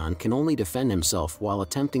Jinshan can only defend himself while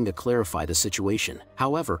attempting to clarify the situation.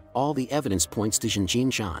 However, all the evidence points to Xin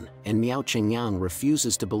Jinshan, and Miao Qingyang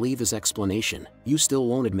refuses to believe his explanation. "You still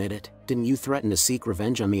won't admit it? Didn't you threaten to seek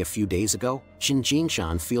revenge on me a few days ago?" Xin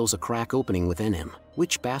Jinshan feels a crack opening within him.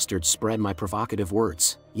 Which bastard spread my provocative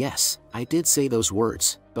words? Yes, I did say those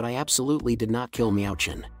words, but I absolutely did not kill Miao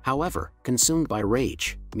Chen. However, consumed by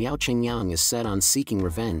rage, Miao Qingyang is set on seeking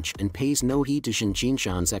revenge and pays no heed to Xin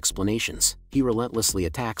Jinshan's explanations. He relentlessly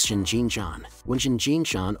attacks Xin Jinshan. When Xin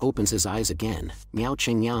Jinshan opens his eyes again, Miao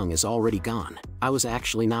Qingyang is already gone. I was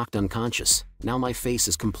actually knocked unconscious. Now my face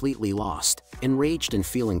is completely lost. Enraged and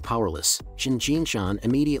feeling powerless, Xin Jinshan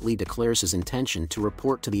immediately declares his intention to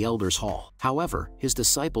report to the Elders' Hall. However, his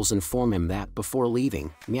disciples inform him that before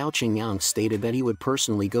leaving, Miao Qingyang stated that he would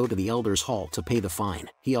personally go to the Elders' Hall to pay the fine.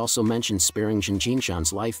 He also mentioned sparing Xin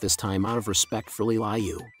Jinshan's life this time out of respect for Li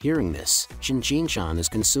Liu. Hearing this, Xin Jinshan is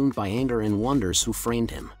consumed by anger and wonders who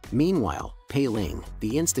framed him. Meanwhile, Pei Ling,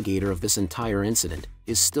 the instigator of this entire incident,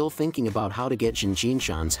 is still thinking about how to get Xin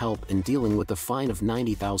Jinshan's help in dealing with the fine of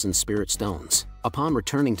 90,000 spirit stones. Upon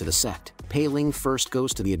returning to the sect, Pei Ling first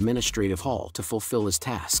goes to the administrative hall to fulfill his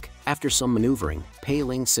task. After some maneuvering, Pei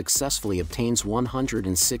Ling successfully obtains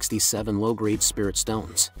 167 low-grade spirit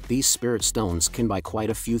stones. These spirit stones can buy quite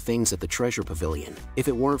a few things at the treasure pavilion. If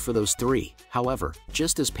it weren't for those three, however,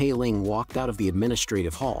 just as Pei Ling walked out of the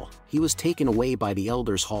administrative hall, he was taken away by the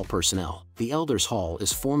Elders Hall personnel. The Elders Hall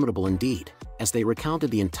is formidable indeed, as they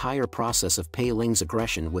recounted the entire process of Pei Ling's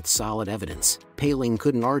aggression with solid evidence. Pei Ling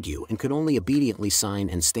couldn't argue and could only obediently sign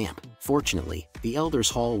and stamp. Fortunately, the Elders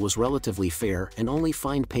Hall was relatively fair and only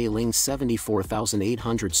fined Pei Ling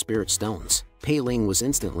 74,800 spirit stones. Pei Ling was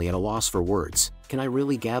instantly at a loss for words. Can I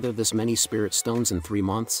really gather this many spirit stones in 3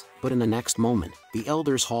 months? But in the next moment, the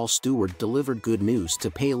Elders Hall steward delivered good news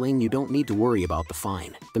to Pei Ling. You don't need to worry about the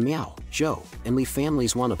fine. The Miao, Zhou, and Li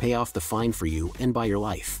families want to pay off the fine for you and by your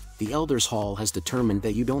life. The Elders Hall has determined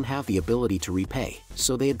that you don't have the ability to repay,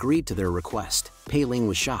 so they agreed to their request. Pei Ling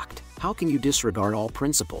was shocked. How can you disregard all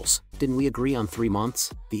principles? Didn't we agree on 3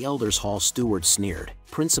 months? The Elders Hall steward sneered.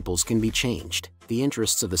 Principles can be changed. The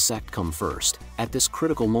interests of the sect come first. At this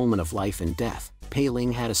critical moment of life and death, Pei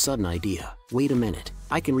Ling had a sudden idea. Wait a minute.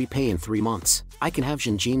 I can repay in 3 months. I can have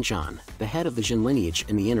Jin Jinzhan, the head of the Jin lineage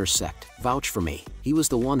in the inner sect, vouch for me. He was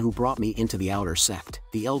the one who brought me into the outer sect.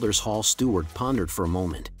 The Elders Hall steward pondered for a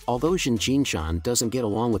moment. Although Jin Jinzhan doesn't get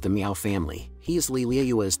along with the Miao family, he is Li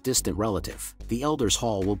Liuyue's distant relative. The Elders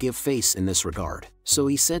Hall will give face in this regard. So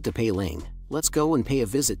he said to Pei Ling, let's go and pay a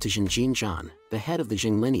visit to Jin Jinzhan, the head of the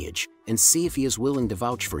Jin lineage, and see if he is willing to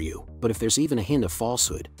vouch for you. But if there's even a hint of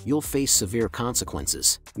falsehood, you'll face severe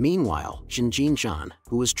consequences. Meanwhile, Jin Jinzhan,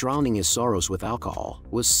 who was drowning his sorrows with alcohol,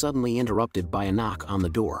 was suddenly interrupted by a knock on the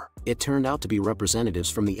door. It turned out to be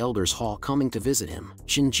representatives from the Elders Hall coming to visit him.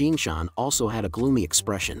 Jin Jinzhan also had a gloomy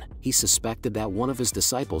expression. He suspected that one of his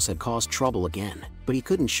disciples had caused trouble again, but he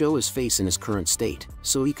couldn't show his face in his current state,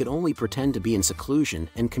 so he could only pretend to be in seclusion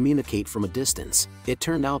and communicate from a distance. It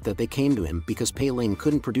turned out that they came to him because Pei Ling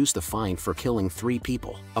couldn't produce the fine for killing 3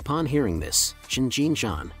 people. Upon hearing this, Jin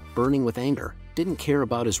Jinzhan, burning with anger, didn't care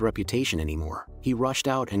about his reputation anymore. He rushed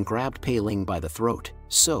out and grabbed Pei Ling by the throat.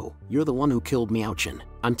 So, you're the one who killed Miaochen.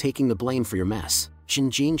 I'm taking the blame for your mess. Jin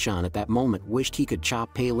Jinzhan at that moment wished he could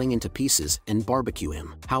chop Pei Ling into pieces and barbecue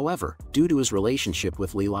him. However, due to his relationship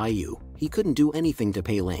with Li Liu, he couldn't do anything to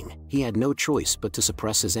Pei Ling. He had no choice but to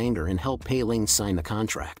suppress his anger and help Pei Ling sign the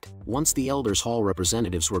contract. Once the Elders Hall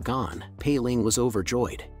representatives were gone, Pei Ling was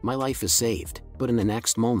overjoyed. My life is saved. But in the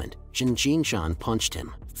next moment, Jin Jinzhan punched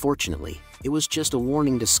him. Fortunately, it was just a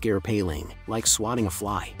warning to scare Pei Ling, like swatting a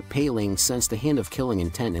fly. Pei Ling sensed a hint of killing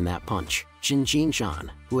intent in that punch. Jin Jinzhan,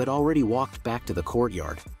 who had already walked back to the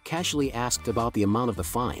courtyard, casually asked about the amount of the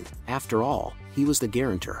fine. After all, he was the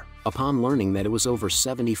guarantor. Upon learning that it was over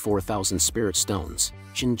 74,000 spirit stones,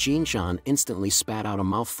 Jin Jinzhan instantly spat out a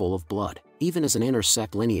mouthful of blood. Even as an inner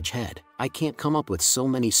sect lineage head, I can't come up with so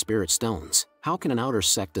many spirit stones. How can an outer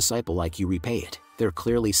sect disciple like you repay it? They're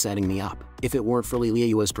clearly setting me up. If it weren't for Li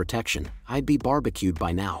Liuyue's protection, I'd be barbecued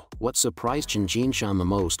by now. What surprised Jin Jinzhan the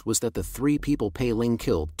most was that the 3 people Pei Ling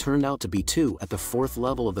killed turned out to be 2 at the 4th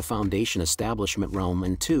level of the Foundation Establishment Realm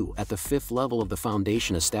and 2 at the 5th level of the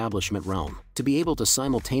Foundation Establishment Realm. To be able to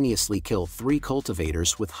simultaneously kill 3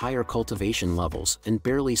 cultivators with higher cultivation levels and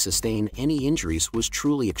barely sustain any injuries was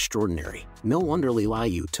truly extraordinary. No wonder Li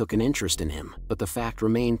Liu took an interest in him, but the fact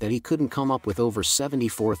remained that he couldn't come up with over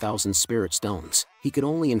 74,000 spirit stones. He could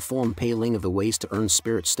only inform Pei Ling of the ways to earn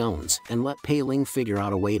spirit stones and let Pei Ling figure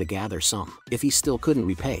out a way to gather some. If he still couldn't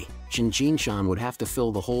repay, Jin Jinzhan would have to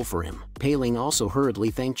fill the hole for him. Pei Ling also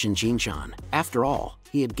hurriedly thanked Jin Jinzhan. After all,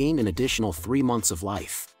 he had gained an additional 3 months of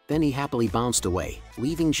life. Then he happily bounced away,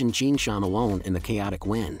 leaving Jin Jinzhan alone in the chaotic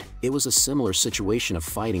wind. It was a similar situation of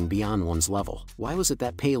fighting beyond one's level. Why was it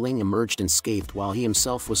that Pei Ling emerged unscathed while he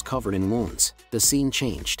himself was covered in wounds? The scene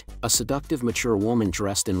changed. A seductive mature woman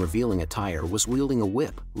dressed in revealing attire was wielding a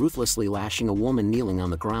whip, ruthlessly lashing a woman kneeling on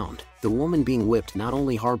the ground. The woman being whipped not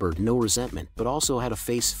only harbored no resentment but also had a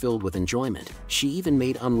face filled with enjoyment. She even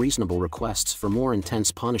made unreasonable requests for more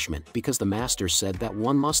intense punishment because the master said that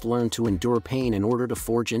one must learn to endure pain in order to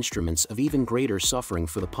forge instruments of even greater suffering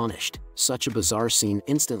for the punished. Such a bizarre scene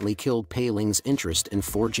instantly killed Pei Ling's interest in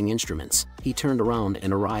forging instruments. He turned around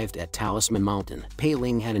and arrived at Talisman Mountain. Pei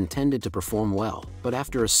Ling had intended to perform well, but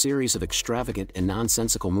after a series of extravagant and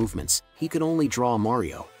nonsensical movements, he could only draw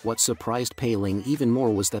Mario. What surprised Pei Ling even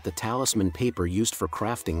more was that the talisman paper used for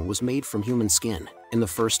crafting was made from human skin. And the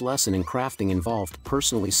first lesson in crafting involved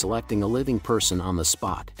personally selecting a living person on the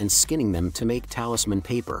spot and skinning them to make talisman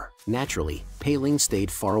paper. Naturally, Pei Ling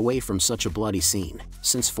stayed far away from such a bloody scene.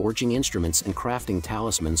 Since forging instruments and crafting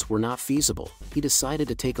talismans were not feasible, he decided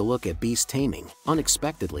to take a look at beast taming.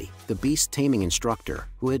 Unexpectedly, the beast taming instructor,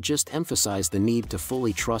 who had just emphasized the need to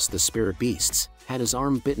fully trust the spirit beasts, had his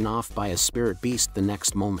arm bitten off by a spirit beast the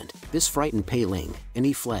next moment. This frightened Pei Ling, and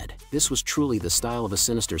he fled. This was truly the style of a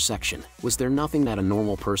sinister section. Was there nothing that a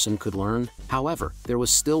normal person could learn? However, there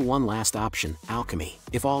was still one last option: alchemy.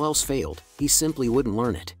 If all else failed, he simply wouldn't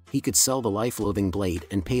learn it. He could sell the life-loathing blade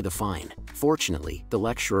and pay the fine. Fortunately, the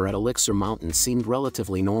lecturer at Elixir Mountain seemed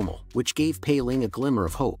relatively normal, which gave Pei Ling a glimmer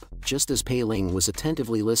of hope. Just as Pei Ling was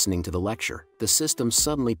attentively listening to the lecture, the system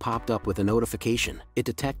suddenly popped up with a notification. It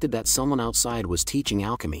detected that someone outside was teaching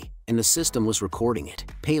alchemy, and the system was recording it.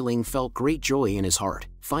 Pei Ling felt great joy in his heart.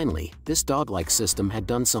 Finally, this dog-like system had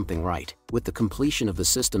done something right. With the completion of the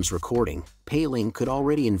system's recording, Pei Ling could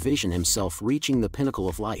already envision himself reaching the pinnacle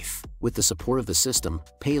of life. With the support of the system,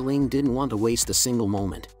 Pei Ling didn't want to waste a single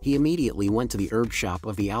moment. He immediately went to the herb shop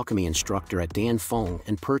of the alchemy instructor at Dan Feng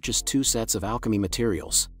and purchased 2 sets of alchemy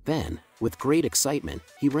materials. Then, with great excitement,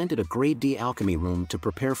 he rented a grade D alchemy room to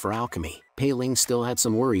prepare for alchemy. Pei Ling still had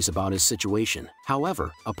some worries about his situation.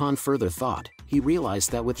 However, upon further thought, he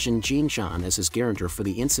realized that with Jin Jinzhan as his guarantor for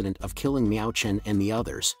the incident of killing Miao Chen and the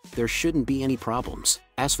others, there shouldn't be any problems.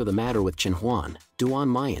 As for the matter with Chen Huan, Duan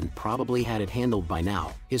Mayan probably had it handled by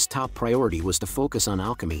now. His top priority was to focus on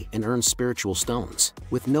alchemy and earn spiritual stones.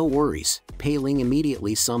 With no worries, Pei Ling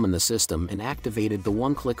immediately summoned the system and activated the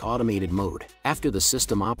one-click automated mode. After the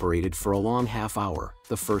system operated for a long half-hour,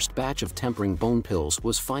 the first batch of tempering bone pills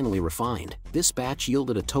was finally refined. This batch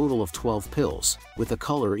yielded a total of 12 pills, with a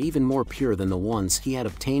color even more pure than the ones he had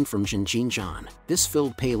obtained from Jin Jinzhan. This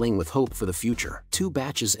filled Pei Ling with hope for the future. 2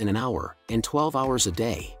 batches in an hour, and 12 hours a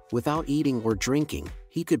day. Without eating or drinking,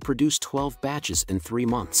 he could produce 12 batches in 3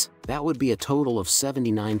 months. That would be a total of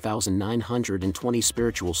 79,920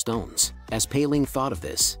 spiritual stones. As Pei Ling thought of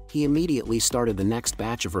this, he immediately started the next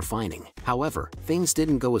batch of refining. However, things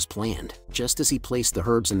didn't go as planned. Just as he placed the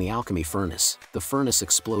herbs in the alchemy furnace, the furnace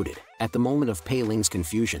exploded. At the moment of Pei Ling's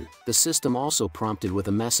confusion, the system also prompted with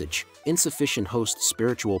a message: insufficient host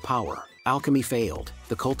spiritual power. Alchemy failed.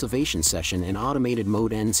 The cultivation session in automated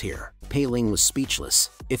mode ends here. Pei Ling was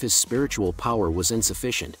speechless. If his spiritual power was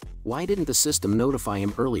insufficient, why didn't the system notify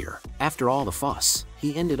him earlier? After all the fuss,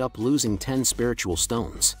 he ended up losing 10 spiritual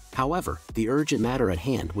stones. However, the urgent matter at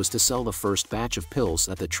hand was to sell the first batch of pills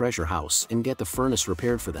at the treasure house and get the furnace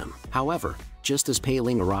repaired for them. However, just as Pei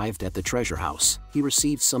Ling arrived at the treasure house, he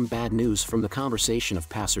received some bad news from the conversation of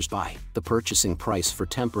passers-by. The purchasing price for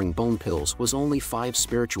tempering bone pills was only 5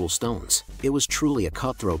 spiritual stones. It was truly a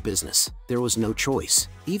cutthroat business. There was no choice,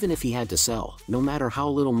 even if he had to sell, no matter how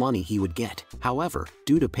little money he would get. However,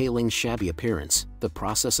 due to Pei Ling's shabby appearance, the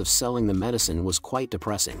process of selling the medicine was quite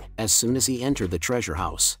depressing. As soon as he entered the treasure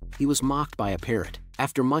house, he was mocked by a parrot.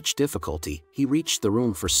 After much difficulty, he reached the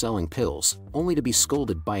room for selling pills, only to be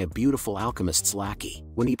scolded by a beautiful alchemist's lackey.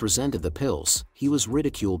 When he presented the pills, he was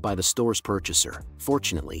ridiculed by the store's purchaser.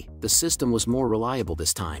 Fortunately, the system was more reliable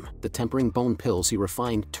this time. The tempering bone pills he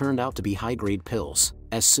refined turned out to be high-grade pills.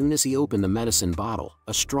 As soon as he opened the medicine bottle,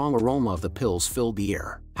 a strong aroma of the pills filled the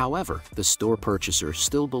air. However, the store purchaser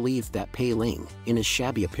still believed that Pei Ling, in his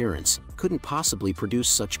shabby appearance, couldn't possibly produce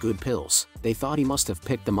such good pills. They thought he must have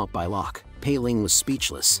picked them up by luck. Pei Ling was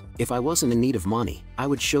speechless. If I wasn't in need of money, I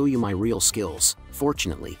would show you my real skills.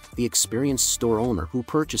 Fortunately, the experienced store owner who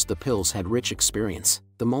purchased the pills had rich experience.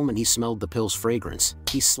 The moment he smelled the pill's fragrance,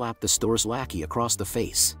 he slapped the store's lackey across the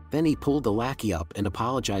face. Then he pulled the lackey up and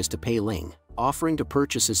apologized to Pei Ling, offering to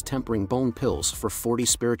purchase his tempering bone pills for 40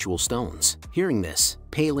 spiritual stones. Hearing this,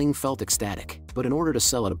 Pei Ling felt ecstatic, but in order to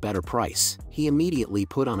sell at a better price, he immediately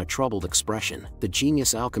put on a troubled expression. The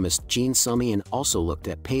genius alchemist Jin Sumian also looked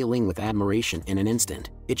at Pei Ling with admiration in an instant.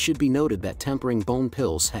 It should be noted that tempering bone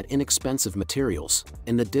pills had inexpensive materials,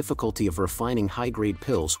 and the difficulty of refining high-grade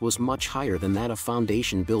pills was much higher than that of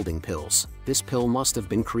foundation-building pills. This pill must have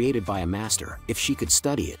been created by a master. If she could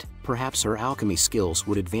study it, perhaps her alchemy skills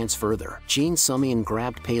would advance further. Jin Sumian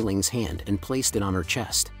grabbed Pei Ling's hand and placed it on her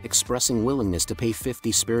chest, expressing willingness to pay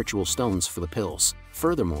 50 spiritual stones for the pills.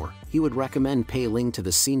 Furthermore, he would recommend Pei Ling to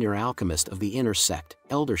the senior alchemist of the inner sect,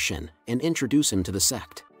 Elder Shen, and introduce him to the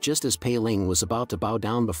sect. Just as Pei Ling was about to bow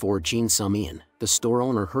down before Jin Sumian, the store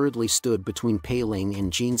owner hurriedly stood between Pei Ling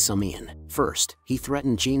and Jin Sumian. First, he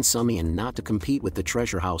threatened Jin Sumian not to compete with the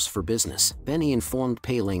treasure house for business. Then he informed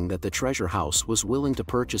Pei Ling that the treasure house was willing to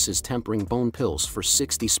purchase his tempering bone pills for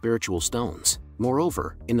 60 spiritual stones.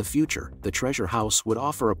 Moreover, in the future, the treasure house would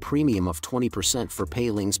offer a premium of 20% for Pei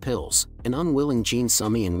Ling's pills. An unwilling Jin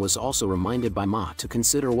Sumian was also reminded by Ma to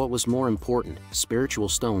consider what was more important, spiritual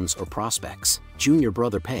stones or prospects. Junior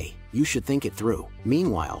brother Pei, you should think it through.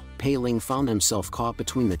 Meanwhile, Pei Ling found himself caught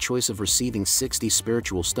between the choice of receiving 60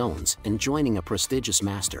 spiritual stones and joining a prestigious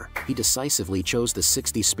master. He decisively chose the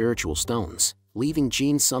 60 spiritual stones, leaving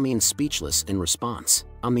Jin Sumian speechless in response.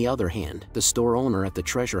 On the other hand, the store owner at the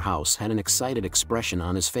treasure house had an excited expression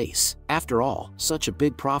on his face. After all, such a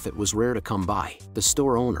big profit was rare to come by. The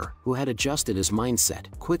store owner, who had adjusted his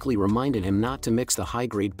mindset, quickly reminded him not to mix the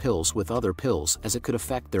high-grade pills with other pills as it could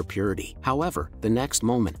affect their purity. However, the next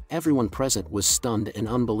moment, everyone present was stunned and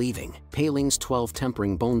unbelieving. Pei Ling's 12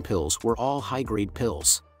 tempering bone pills were all high-grade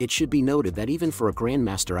pills. It should be noted that even for a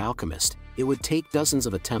grandmaster alchemist, it would take dozens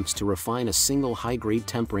of attempts to refine a single high-grade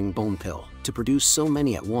tempering bone pill. To produce so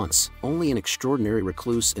many at once, only an extraordinary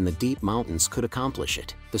recluse in the deep mountains could accomplish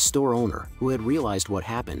it. The store owner, who had realized what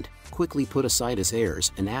happened, quickly put aside his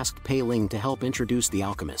airs and asked Pei Ling to help introduce the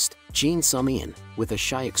alchemist. Jin Sumian, with a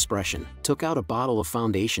shy expression, took out a bottle of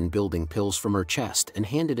foundation-building pills from her chest and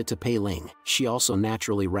handed it to Pei Ling. She also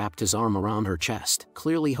naturally wrapped his arm around her chest,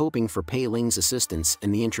 clearly hoping for Pei Ling's assistance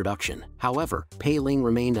in the introduction. However, Pei Ling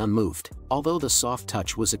remained unmoved. Although the soft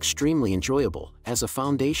touch was extremely enjoyable, as a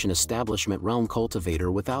foundation establishment realm cultivator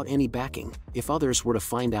without any backing, if others were to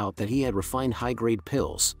find out that he had refined high-grade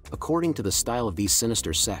pills, according to the style of these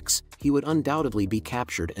sinister sects, he would undoubtedly be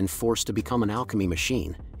captured and forced to become an alchemy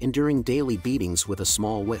machine, enduring daily beatings with a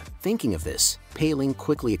small whip. Thinking of this, Pei Ling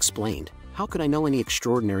quickly explained, "How could I know any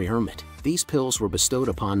extraordinary hermit? These pills were bestowed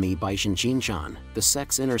upon me by Jinjinshan, the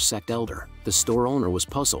sect's inner sect elder." The store owner was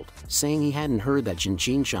puzzled, saying he hadn't heard that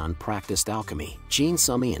Jinjinshan practiced alchemy. Jin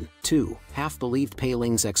Sumian, too, half believed Pei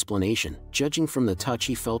Ling's explanation, judging from the touch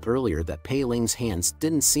he felt earlier that Pei Ling's hands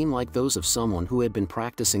didn't seem like those of someone who had been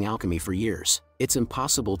practicing alchemy for years. It's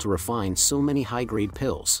impossible to refine so many high-grade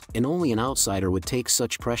pills, and only an outsider would take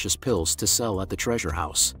such precious pills to sell at the treasure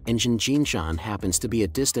house. And Jinjinshan happens to be a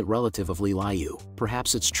distant relative of Li Liu.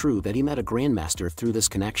 Perhaps it's true that he met a grandmaster through this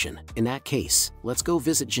connection. In that case, let's go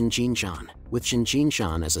visit Jinjinshan. With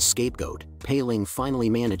Jinjinshan as a scapegoat, Pei Ling finally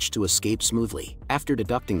managed to escape smoothly. After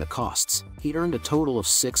deducting the costs, he earned a total of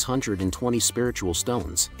 620 spiritual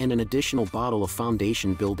stones and an additional bottle of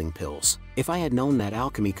foundation building pills. If I had known that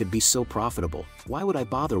alchemy could be so profitable, why would I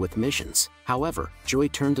bother with missions? However, joy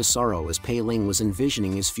turned to sorrow as Pei Ling was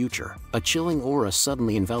envisioning his future. A chilling aura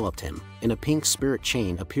suddenly enveloped him, and a pink spirit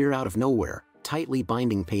chain appeared out of nowhere, tightly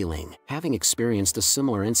binding Pei Ling. Having experienced a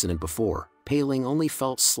similar incident before, Pei Ling only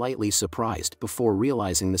felt slightly surprised before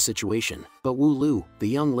realizing the situation. But Wu Lu, the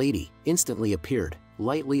young lady, instantly appeared,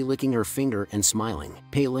 lightly licking her finger and smiling.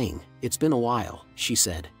 "Pei Ling, it's been a while," she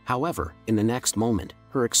said. However, in the next moment,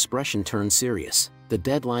 her expression turned serious. "The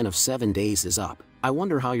deadline of 7 days is up. I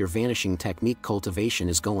wonder how your vanishing technique cultivation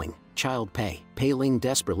is going, child Pei." Pei Ling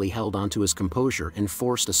desperately held onto his composure and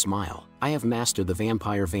forced a smile. "I have mastered the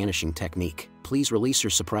vampire vanishing technique. Please release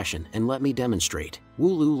your suppression and let me demonstrate." Wu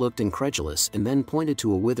Lu looked incredulous and then pointed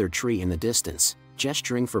to a withered tree in the distance,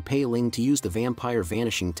 gesturing for Pei Ling to use the vampire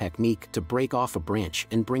vanishing technique to break off a branch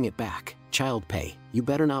and bring it back. "Child Pei, you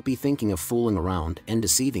better not be thinking of fooling around and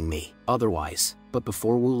deceiving me, otherwise." But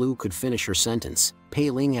before Wu Lu could finish her sentence, Pei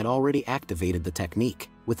Ling had already activated the technique.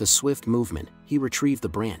 With a swift movement, he retrieved the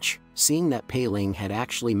branch. Seeing that Pei Ling had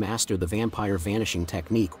actually mastered the vampire vanishing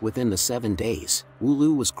technique within the 7 days, Wu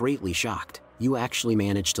Lu was greatly shocked. "You actually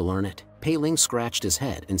managed to learn it?" Pei Ling scratched his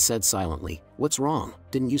head and said silently, "What's wrong?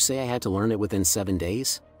 Didn't you say I had to learn it within 7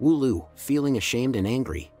 days?" Wu Lu, feeling ashamed and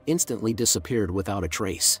angry, instantly disappeared without a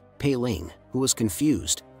trace. Pei Ling, who was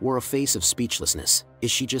confused, wore a face of speechlessness.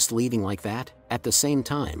 Is she just leaving like that? At the same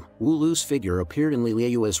time, Wu Lu's figure appeared in Li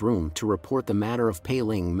Liu's room to report the matter of Pei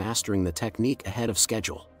Ling mastering the technique ahead of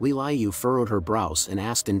schedule. Li Liu furrowed her brows and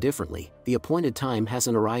asked indifferently, "The appointed time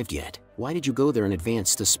hasn't arrived yet. Why did you go there in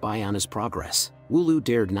advance to spy on his progress?" Wu Lu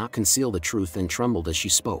dared not conceal the truth and trembled as she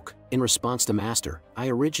spoke. "In response to Master, I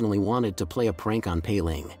originally wanted to play a prank on Pei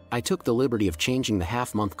Ling. I took the liberty of changing the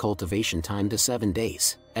half-month cultivation time to 7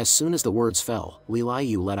 days. As soon as the words fell, Li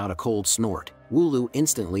Liu let out a cold snort. Wu Lu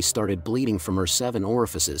instantly started bleeding from her 7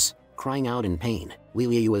 orifices, crying out in pain. Li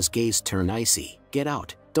Liu's gaze turned icy. "Get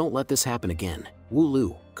out! Don't let this happen again." Wu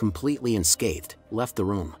Lu, completely unscathed, left the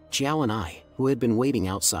room. Jiao and I, who had been waiting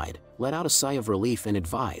outside, let out a sigh of relief and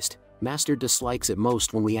advised, Master dislikes it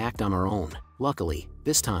most when we act on our own. Luckily,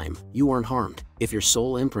 this time, you weren't harmed. If your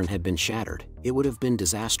soul imprint had been shattered, it would have been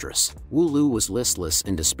disastrous. Wu Lu was listless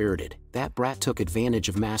and dispirited. That brat took advantage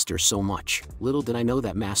of Master so much. Little did I know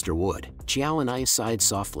that Master would. Chiao and I sighed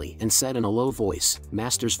softly and said in a low voice,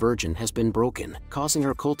 Master's virgin has been broken, causing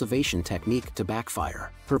her cultivation technique to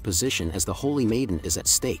backfire. Her position as the Holy Maiden is at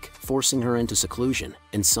stake, forcing her into seclusion,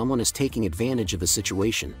 and someone is taking advantage of the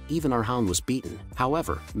situation. Even our hound was beaten.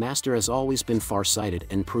 However, Master has always been far-sighted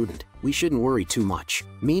and prudent. We shouldn't worry too much.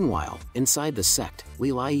 Meanwhile, inside the sect,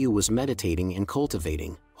 Li Liu was meditating and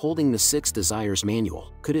cultivating, holding the Six Desires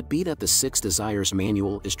Manual. Could it be that the Six Desires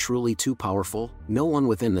Manual is truly too powerful? No one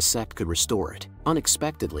within the sect could restore it.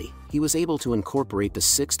 Unexpectedly, he was able to incorporate the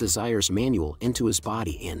Six Desires Manual into his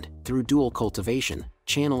body and, through dual cultivation,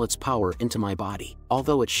 channel its power into my body.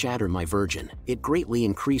 Although it shattered my virgin, it greatly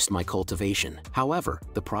increased my cultivation. However,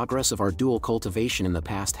 the progress of our dual cultivation in the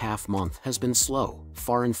past half-month has been slow,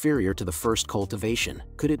 far inferior to the first cultivation.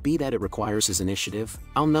 Could it be that it requires his initiative?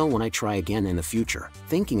 I'll know when I try again in the future.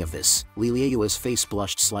 Thinking of this, Li Liu's face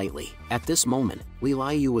blushed slightly. At this moment, Li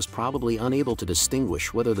Liu was probably unable to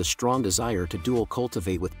distinguish whether the strong desire to dual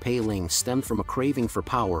cultivate with Pei Ling stemmed from a craving for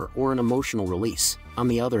power or an emotional release. On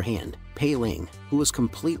the other hand, Pei Ling, who was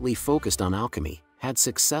completely focused on alchemy, had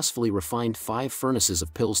successfully refined 5 furnaces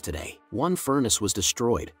of pills today. 1 furnace was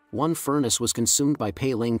destroyed, 1 furnace was consumed by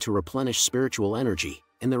Pei Ling to replenish spiritual energy,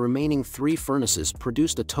 and the remaining 3 furnaces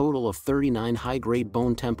produced a total of 39 high-grade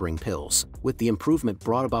bone-tempering pills. With the improvement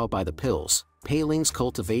brought about by the pills, Pei Ling's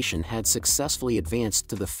cultivation had successfully advanced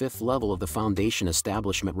to the 5th level of the Foundation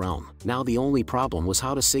Establishment realm. Now the only problem was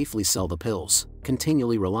how to safely sell the pills.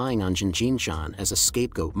 Continually relying on Jinjinshan as a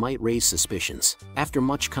scapegoat might raise suspicions. After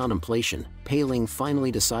much contemplation, Pei Ling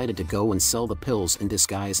finally decided to go and sell the pills in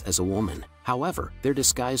disguise as a woman. However, their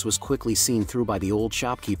disguise was quickly seen through by the old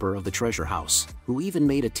shopkeeper of the treasure house, who even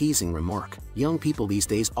made a teasing remark. Young people these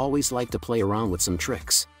days always like to play around with some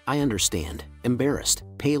tricks. I understand. Embarrassed,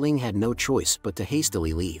 Pei Ling had no choice but to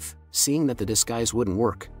hastily leave. Seeing that the disguise wouldn't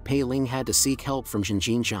work, Pei Ling had to seek help from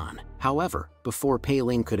Jinjinshan. However, before Pei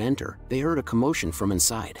Ling could enter, they heard a commotion from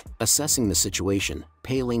inside. Assessing the situation,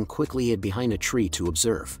 Pei Ling quickly hid behind a tree to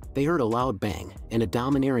observe. They heard a loud bang, and a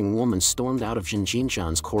domineering woman stormed out of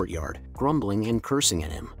Jinjinshan's courtyard, grumbling and cursing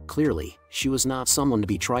at him. Clearly, she was not someone to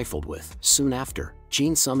be trifled with. Soon after,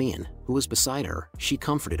 Jin Sumian, who was beside her, she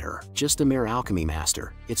comforted her. Just a mere alchemy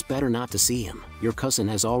master, it's better not to see him. Your cousin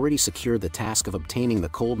has already secured the task of obtaining the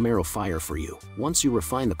cold marrow fire for you. Once you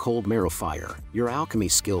refine the cold marrow fire, your alchemy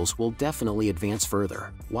skills will definitely advance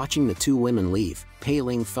further. Watching the 2 women leave, Pei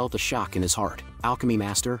Ling felt a shock in his heart. Alchemy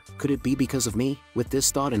master, could it be because of me? With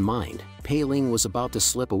this thought in mind, Pei Ling was about to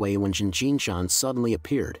slip away when Jinjinshan suddenly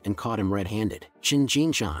appeared and caught him red-handed.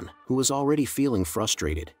 Jinjinshan, who was already feeling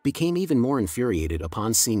frustrated, became even more infuriated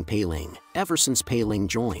upon seeing Pei Ling. Ever since Pei Ling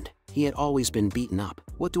joined, he had always been beaten up.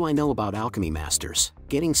 What do I know about alchemy masters?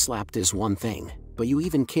 Getting slapped is one thing, but you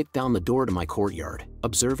even kicked down the door to my courtyard.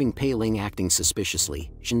 Observing Pei Ling acting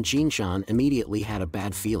suspiciously, Jinjinshan immediately had a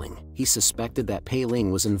bad feeling. He suspected that Pei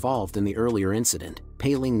Ling was involved in the earlier incident.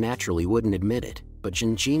 Pei Ling naturally wouldn't admit it, but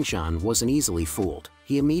Jinjinshan wasn't easily fooled.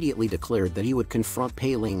 He immediately declared that he would confront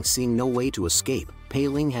Pei Ling, seeing no way to escape. Pei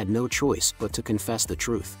Ling had no choice but to confess the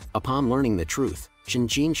truth. Upon learning the truth,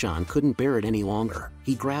 Jinjinshan couldn't bear it any longer.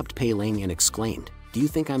 He grabbed Pei Ling and exclaimed, "Do you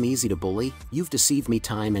think I'm easy to bully? You've deceived me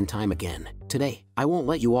time and time again. Today, I won't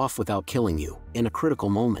let you off without killing you." In a critical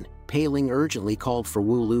moment, Pei Ling urgently called for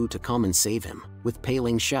Wu Lu to come and save him. With Pei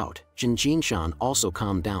Ling's shout, Jinjinshan also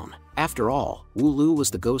calmed down. After all, Wu Lu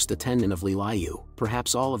was the ghost attendant of Li Liu.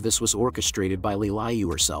 Perhaps all of this was orchestrated by Li Liu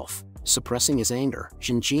herself. Suppressing his anger,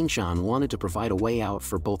 Jinjinshan wanted to provide a way out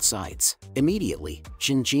for both sides. Immediately,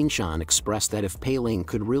 Jinjinshan expressed that if Pei Ling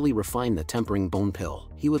could really refine the tempering bone pill,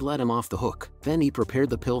 he would let him off the hook. Then he prepared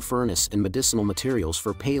the pill furnace and medicinal materials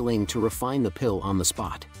for Pei Ling to refine the pill on the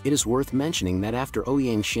spot. It is worth mentioning that after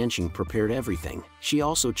Ouyang Xianqing prepared everything, she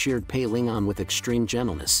also cheered Pei Ling on with extreme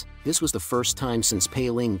gentleness. This was the first time since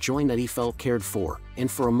Pei Ling joined that he felt cared for, and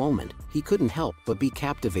for a moment, he couldn't help but be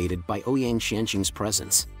captivated by Ouyang Xianqing's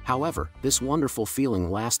presence. However, this wonderful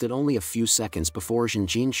feeling lasted only a few seconds before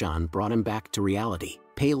Jinjinshan brought him back to reality.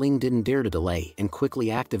 Pei Ling didn't dare to delay and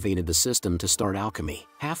quickly activated the system to start alchemy.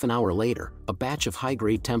 Half an hour later, a batch of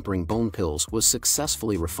high-grade tempering bone pills was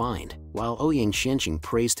successfully refined. While Ouyang Xianqing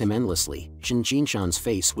praised him endlessly, Jinjinshan's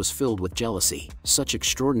face was filled with jealousy. Such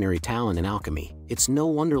extraordinary talent in alchemy, it's no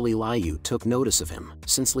wonder Li Liu took notice of him.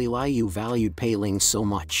 Since Li Liu valued Pei Ling so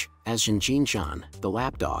much, As Jin Jinshan, the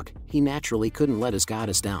lapdog, he naturally couldn't let his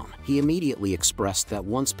goddess down. He immediately expressed that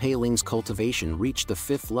once Pei Ling's cultivation reached the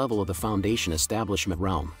 5th level of the Foundation Establishment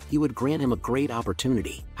realm, he would grant him a great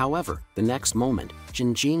opportunity. However, the next moment,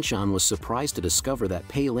 Jin Jinshan was surprised to discover that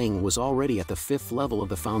Pei Ling was already at the 5th level of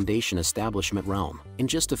the Foundation Establishment realm. In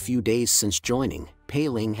just a few days since joining, Pei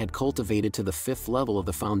Ling had cultivated to the 5th level of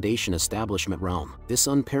the Foundation Establishment realm. This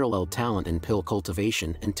unparalleled talent in pill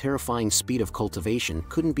cultivation and terrifying speed of cultivation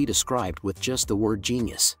couldn't be described with just the word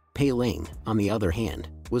genius. Pei Ling, on the other hand,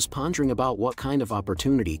 was pondering about what kind of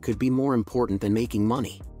opportunity could be more important than making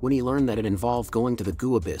money. When he learned that it involved going to the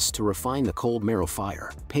Goo Abyss to refine the cold marrow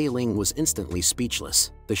fire, Pei Ling was instantly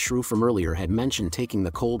speechless. The shrew from earlier had mentioned taking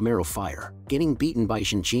the cold marrow fire. Getting beaten by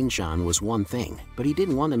Jin Jinshan was one thing, but he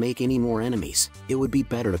didn't want to make any more enemies. It would be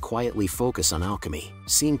better to quietly focus on alchemy.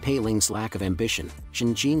 Seeing Pei Ling's lack of ambition,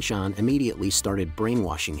 Jin Jinshan immediately started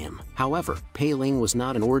brainwashing him. However, Pei Ling was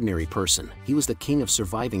not an ordinary person. He was the king of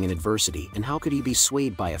surviving in adversity, and how could he be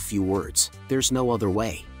swayed by a few words? There's no other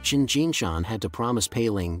way. Jin Jinshan had to promise Pei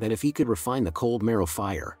Ling that if he could refine the cold marrow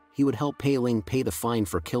fire, he would help Pei Ling pay the fine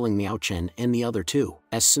for killing Miao Chen and the other two.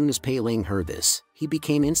 As soon as Pei Ling heard this, he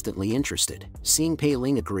became instantly interested. Seeing Pei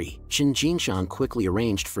Ling agree, Jin Jinshan quickly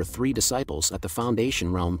arranged for 3 disciples at the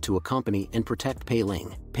Foundation realm to accompany and protect Pei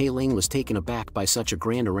Ling. Pei Ling was taken aback by such a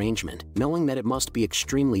grand arrangement, knowing that it must be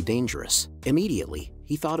extremely dangerous. Immediately,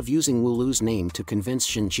 he thought of using Wu Lu's name to convince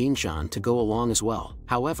Jin Jinshan to go along as well.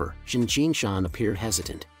 However, Jin Jinshan appeared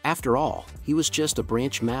hesitant. After all, he was just a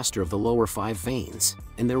branch master of the lower 5 veins,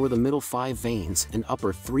 and there were the middle 5 veins and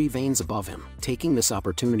upper 3 veins above him. Taking this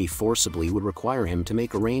opportunity forcibly would require him to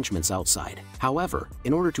make arrangements outside. However,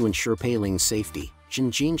 in order to ensure Pei Ling's safety, Jin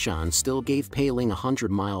Jinshan still gave Pei Ling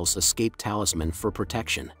 100 miles escape talisman for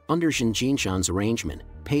protection. Under Jin Jinshan's arrangement,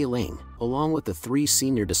 Pei Ling, along with the 3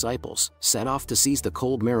 senior disciples, set off to seize the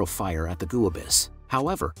cold marrow fire at the Goo Abyss.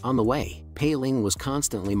 However, on the way, Pei Ling was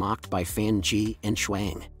constantly mocked by Fan Ji and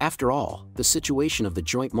Shuang. After all, the situation of the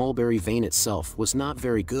joint mulberry vein itself was not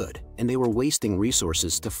very good, and they were wasting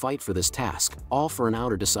resources to fight for this task, all for an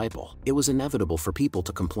outer disciple. It was inevitable for people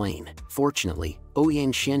to complain. Fortunately,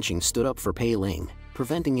 Ouyang Xianqing stood up for Pei Ling,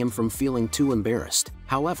 preventing him from feeling too embarrassed.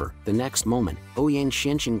 However, the next moment, Ouyang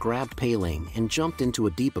Xianqing grabbed Pei Ling and jumped into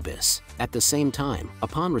a deep abyss. At the same time,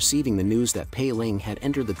 upon receiving the news that Pei Ling had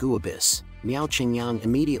entered the Goo Abyss, Miao Qingyang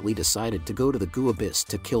immediately decided to go to the Goo Abyss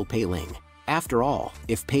to kill Pei Ling. After all,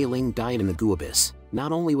 if Pei Ling died in the Goo Abyss,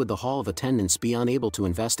 not only would the Hall of Attendants be unable to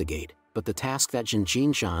investigate, but the task that Jin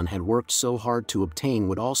Jinshan had worked so hard to obtain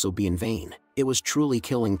would also be in vain. It was truly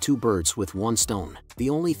killing 2 birds with 1 stone. The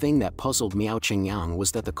only thing that puzzled Miao Qingyang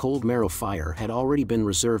was that the cold marrow fire had already been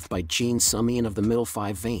reserved by Jin Sumian of the middle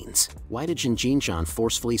 5 veins. Why did Jin Jinshan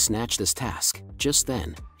forcefully snatch this task? Just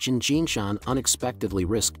then, Jin Jinshan unexpectedly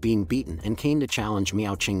risked being beaten and came to challenge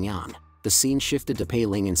Miao Qingyang. The scene shifted to Pei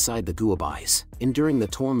Ling inside the Goo Abyss, enduring the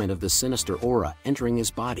torment of the sinister aura entering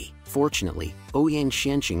his body. Fortunately, Ouyang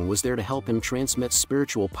Xianqing was there to help him transmit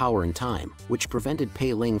spiritual power in time, which prevented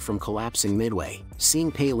Pei Ling from collapsing midway.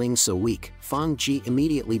 Seeing Pei Ling so weak, Fang Ji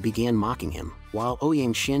immediately began mocking him, while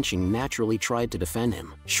Ouyang Xianqing naturally tried to defend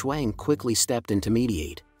him. Shuang quickly stepped in to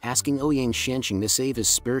mediate, asking Ouyang Xianqing to save his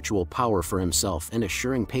spiritual power for himself and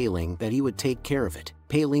assuring Pei Ling that he would take care of it.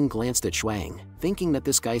 Pei Ling glanced at Shuang, thinking that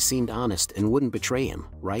this guy seemed honest and wouldn't betray him,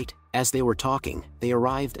 right? As they were talking, they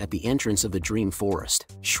arrived at the entrance of the Dream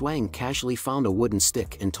Forest. Shuang casually found a wooden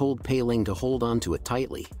stick and told Pei Ling to hold onto it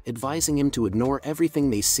tightly, advising him to ignore everything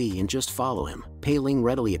they see and just follow him. Pei Ling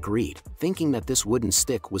readily agreed, thinking that this wooden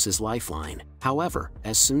stick was his lifeline. However,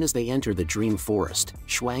 as soon as they entered the Dream Forest,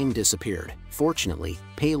 Shuang disappeared. Fortunately,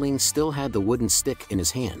 Pei Ling still had the wooden stick in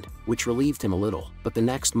his hand, which relieved him a little, but the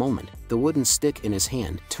next moment, the wooden stick in his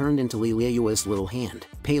hand turned into Li Liuyu's little hand.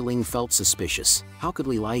 Pei Ling felt suspicious. How could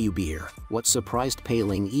Li Liuyu be here? What surprised Pei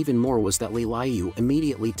Ling even more was that Li Liuyu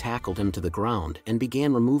immediately tackled him to the ground and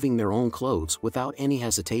began removing their own clothes without any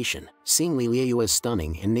hesitation. Seeing Li Liuyu's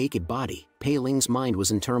stunning and naked body, Pei Ling's mind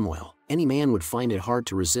was in turmoil. Any man would find it hard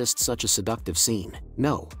to resist such a seductive scene.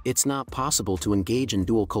 No, it's not possible to engage in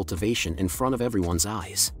dual cultivation in front of everyone's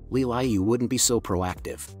eyes. Li Liuyu wouldn't be so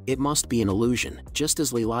proactive. It must be an illusion. Just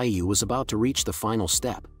as Li Liuyu was about to reach the final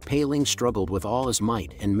step, Pei Ling struggled with all his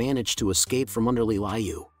might and managed to escape from under Li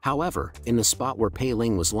Liuyu. However, in the spot where Pei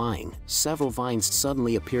Ling was lying, several vines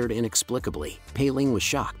suddenly appeared inexplicably. Pei Ling was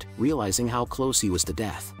shocked, realizing how close he was to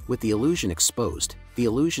death. With the illusion exposed, the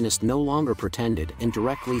illusionist no longer pretended and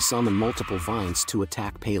directly summoned multiple vines to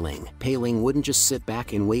attack Pei Ling. Pei Ling wouldn't just sit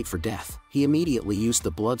back and wait for death. He immediately used the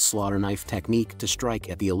blood slaughter knife technique to strike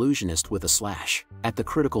at the illusionist with a slash. At the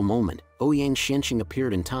critical moment, Ouyang Xianqing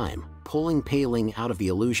appeared in time, pulling Pei Ling out of the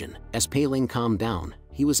illusion. As Pei Ling calmed down,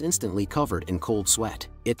 he was instantly covered in cold sweat.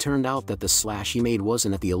 It turned out that the slash he made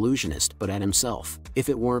wasn't at the illusionist but at himself. If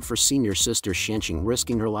it weren't for senior sister Shanxing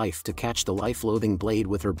risking her life to catch the life-loathing blade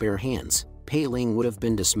with her bare hands, Pei Ling would have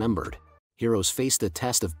been dismembered. Heroes face the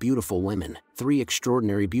test of beautiful women. 3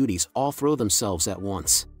 extraordinary beauties all throw themselves at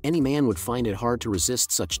once. Any man would find it hard to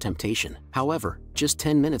resist such temptation. However, just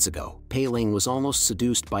 10 minutes ago, Pei Ling was almost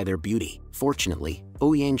seduced by their beauty. Fortunately,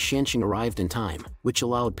 Ouyang Shanxing arrived in time, which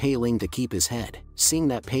allowed Pei Ling to keep his head. Seeing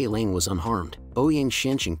that Pei Ling was unharmed, Ouyang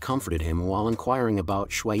Shanxing comforted him while inquiring about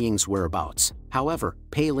Shuiying's whereabouts. However,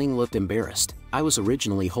 Pei Ling looked embarrassed. I was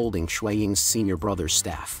originally holding Shuiying's senior brother's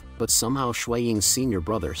staff, but somehow Shuiying's senior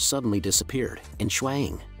brother suddenly disappeared, and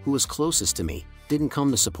Shuiying, who was closest to me, didn't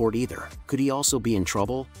come to support either. Could he also be in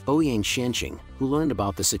trouble? Ouyang Shanxing, who learned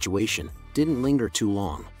about the situation, didn't linger too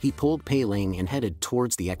long. He pulled Pei Ling and headed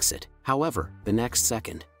towards the exit. However, the next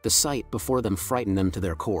second, the sight before them frightened them to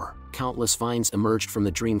their core. Countless vines emerged from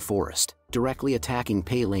the dream forest, directly attacking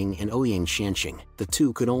Pei Ling and Ouyang Shanxing. The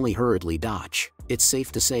two could only hurriedly dodge. It's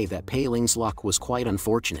safe to say that Pei Ling's luck was quite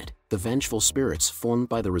unfortunate. The vengeful spirits formed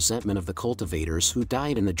by the resentment of the cultivators who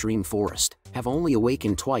died in the dream forest have only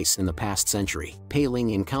awakened twice in the past century. Pei Ling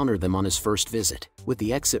encountered them on his first visit. With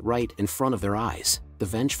the exit right in front of their eyes, the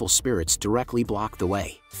vengeful spirits directly blocked the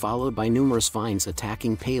way, followed by numerous vines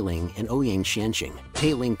attacking Pei Ling and Ouyang Shanxing.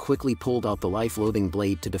 Pei Ling quickly pulled out the life-loathing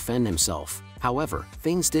blade to defend himself. However,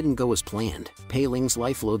 things didn't go as planned. Pei Ling's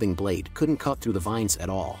life-loathing blade couldn't cut through the vines at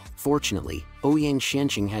all. Fortunately, Ouyang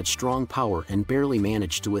Shanxing had strong power and barely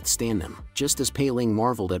managed to withstand them. Just as Pei Ling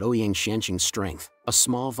marveled at Ouyang Shanxing's strength, a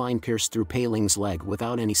small vine pierced through Pei Ling's leg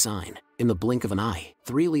without any sign. In the blink of an eye,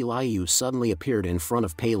 3 Li Liu suddenly appeared in front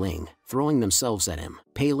of Pei Ling, throwing themselves at him.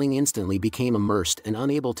 Pei Ling instantly became immersed and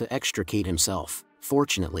unable to extricate himself.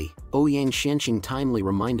 Fortunately, Ouyang Shanxing timely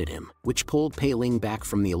reminded him, which pulled Pei Ling back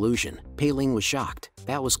from the illusion. Pei Ling was shocked.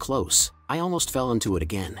 That was close. I almost fell into it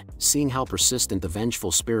again. Seeing how persistent the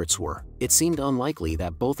vengeful spirits were, it seemed unlikely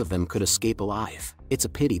that both of them could escape alive. It's a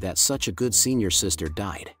pity that such a good senior sister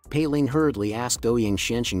died. Pei Ling hurriedly asked Ouyang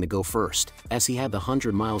Shanxing to go first, as he had the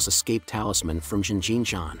 100 miles escape talisman from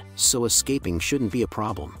Jinjinshan, so escaping shouldn't be a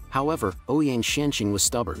problem. However, Ouyang Shanxing was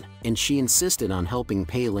stubborn, and she insisted on helping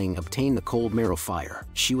Pei Ling obtain the cold marrow fire.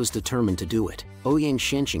 She was determined to do it. Ouyang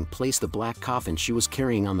Shanxing placed the black coffin she was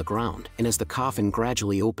carrying on the ground, and as the coffin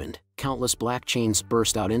gradually opened, countless black chains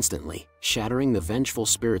burst out instantly, shattering the vengeful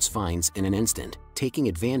spirit's vines in an instant. Taking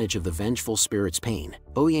advantage of the vengeful spirit's pain,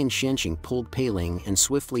 Ouyang Shanxing pulled Pei Ling and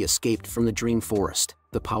swiftly escaped from the dream forest.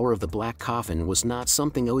 The power of the black coffin was not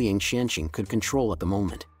something Ouyang Shanxing could control at the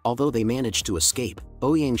moment. Although they managed to escape,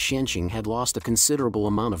 Ouyang Shanxing had lost a considerable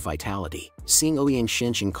amount of vitality. Seeing Ouyang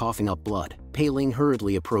Shanxing coughing up blood, Pei Ling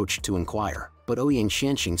hurriedly approached to inquire, but Ouyang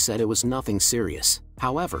Shanxing said it was nothing serious.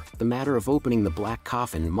 However, the matter of opening the black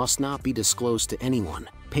coffin must not be disclosed to anyone.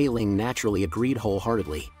 Pei Ling naturally agreed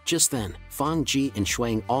wholeheartedly. Just then, Fang Ji and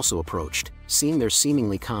Shuang also approached. Seeing their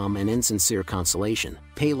seemingly calm and insincere consolation,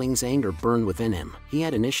 Pei Ling's anger burned within him. He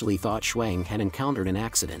had initially thought Shuang had encountered an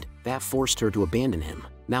accident that forced her to abandon him.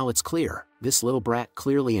 Now it's clear, this little brat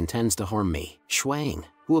clearly intends to harm me. Shuang,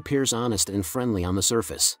 who appears honest and friendly on the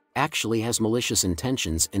surface, actually has malicious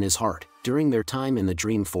intentions in his heart. During their time in the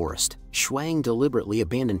dream forest, Shuang deliberately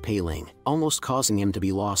abandoned Pei Ling, almost causing him to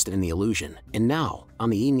be lost in the illusion. And now, on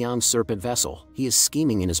the Yin Yang serpent vessel, he is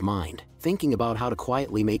scheming in his mind, thinking about how to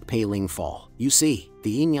quietly make Pei Ling fall. You see,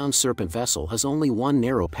 the Yin Yang serpent vessel has only one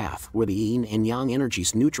narrow path where the Yin and Yang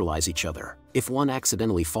energies neutralize each other. If one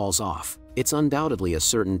accidentally falls off, it's undoubtedly a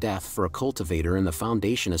certain death for a cultivator in the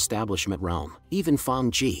Foundation establishment realm. Even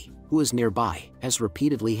Fang Ji, who is nearby, has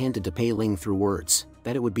repeatedly hinted to Pei Ling through words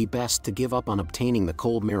that it would be best to give up on obtaining the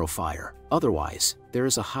cold marrow fire. Otherwise, there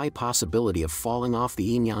is a high possibility of falling off the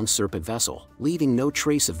Yin Yang serpent vessel, leaving no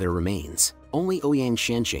trace of their remains. Only Ouyang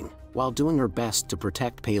Shanxing, while doing her best to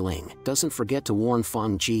protect Pei Ling, doesn't forget to warn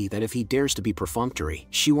Fang Ji that if he dares to be perfunctory,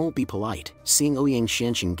 she won't be polite. Seeing Ouyang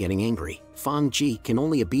Shanxing getting angry, Fang Ji can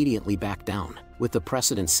only obediently back down. With the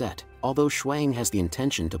precedent set, although Shuang has the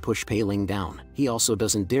intention to push Pei Ling down, he also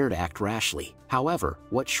doesn't dare to act rashly. However,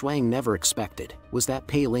 what Shuang never expected was that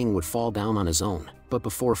Pei Ling would fall down on his own. But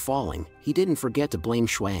before falling, he didn't forget to blame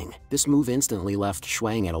Shuang. This move instantly left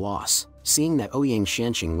Shuang at a loss. Seeing that Ouyang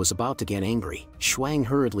Shanxing was about to get angry, Shuang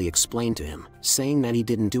hurriedly explained to him, saying that he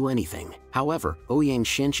didn't do anything. However, Ouyang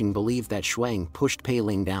Shanxing believed that Shuang pushed Pei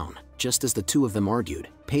Ling down. Just as the two of them argued,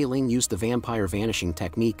 Pei Ling used the vampire vanishing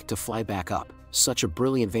technique to fly back up. Such a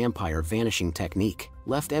brilliant vampire vanishing technique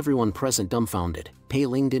left everyone present dumbfounded. Pei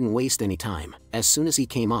Ling didn't waste any time. As soon as he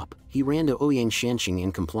came up, he ran to Ouyang Shanxing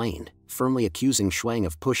and complained, firmly accusing Shuang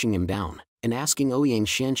of pushing him down, and asking Ouyang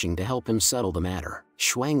Shanxing to help him settle the matter.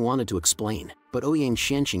 Shuang wanted to explain, but Ouyang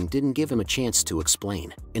Shanxing didn't give him a chance to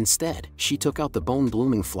explain. Instead, she took out the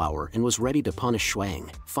bone-blooming flower and was ready to punish Shuang.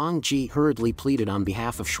 Fang Ji hurriedly pleaded on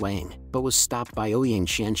behalf of Shuang, but was stopped by Ouyang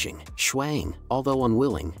Shanxing. Shuang, although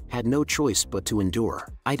unwilling, had no choice but to endure.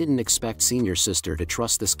 I didn't expect senior sister to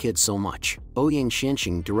trust this kid so much. Ouyang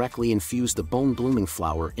Shanxing directly infused the bone-blooming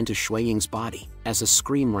flower into Shuaying's body. As a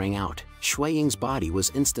scream rang out, Shuaying's body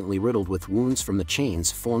was instantly riddled with wounds from the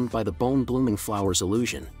chains formed by the bone-blooming flower's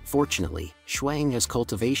illusion. Fortunately, Shuang has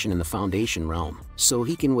cultivation in the foundation realm, so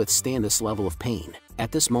he can withstand this level of pain.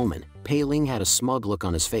 At this moment, Pei Ling had a smug look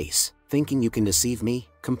on his face. Thinking you can deceive me?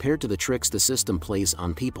 Compared to the tricks the system plays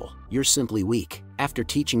on people, you're simply weak. After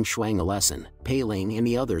teaching Shuang a lesson, Pei Ling and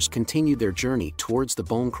the others continued their journey towards the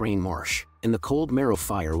Bone Crane Marsh, and the cold marrow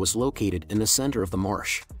fire was located in the center of the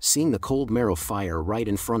marsh. Seeing the cold marrow fire right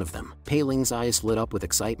in front of them, Pei Ling's eyes lit up with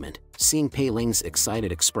excitement. Seeing Pei Ling's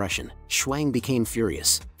excited expression, Shuang became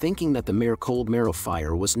furious, thinking that the mere cold marrow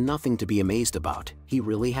fire was nothing to be amazed about. He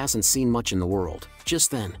really hasn't seen much in the world.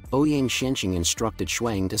 Just then, Ouyang Shanxing instructed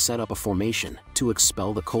Shuang to set up a formation to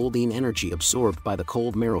expel the coldine energy absorbed by the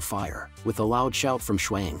cold marrow fire. With a loud shout from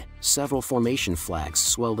Shuang, several formation flags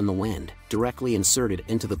swelled in the wind, directly inserted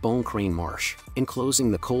into the Bone Crane Marsh, enclosing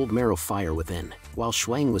the cold marrow fire within. While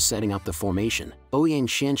Shuang was setting up the formation, Ouyang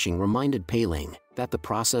Shanxing reminded Pei Ling that the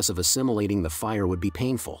process of assimilating the fire would be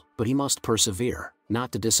painful, but he must persevere,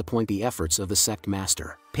 not to disappoint the efforts of the sect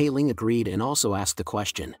master. Pei Ling agreed and also asked the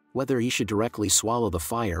question whether he should directly swallow the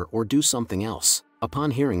fire or do something else.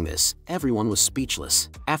 Upon hearing this, everyone was speechless.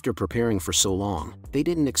 After preparing for so long, they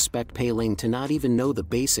didn't expect Pei Ling to not even know the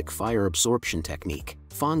basic fire absorption technique.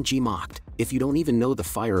 Fan Ji mocked, "If you don't even know the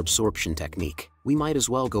fire absorption technique, we might as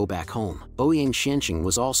well go back home." Ouyang Shanxing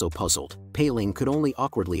was also puzzled. Pei Ling could only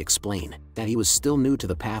awkwardly explain that he was still new to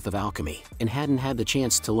the path of alchemy and hadn't had the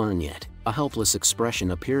chance to learn yet. A helpless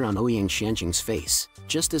expression appeared on Ouyang Shanxing's face,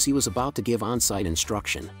 just as he was about to give on-site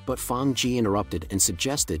instruction, but Fang Ji interrupted and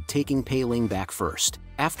suggested taking Pei Ling back first.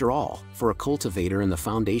 After all, for a cultivator in the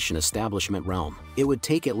foundation establishment realm, it would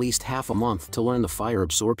take at least half a month to learn the fire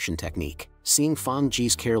absorption technique. Seeing Fang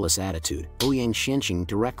Ji's careless attitude, Ouyang Shanxing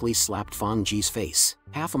directly slapped Fang Ji's face.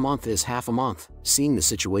 Half a month is half a month. Seeing the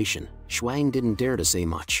situation, Shuang didn't dare to say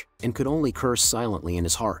much, and could only curse silently in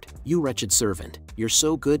his heart. "You wretched servant, you're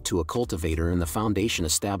so good to a cultivator in the foundation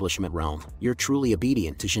establishment realm. You're truly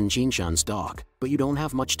obedient to Shinjinshan's dog, but you don't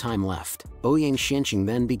have much time left." Ouyang Shanxing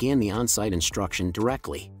then began the on-site instruction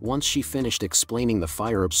directly. Once she finished explaining the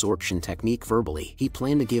fire absorption technique verbally, he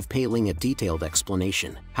planned to give Pei Ling a detailed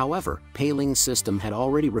explanation. However, Pei Ling's system had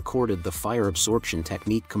already recorded the fire absorption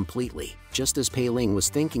technique completely. Just as Pei Ling was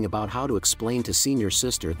thinking about how to explain to senior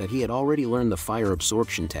sister that he had already learned the fire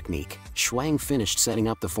absorption technique, Shuang finished setting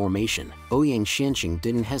up the formation. Ouyang Shanxing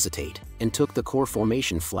didn't hesitate, and took the core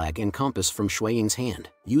formation flag and compass from Shuaying's hand,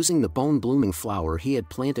 using the bone-blooming flower he had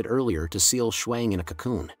planted earlier to seal Shuang in a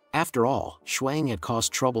cocoon. After all, Shuang had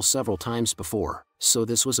caused trouble several times before, so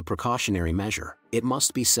this was a precautionary measure. It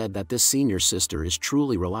must be said that this senior sister is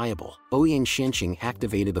truly reliable. Ouyang Shanxing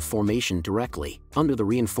activated the formation directly. Under the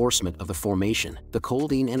reinforcement of the formation, the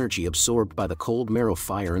coldine energy absorbed by the cold marrow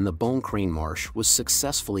fire in the Bone Crane Marsh was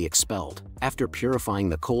successfully expelled. After purifying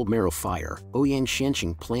the cold marrow fire, Ouyang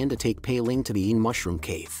Shanxing planned to take Pei Ling to the Yin Mushroom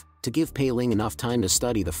Cave, to give Pei Ling enough time to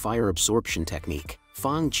study the fire absorption technique.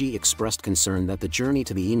 Fang Ji expressed concern that the journey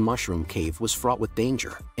to the Yin Mushroom Cave was fraught with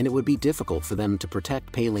danger, and it would be difficult for them to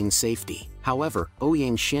protect Pei Ling's safety. However,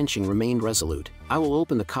 Ouyang Shanxing remained resolute. "I will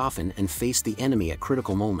open the coffin and face the enemy at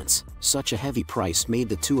critical moments." Such a heavy price made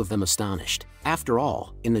the two of them astonished. After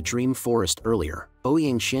all, in the Dream Forest earlier,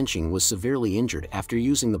 Ouyang Shanxing was severely injured after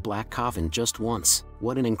using the black coffin just once.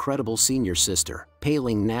 What an incredible senior sister. Pei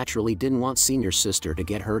Ling naturally didn't want senior sister to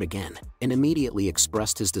get hurt again, and immediately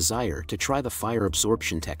expressed his desire to try the fire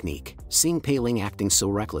absorption technique. Seeing Pei Ling acting so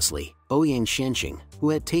recklessly, Ouyang Shanxing, who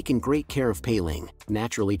had taken great care of Pei Ling,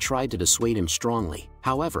 naturally tried to dissuade him strongly.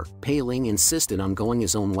 However, Pei Ling insisted on going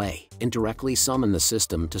his own way, and directly summoned the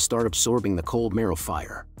system to start absorbing the cold marrow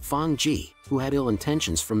fire. Fang Ji, who had ill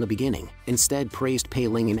intentions from the beginning, instead praised Pei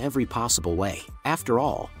Ling in every possible way. After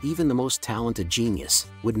all, even the most talented genius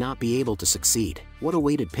would not be able to succeed. What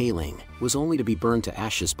awaited Pei Ling was only to be burned to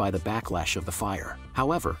ashes by the backlash of the fire.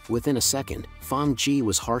 However, within a second, Fang Ji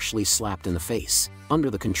was harshly slapped in the face. Under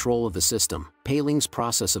the control of the system, Pei Ling's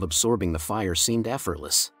process of absorbing the fire seemed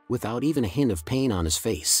effortless, without even a hint of pain on his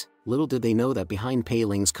face. Little did they know that behind Pei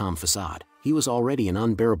Ling's calm facade, he was already in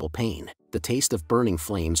unbearable pain. The taste of burning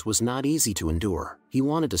flames was not easy to endure. He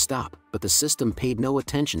wanted to stop, but the system paid no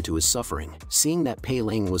attention to his suffering. Seeing that Pei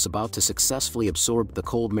Ling was about to successfully absorb the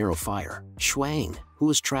cold marrow fire, Shuang, who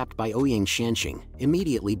was trapped by Ouyang Shanxing,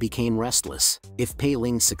 immediately became restless. If Pei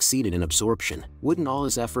Ling succeeded in absorption, wouldn't all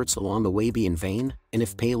his efforts along the way be in vain? And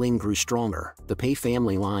if Pei Ling grew stronger, the Pei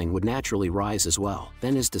family line would naturally rise as well.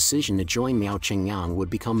 Then his decision to join Miao Chengyang would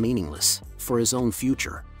become meaningless. For his own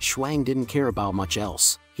future, Shuang didn't care about much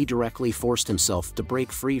else. He directly forced himself to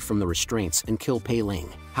break free from the restraints and kill Pei Ling.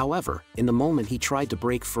 However, in the moment he tried to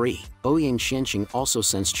break free, Ouyang Shanxing also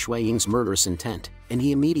sensed Shuang's murderous intent, and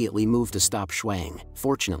he immediately moved to stop Shuang.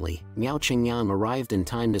 Fortunately, Miao Chengyang arrived in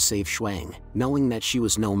time to save Shuang. Knowing that she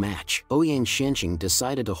was no match, Ouyang Shanxing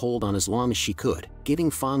decided to hold on as long as she could, giving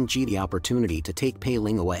Fang Ji the opportunity to take Pei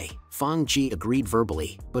Ling away. Fang Ji agreed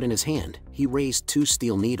verbally, but in his hand, he raised 2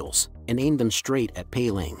 steel needles and aimed them straight at Pei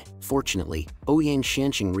Ling. Fortunately, Ouyang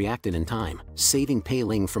Shanxing reacted in time, saving Pei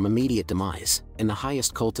Ling from immediate demise. In the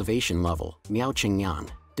highest cultivation level, Miao Chengyang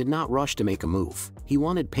did not rush to make a move. He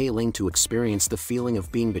wanted Pei Ling to experience the feeling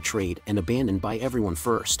of being betrayed and abandoned by everyone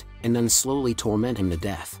first, and then slowly torment him to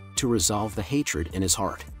death, to resolve the hatred in his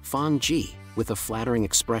heart. Fang Ji, with a flattering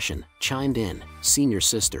expression, chimed in, "Senior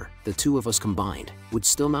sister, the two of us combined would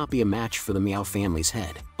still not be a match for the Miao family's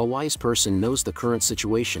head. A wise person knows the current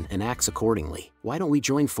situation and acts accordingly. Why don't we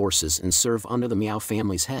join forces and serve under the Miao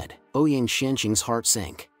family's head?" Ouyang Shanxing's heart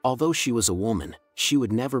sank. Although she was a woman, she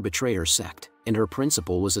would never betray her sect, and her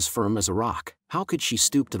principle was as firm as a rock. How could she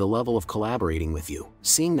stoop to the level of collaborating with you?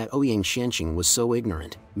 Seeing that Ouyang Shanxing was so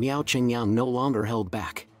ignorant, Miao Chengyang no longer held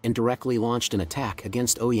back, and directly launched an attack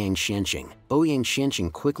against Ouyang Shanxing. Ouyang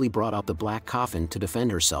Shanxing quickly brought out the black coffin to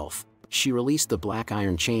defend herself. She released the black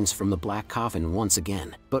iron chains from the black coffin once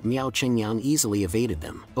again, but Miao Chengyang easily evaded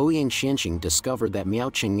them. Ouyang Shanxing discovered that Miao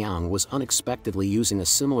Chengyang was unexpectedly using a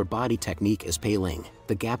similar body technique as Pei Ling.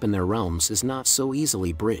 The gap in their realms is not so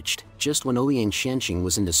easily bridged. Just when Ouyang Shanxing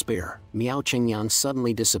was in despair, Miao Chengyang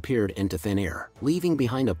suddenly disappeared into thin air, leaving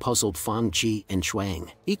behind a puzzled Fang Ji and Shuang.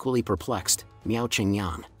 Equally perplexed, Miao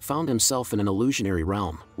Chengyang found himself in an illusionary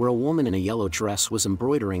realm, where a woman in a yellow dress was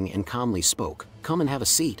embroidering and calmly spoke. "Come and have a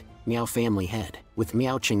seat, Miao family head." With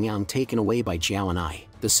Miao Chengyang taken away by Jiao and I,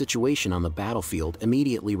 the situation on the battlefield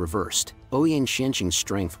immediately reversed. Ouyang Shanxing's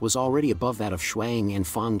strength was already above that of Shuang and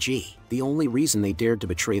Fang Ji. The only reason they dared to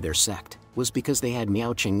betray their sect was because they had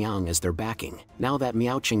Miao Chengyang as their backing. Now that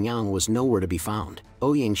Miao Chengyang was nowhere to be found,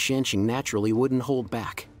 Ouyang Shanxing naturally wouldn't hold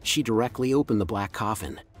back. She directly opened the black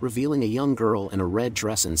coffin, revealing a young girl in a red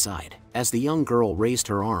dress inside. As the young girl raised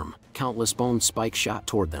her arm, countless bone spikes shot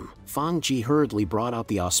toward them. Fang Ji hurriedly brought out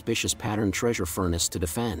the auspicious pattern treasure furnace to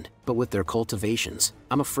defend, but with their cultivations,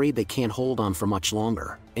 I'm afraid they can't hold on for much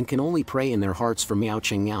longer, and can only pray in their hearts for Miao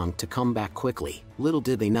Chengyang to come back quickly. Little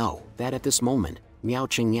did they know that at this moment, Miao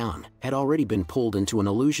Chengyang had already been pulled into an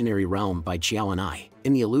illusionary realm by Jiao and I.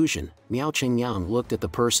 In the illusion, Miao Chengyang looked at the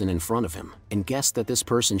person in front of him, and guessed that this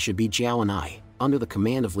person should be Jiao and I. Under the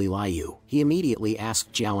command of Li Liu, he immediately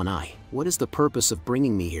asked Jiao and I, "What is the purpose of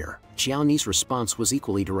bringing me here?" Jiao Ni's response was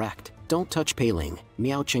equally direct, "Don't touch Pei Ling."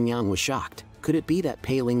 Miao Chengyang was shocked. Could it be that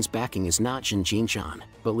Pei Ling's backing is not Jin Jinshan,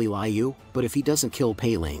 but Li Liu? But if he doesn't kill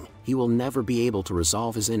Pei Ling, he will never be able to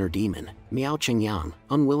resolve his inner demon. Miao Chengyang,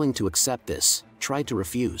 unwilling to accept this, tried to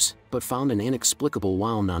refuse, but found an inexplicable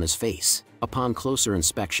wound on his face. Upon closer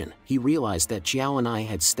inspection, he realized that Jiao and I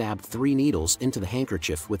had stabbed 3 needles into the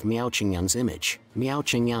handkerchief with Miao Chengyang's image. Miao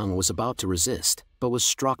Chengyang was about to resist, but was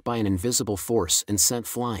struck by an invisible force and sent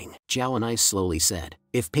flying. Jiao and I slowly said,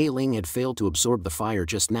 "If Pei Ling had failed to absorb the fire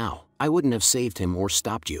just now, I wouldn't have saved him or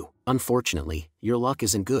stopped you. Unfortunately, your luck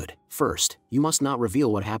isn't good. First, you must not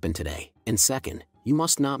reveal what happened today, and second, you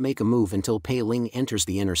must not make a move until Pei Ling enters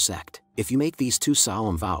the inner sect. If you make these 2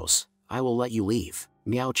 solemn vows, I will let you leave."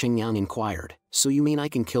 Miao Chengyang inquired, "So you mean I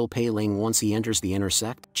can kill Pei Ling once he enters the inner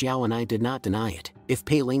sect?" Jiao and I did not deny it. "If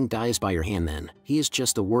Pei Ling dies by your hand, then he is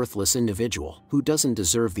just a worthless individual who doesn't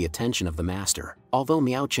deserve the attention of the master." Although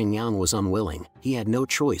Miao Chengyang was unwilling, he had no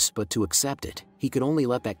choice but to accept it. He could only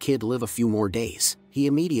let that kid live a few more days. He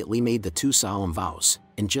immediately made the 2 solemn vows,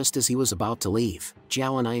 and just as he was about to leave,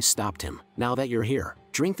 Jiao and I stopped him. "Now that you're here,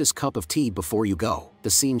 drink this cup of tea before you go." The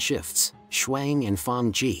scene shifts. Shuang and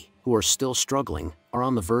Fang Ji, who are still struggling, are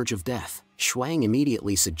on the verge of death. Shuang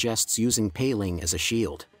immediately suggests using Pei Ling as a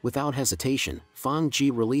shield. Without hesitation, Fang Ji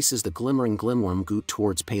releases the glimmering glimworm goo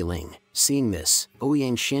towards Pei Ling. Seeing this,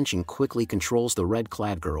 Ouyang Shanxing quickly controls the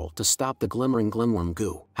red-clad girl to stop the glimmering glimworm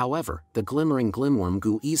goo. However, the glimmering glimworm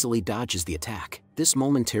goo easily dodges the attack. This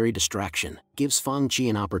momentary distraction gives Fang Ji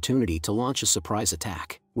an opportunity to launch a surprise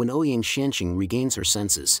attack. When Ouyang Shanxing regains her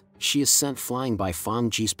senses, she is sent flying by Fang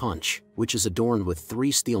Ji's punch, which is adorned with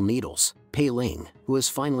 3 steel needles. Pei Ling, who has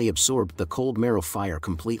finally absorbed the cold marrow fire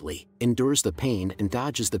completely, endures the pain and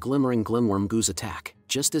dodges the glimmering Glimworm Gu's attack.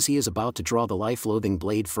 Just as he is about to draw the life-loathing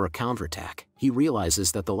blade for a counterattack, he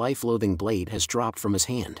realizes that the life-loathing blade has dropped from his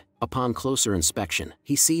hand. Upon closer inspection,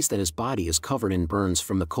 he sees that his body is covered in burns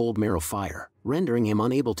from the cold marrow fire, rendering him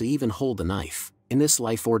unable to even hold the knife. In this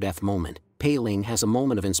life-or-death moment, Pei Ling has a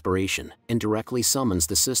moment of inspiration and directly summons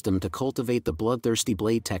the system to cultivate the bloodthirsty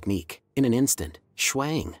blade technique. In an instant,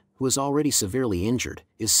 Shuang, who is already severely injured,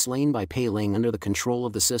 is slain by Pei Ling under the control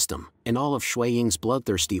of the system, and all of Shui Ying's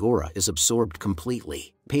bloodthirsty aura is absorbed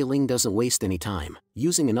completely. Pei Ling doesn't waste any time.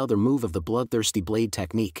 Using another move of the bloodthirsty blade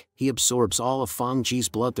technique, he absorbs all of Fang Ji's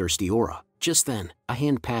bloodthirsty aura. Just then, a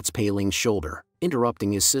hand pats Pei Ling's shoulder,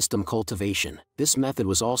 interrupting his system cultivation. This method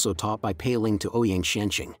was also taught by Pei Ling to Ouyang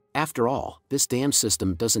Shenqing. After all, this damn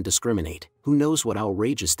system doesn't discriminate. Who knows what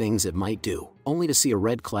outrageous things it might do, only to see a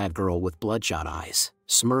red-clad girl with bloodshot eyes,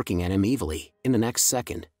 smirking at him evilly. In the next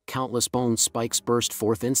second, countless bone spikes burst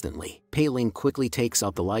forth instantly. Pei Ling quickly takes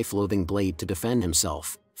out the life-loathing blade to defend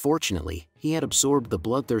himself. Fortunately, he had absorbed the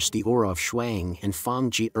bloodthirsty aura of Shuang and Fang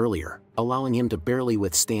Ji earlier, allowing him to barely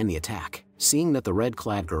withstand the attack. Seeing that the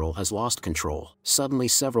red-clad girl has lost control, suddenly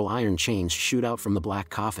several iron chains shoot out from the black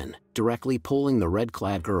coffin, directly pulling the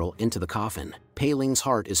red-clad girl into the coffin. Pei Ling's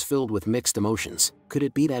heart is filled with mixed emotions. Could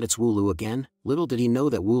it be that it's Wu Lu again? Little did he know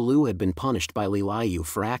that Wu Lu had been punished by Li Liu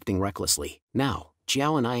for acting recklessly. Now,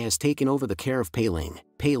 Jiao and I has taken over the care of Pei Ling.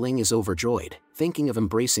 Pei Ling is overjoyed, thinking of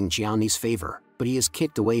embracing Jiao Ni's favor, but he is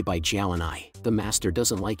kicked away by Jiao and I. The master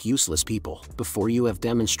doesn't like useless people. Before you have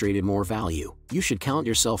demonstrated more value, you should count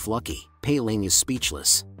yourself lucky. Pei Ling is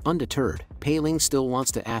speechless. Undeterred, Pei Ling still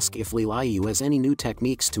wants to ask if Li Liu has any new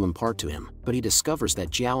techniques to impart to him, but he discovers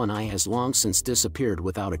that Jiao and I has long since disappeared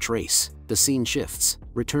without a trace. The scene shifts,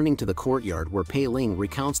 returning to the courtyard where Pei Ling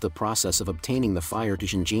recounts the process of obtaining the fire to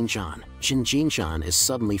Jin Jinshan. Jin Jinshan is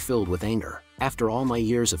suddenly filled with anger. After all my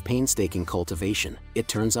years of painstaking cultivation, it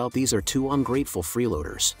turns out these are 2 ungrateful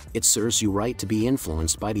freeloaders. It serves you right to be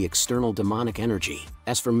influenced by the external demonic energy.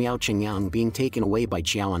 As for Miao Qingyang being taken away by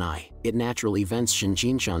Jiao and I, it naturally vents Jin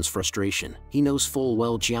Jinshan's frustration. He knows full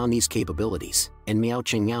well Jiao Ni's capabilities, and Miao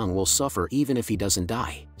Qingyang will suffer even if he doesn't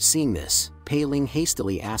die. Seeing this, Pei Ling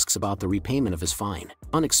hastily asks about the repayment of his fine.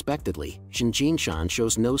 Unexpectedly, Jin Jinshan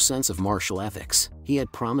shows no sense of martial ethics. He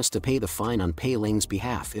had promised to pay the fine on Pei Ling's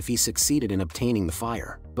behalf if he succeeded in obtaining the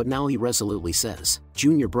fire, but now he resolutely says,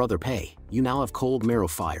 "Junior brother Pei, you now have cold marrow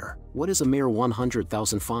fire. What is a mere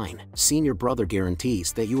 100,000 fine? Senior brother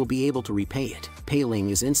guarantees that you will be able to repay it." Pei Ling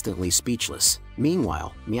is instantly speechless.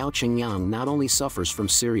 Meanwhile, Miao Qingyang not only suffers from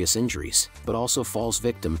serious injuries, but also falls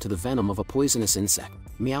victim to the venom of a poisonous insect.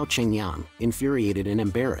 Miao Qingyang, infuriated and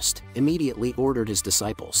embarrassed, immediately ordered his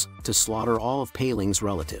disciples to slaughter all of Pei Ling's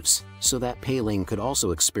relatives, so that Pei Ling could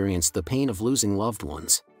also experience the pain of losing loved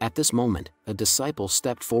ones. At this moment, a disciple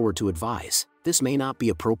stepped forward to advise, "This may not be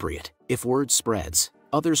appropriate. If word spreads,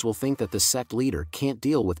 others will think that the sect leader can't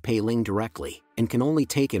deal with Pei Ling directly, and can only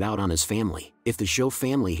take it out on his family. If the Zhou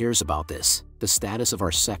family hears about this, the status of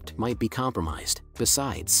our sect might be compromised.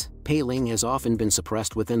 Besides, Pei Ling has often been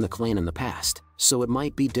suppressed within the clan in the past, so it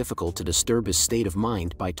might be difficult to disturb his state of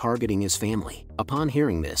mind by targeting his family." Upon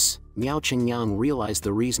hearing this, Miao Qingyang realized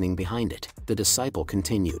the reasoning behind it. The disciple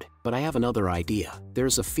continued, "But I have another idea.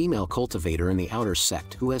 There's a female cultivator in the outer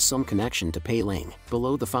sect who has some connection to Pei Ling.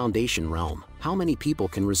 Below the foundation realm, how many people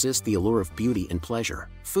can resist the allure of beauty and pleasure,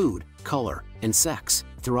 food, color, and sex?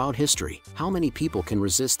 Throughout history, how many people can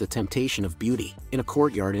resist the temptation of beauty? In a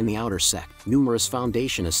courtyard in the outer sect, numerous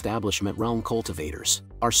foundation establishment realm cultivators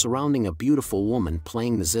are surrounding a beautiful woman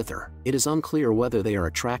playing the zither. It is unclear whether they are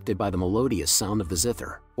attracted by the melodious sound of the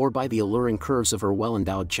zither, or by the alluring curves of her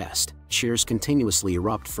well-endowed chest." Cheers continuously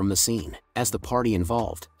erupt from the scene, as the party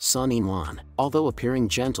involved, Sun Yinlan, although appearing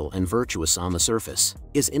gentle and virtuous on the surface,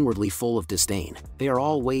 is inwardly full of disdain. They are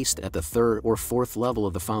all waste at the 3rd or 4th level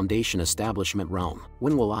of the foundation establishment realm.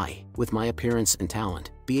 When will I, with my appearance and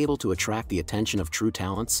talent, be able to attract the attention of true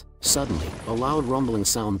talents? Suddenly, a loud rumbling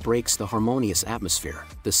sound breaks the harmonious atmosphere.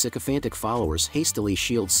 The sycophantic followers hastily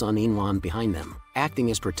shield Sun Yinlan behind them,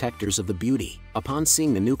 acting as protectors of the beauty. Upon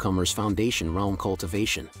seeing the newcomer's foundation realm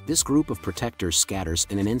cultivation, this group of protectors scatters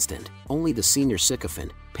in an instant. Only the senior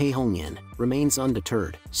sycophant, Pei Hongyan, remains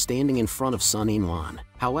undeterred, standing in front of Sun Yinlan.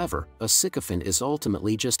 However, a sycophant is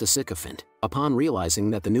ultimately just a sycophant. Upon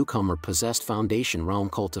realizing that the newcomer possessed foundation realm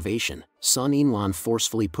cultivation, Sun Yinlan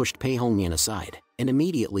forcefully pushed Pei Hongyan aside. and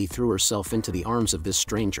immediately threw herself into the arms of this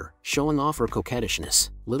stranger, showing off her coquettishness.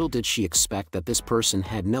 Little did she expect that this person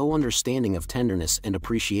had no understanding of tenderness and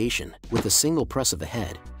appreciation. With a single press of the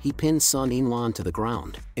head, he pinned Sun Inlan to the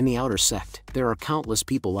ground. In the outer sect, there are countless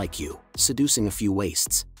people like you, seducing a few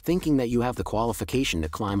wastes, thinking that you have the qualification to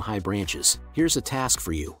climb high branches. Here's a task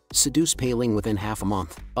for you: seduce Pei Ling within half a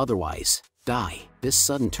month, otherwise, die. This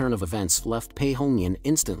sudden turn of events left Pei Hongyan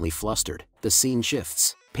instantly flustered. The scene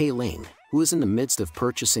shifts. Pei Ling, who is in the midst of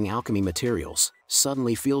purchasing alchemy materials,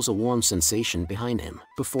 suddenly feels a warm sensation behind him.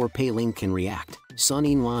 Before Pei Ling can react, Sun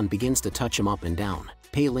Inlan begins to touch him up and down.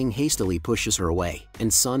 Pei Ling hastily pushes her away,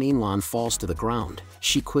 and Sun Inlan falls to the ground.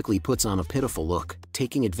 She quickly puts on a pitiful look,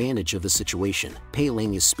 taking advantage of the situation. Pei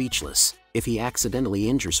Ling is speechless. If he accidentally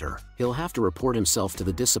injures her, he'll have to report himself to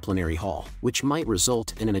the disciplinary hall, which might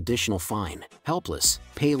result in an additional fine. Helpless,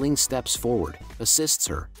 Pei Ling steps forward, assists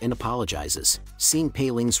her, and apologizes. Seeing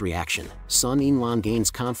Pei Ling's reaction, Sun Inlan gains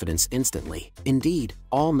confidence instantly. Indeed,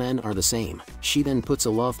 all men are the same. She then puts a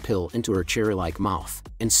love pill into her cherry-like mouth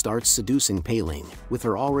and starts seducing Pei Ling. With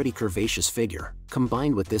her already curvaceous figure,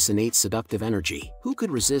 combined with this innate seductive energy, who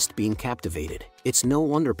could resist being captivated? It's no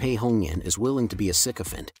wonder Pei Hongyan is willing to be a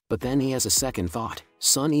sycophant. But then he has a second thought.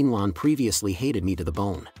 Sun Inlan previously hated me to the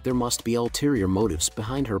bone. There must be ulterior motives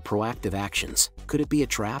behind her proactive actions. Could it be a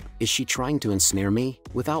trap? Is she trying to ensnare me?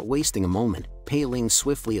 Without wasting a moment, Pei Ling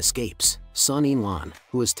swiftly escapes. Sun Inlan,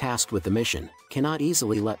 who is tasked with the mission, cannot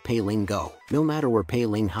easily let Pei Ling go. No matter where Pei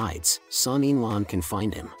Ling hides, Sun Inlan can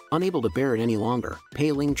find him. Unable to bear it any longer,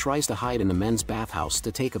 Pei Ling tries to hide in the men's bathhouse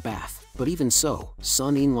to take a bath. But even so,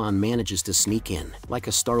 Sun Inlan manages to sneak in. Like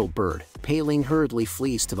a startled bird, Pei Ling hurriedly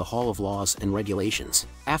flees to the Hall of Laws and Regulations.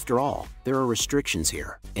 After all, there are restrictions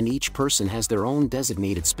here, and each person has their own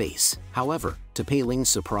designated space. However, to Pei Ling's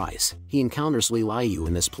surprise, he encounters Li Liu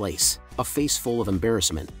in this place. A face full of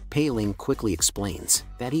embarrassment, Pei Ling quickly explains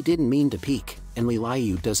that he didn't mean to peek, and Li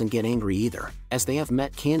Liu doesn't get angry either, as they have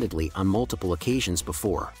met candidly on multiple occasions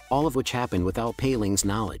before, all of which happened without Pei Ling's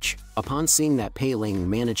knowledge. Upon seeing that Pei Ling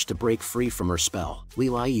managed to break free from her spell, Li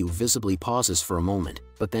Liu visibly pauses for a moment,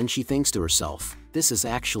 but then she thinks to herself, this is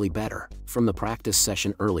actually better. From the practice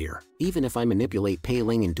session earlier, even if I manipulate Pei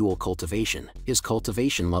Ling in dual cultivation, his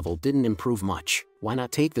cultivation level didn't improve much. Why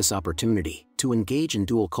not take this opportunity to engage in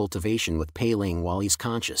dual cultivation with Pei Ling while he's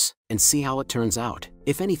conscious, and see how it turns out?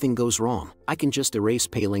 If anything goes wrong, I can just erase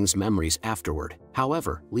Pei Ling's memories afterward.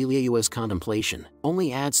 However, Li Liu's contemplation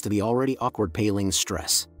only adds to the already awkward Pei Ling's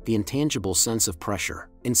stress. The intangible sense of pressure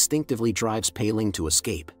instinctively drives Pei Ling to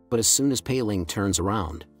escape, but as soon as Pei Ling turns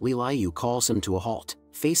around, Li Liu calls him to a halt,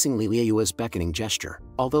 facing Li Liu's beckoning gesture.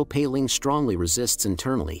 Although Pei Ling strongly resists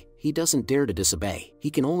internally, he doesn't dare to disobey.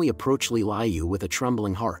 He can only approach Li Liu with a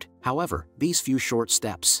trembling heart. However, these few short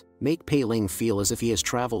steps make Pei Ling feel as if he has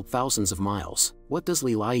traveled thousands of miles. What does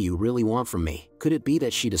Li Liu really want from me? Could it be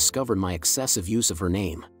that she discovered my excessive use of her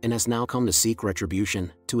name, and has now come to seek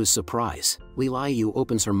retribution? To his surprise, Li Liu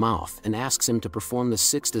opens her mouth and asks him to perform the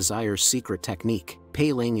 6 Desires secret technique.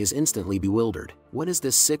 Pei Ling is instantly bewildered. What is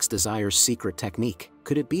this 6 Desires secret technique?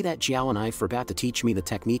 Could it be that Jiao and I forgot to teach me the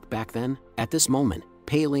technique back then? At this moment,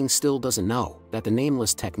 Pei Ling still doesn't know that the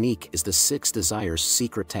nameless technique is the 6 Desires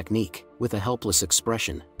secret technique. With a helpless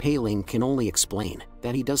expression, Pei Ling can only explain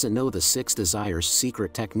that he doesn't know the 6 Desires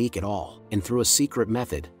secret technique at all, and through a secret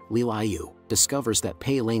method, Li Liu discovers that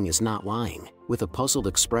Pei Ling is not lying. With a puzzled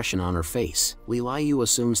expression on her face, Li Liu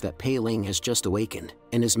assumes that Pei Ling has just awakened,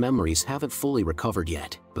 and his memories haven't fully recovered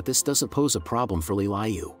yet. But this doesn't pose a problem for Li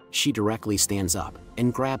Liu. She directly stands up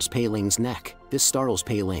and grabs Pei Ling's neck. This startles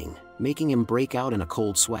Pei Ling, making him break out in a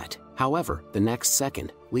cold sweat. However, the next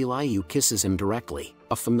second, Li Liu kisses him directly.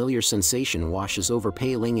 A familiar sensation washes over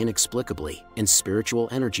Pei Ling inexplicably, and spiritual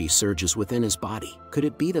energy surges within his body. Could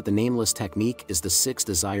it be that the nameless technique is the 6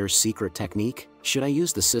 Desires secret technique? Should I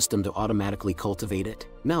use the system to automatically cultivate it?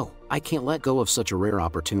 No, I can't let go of such a rare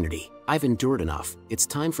opportunity. I've endured enough. It's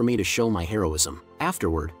time for me to show my heroism.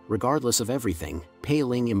 Afterward, regardless of everything, Pei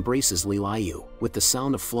Ling embraces Li Liu. With the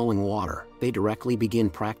sound of flowing water, they directly begin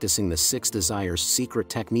practicing the 6 Desires secret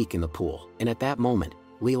technique in the pool. And at that moment,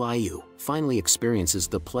 Li Liu finally experiences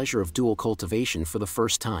the pleasure of dual cultivation for the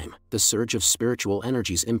first time. The surge of spiritual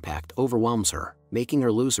energy's impact overwhelms her, making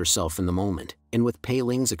her lose herself in the moment. And with Pei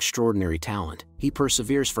Ling's extraordinary talent, he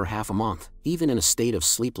perseveres for half a month, even in a state of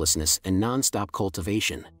sleeplessness and non-stop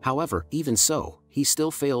cultivation. However, even so, he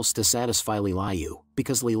still fails to satisfy Li Liu,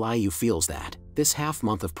 because Li Liu feels that this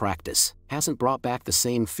half-month of practice hasn't brought back the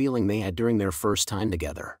same feeling they had during their first time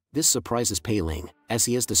together. This surprises Pei Ling, as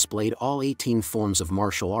he has displayed all 18 forms of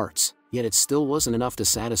martial arts, yet it still wasn't enough to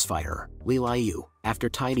satisfy her. Li Liu, after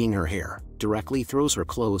tidying her hair, directly throws her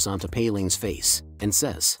clothes onto Pei Ling's face, and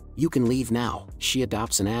says, "You can leave now." She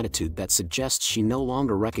adopts an attitude that suggests she no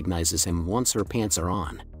longer recognizes him once her pants are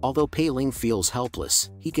on. Although Pei Ling feels helpless,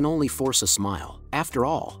 he can only force a smile. After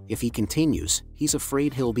all, if he continues, he's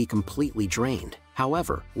afraid he'll be completely drained.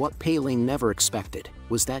 However, what Pei Ling never expected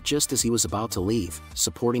was that just as he was about to leave,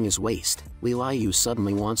 supporting his waist, Li Liu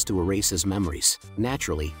suddenly wants to erase his memories.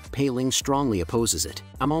 Naturally, Pei Ling strongly opposes it.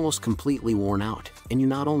 "I'm almost completely worn out, and you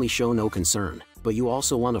not only show no concern, but you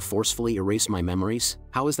also want to forcefully erase my memories?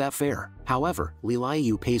 How is that fair?" However, Li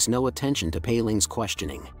Liu pays no attention to Pei Ling's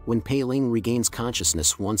questioning. When Pei Ling regains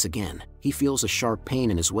consciousness once again, he feels a sharp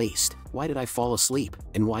pain in his waist. "Why did I fall asleep?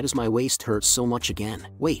 And why does my waist hurt so much again?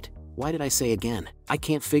 Wait, why did I say again? I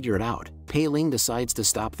can't figure it out." Pei Ling decides to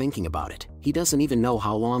stop thinking about it. He doesn't even know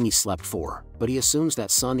how long he slept for, but he assumes that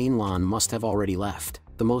Sun Yinlan must have already left.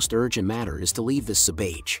 The most urgent matter is to leave this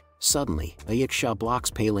sabage. Suddenly, a Yiksha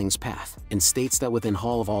blocks Pei Ling's path and states that within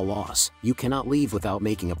Hall of All Laws, you cannot leave without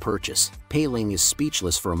making a purchase. Pei Ling is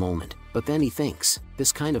speechless for a moment, but then he thinks,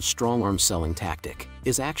 this kind of strong-arm selling tactic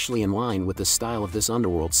is actually in line with the style of this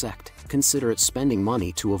underworld sect. Consider it spending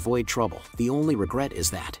money to avoid trouble. The only regret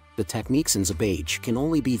is that the techniques in Zabage can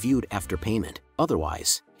only be viewed after payment.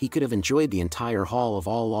 Otherwise, he could have enjoyed the entire Hall of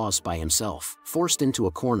All Laws by himself. Forced into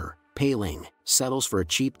a corner, Pei Ling settles for a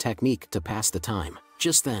cheap technique to pass the time.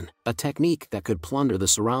 Just then, a technique that could plunder the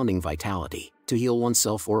surrounding vitality to heal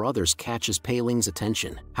oneself or others catches Pei Ling's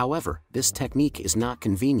attention. However, this technique is not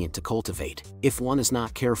convenient to cultivate. If one is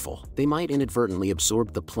not careful, they might inadvertently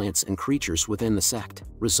absorb the plants and creatures within the sect,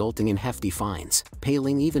 resulting in hefty fines. Pei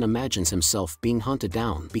Ling even imagines himself being hunted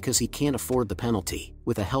down because he can't afford the penalty.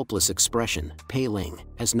 With a helpless expression, Pei Ling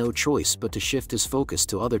has no choice but to shift his focus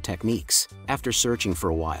to other techniques. After searching for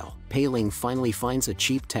a while, Pei Ling finally finds a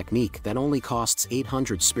cheap technique that only costs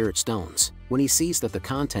 800 spirit stones. When he sees that the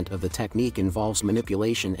content of the technique involves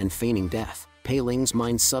manipulation and feigning death, Pei Ling's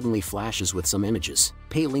mind suddenly flashes with some images.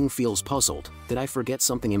 Pei Ling feels puzzled. Did I forget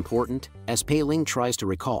something important? As Pei Ling tries to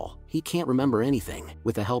recall, he can't remember anything.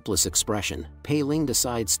 With a helpless expression, Pei Ling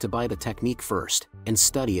decides to buy the technique first and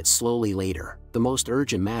study it slowly later. The most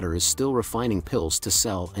urgent matter is still refining pills to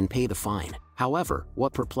sell and pay the fine. However,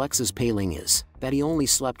 what perplexes Pei Ling is that he only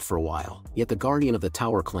slept for a while, yet the guardian of the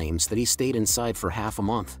tower claims that he stayed inside for half a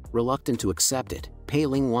month. Reluctant to accept it, Pei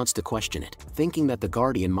Ling wants to question it, thinking that the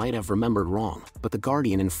guardian might have remembered wrong, but the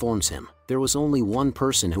guardian informs him there was only one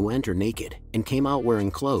person who entered naked and came out wearing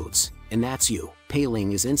clothes, and that's you. Pei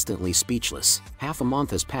Ling is instantly speechless. Half a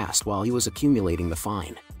month has passed while he was accumulating the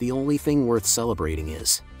fine. The only thing worth celebrating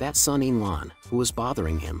is that Sun Yinlan, who was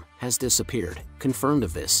bothering him, has disappeared. Confirmed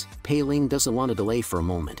of this, Pei Ling doesn't want to delay for a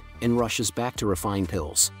moment and rushes back to refine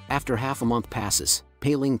pills. After half a month passes,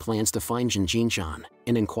 Pei Ling plans to find Jin Jinshan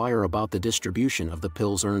and inquire about the distribution of the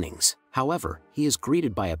pill's earnings. However, he is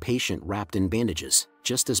greeted by a patient wrapped in bandages.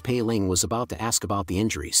 Just as Pei Ling was about to ask about the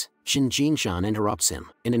injuries, Jin Jinshan interrupts him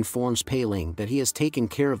and informs Pei Ling that he has taken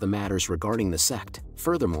care of the matters regarding the sect.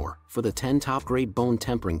 Furthermore, for the 10 top-grade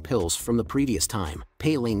bone-tempering pills from the previous time,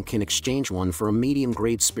 Pei Ling can exchange one for a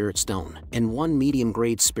medium-grade spirit stone, and one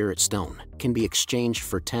medium-grade spirit stone can be exchanged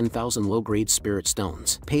for 10,000 low-grade spirit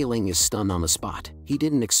stones. Pei Ling is stunned on the spot. He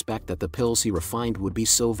didn't expect that the pills he refined would be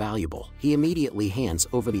so valuable. He immediately hands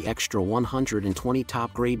over the extra 120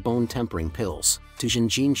 top-grade bone-tempering pills to Jin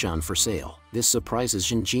Jinshan for sale. This surprises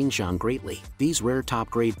Jin Jinshan greatly. These rare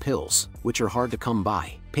top-grade pills, which are hard to come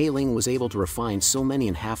by, Pei Ling was able to refine so many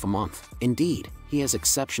in half a month. Indeed, he has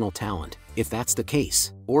exceptional talent. If that's the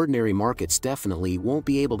case, ordinary markets definitely won't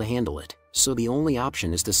be able to handle it. So the only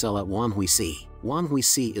option is to sell at Wanhuisi.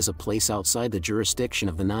 Wanhuisi is a place outside the jurisdiction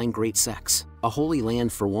of the 9 great sects, a holy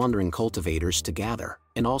land for wandering cultivators to gather,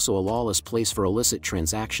 and also a lawless place for illicit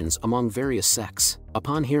transactions among various sects.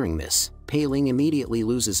 Upon hearing this, Pei Ling immediately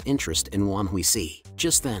loses interest in Wanhuisi.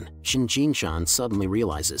 Just then, Jin Jinshan suddenly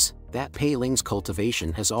realizes that Pei Ling's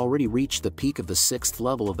cultivation has already reached the peak of the 6th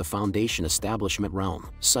level of the Foundation Establishment realm.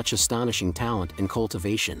 Such astonishing talent in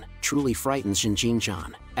cultivation truly frightens Jin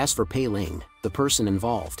Jinshan. As for Pei Ling, the person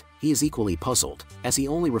involved, he is equally puzzled, as he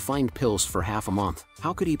only refined pills for half a month.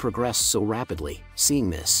 How could he progress so rapidly? Seeing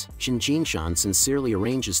this, Jin Jinshan sincerely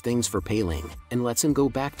arranges things for Pei Ling and lets him go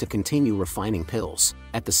back to continue refining pills.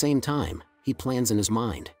 At the same time, he plans in his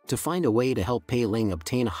mind to find a way to help Pei Ling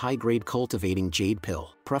obtain a high-grade cultivating jade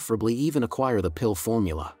pill, preferably even acquire the pill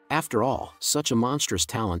formula. After all, such a monstrous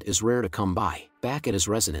talent is rare to come by. Back at his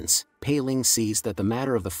residence, Pei Ling sees that the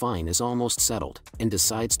matter of the fine is almost settled, and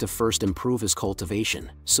decides to first improve his cultivation.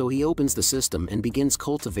 So he opens the system and begins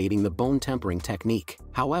cultivating the bone tempering technique.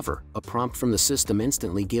 However, a prompt from the system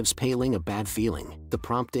instantly gives Pei Ling a bad feeling. The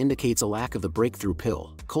prompt indicates a lack of the breakthrough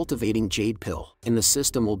pill, cultivating jade pill, and the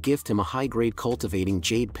system will gift him a high-grade cultivating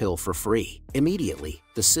jade pill for free. Immediately,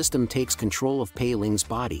 the system takes control of Pei Ling's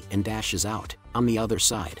body and dashes out. On the other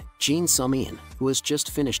side, Jin Sumian, who has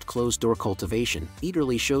just finished closed-door cultivation,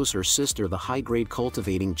 eagerly shows her sister the high-grade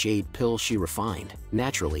cultivating jade pill she refined.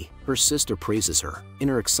 Naturally, her sister praises her. In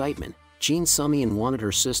her excitement, Jin Sumian wanted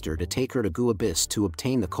her sister to take her to Gu Abyss to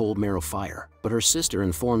obtain the cold marrow fire, but her sister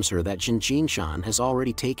informs her that Jin Jinshan has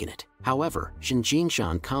already taken it. However, Jin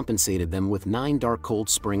Jinshan compensated them with 9 dark cold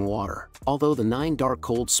spring water. Although the 9 dark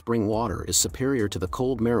cold spring water is superior to the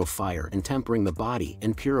cold marrow fire in tempering the body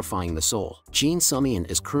and purifying the soul, Jin Sumian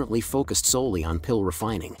is currently focused solely on pill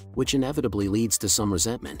refining, which inevitably leads to some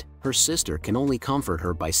resentment. Her sister can only comfort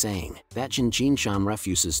her by saying that Jin Jinshan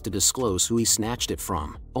refuses to disclose who he snatched it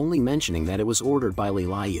from, only mentioning that it was ordered by Li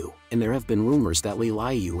Liu, and there have been rumors that Li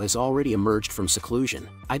Liu has already emerged from seclusion.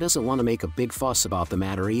 I doesn't want to make a big fuss about the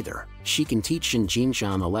matter either. She can teach Jin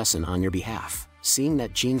Jinshan a lesson on your behalf. Seeing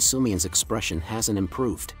that Jin Sumian's expression hasn't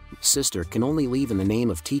improved, sister can only leave in the name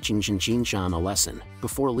of teaching Jin Jinshan a lesson.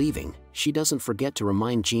 Before leaving, she doesn't forget to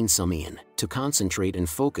remind Jin Sumian to concentrate and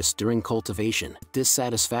focus during cultivation.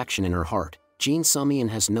 Dissatisfaction in her heart, Jin Sumian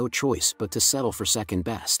has no choice but to settle for second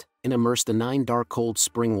best and immerse the 9 dark cold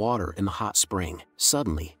spring water in the hot spring.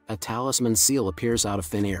 Suddenly, a talisman seal appears out of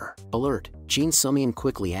thin air. Alert, Jin Sumian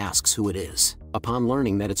quickly asks who it is. Upon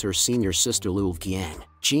learning that it's her senior sister Liu Qiang,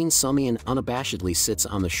 Jin Sumian unabashedly sits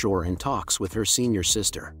on the shore and talks with her senior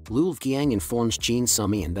sister. Liu Qiang informs Jin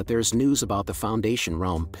Sumian that there's news about the Foundation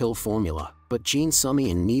Realm pill formula, but Jin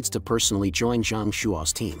Sumian needs to personally join Zhang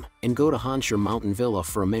Shua's team and go to Hansher Mountain Villa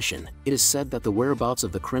for a mission. It is said that the whereabouts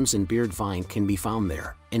of the Crimson Beard Vine can be found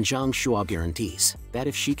there, and Zhang Shua guarantees that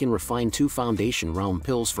if she can refine 2 Foundation Realm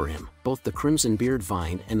pills for him, both the Crimson Beard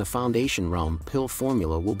Vine and the Foundation Realm pill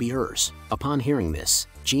formula will be hers. Upon hearing this,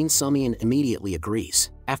 Jin Sumian immediately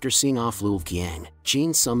agrees. After seeing off Liu Qiang,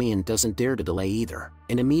 Jin Sumian doesn't dare to delay either,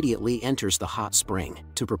 and immediately enters the hot spring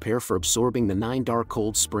to prepare for absorbing the 9 dark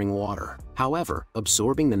cold spring water. However,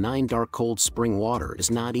 absorbing the 9 dark cold spring water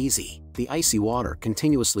is not easy. The icy water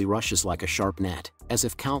continuously rushes like a sharp net, as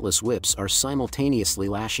if countless whips are simultaneously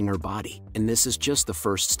lashing her body, and this is just the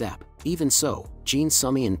first step. Even so, Jin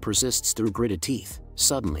Sumian persists through gritted teeth.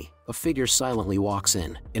 Suddenly, a figure silently walks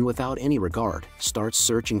in, and without any regard, starts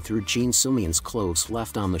searching through Jin Sumian's clothes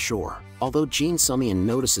left on the shore. Although Jin Sumian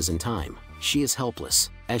notices in time, she is helpless,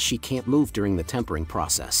 as she can't move during the tempering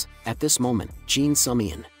process. At this moment, Jin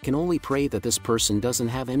Sumian can only pray that this person doesn't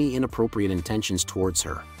have any inappropriate intentions towards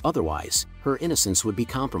her. Otherwise, her innocence would be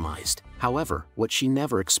compromised. However, what she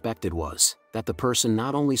never expected was that the person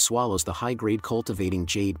not only swallows the high-grade cultivating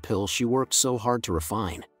jade pill she worked so hard to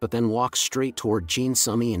refine, but then walks straight toward Jin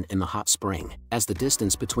Sumian in the hot spring. As the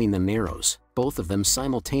distance between them narrows, both of them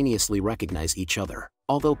simultaneously recognize each other.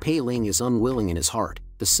 Although Pei Ling is unwilling in his heart,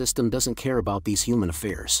 the system doesn't care about these human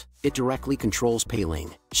affairs. It directly controls Pei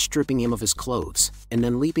Ling, stripping him of his clothes, and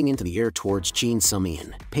then leaping into the air towards Jin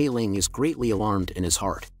Sumian. Pei Ling is greatly alarmed in his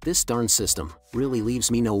heart. This darn system really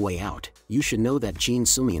leaves me no way out. You should know that Jin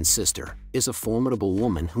Sumian's sister is a formidable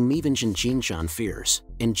woman whom even Jin Jinshan fears,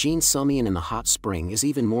 and Jin Sumian in the hot spring is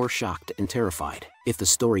even more shocked and terrified. If the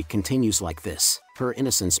story continues like this, her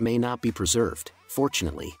innocence may not be preserved.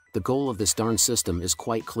 Fortunately, the goal of this darn system is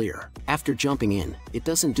quite clear. After jumping in, it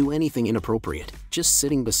doesn't do anything inappropriate, just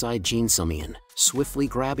sitting beside Jin Sumian, swiftly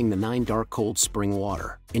grabbing the 9 dark cold spring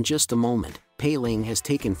water. In just a moment, Pei Ling has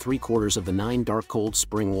taken 3/4 of the 9 dark cold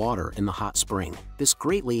spring water in the hot spring. This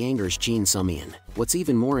greatly angers Jin Sumian. What's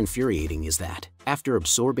even more infuriating is that, after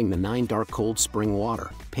absorbing the 9 dark cold spring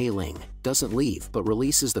water, Pei Ling doesn't leave but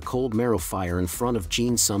releases the cold marrow fire in front of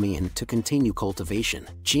Jin Sumian to continue cultivation.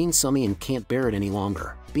 Jin Sumian can't bear it any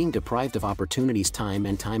longer, being deprived of opportunities time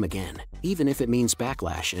and time again. Even if it means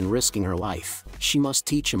backlash and risking her life, she must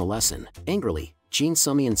teach him a lesson. Angrily, Jin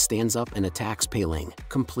Sumian stands up and attacks Pei Ling,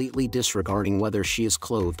 completely disregarding whether she is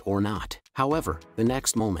clothed or not. However, the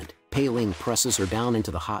next moment, Pei Ling presses her down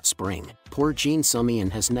into the hot spring. Poor Jin Sumian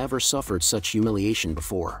has never suffered such humiliation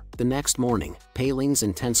before. The next morning, Pei Ling's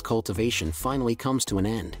intense cultivation finally comes to an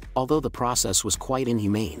end. Although the process was quite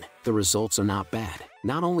inhumane, the results are not bad.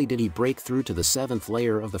 Not only did he break through to the 7th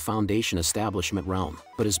layer of the Foundation Establishment realm,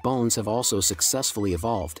 but his bones have also successfully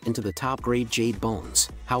evolved into the top-grade jade bones.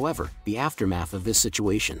 However, the aftermath of this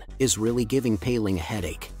situation is really giving Pei Ling a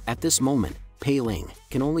headache. At this moment, Pei Ling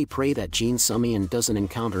can only pray that Jin Sumian doesn't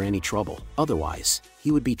encounter any trouble, otherwise,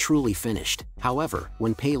 he would be truly finished. However,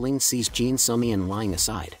 when Pei Ling sees Jin Sumian lying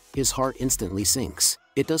aside, his heart instantly sinks.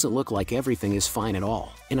 It doesn't look like everything is fine at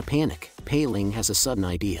all. In a panic, Pei Ling has a sudden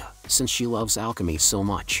idea. Since she loves alchemy so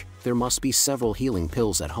much, there must be several healing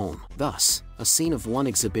pills at home. Thus, a scene of one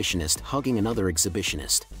exhibitionist hugging another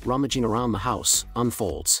exhibitionist, rummaging around the house,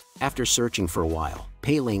 unfolds. After searching for a while,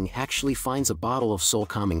 Pei Ling actually finds a bottle of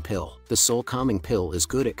soul-calming pill. The soul-calming pill is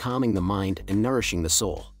good at calming the mind and nourishing the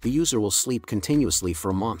soul. The user will sleep continuously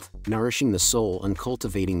for a month, nourishing the soul and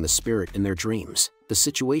cultivating the spirit in their dreams. The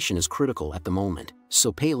situation is critical at the moment,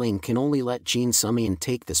 so Pei Ling can only let Jin Sumian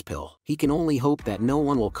take this pill. He can only hope that no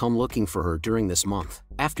one will come looking for her during this month.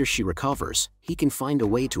 After she recovers, he can find a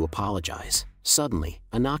way to apologize. Suddenly,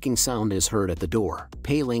 a knocking sound is heard at the door.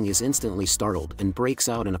 Pei Ling is instantly startled and breaks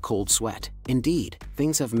out in a cold sweat. Indeed,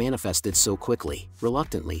 things have manifested so quickly.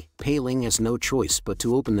 Reluctantly, Pei Ling has no choice but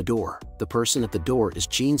to open the door. The person at the door is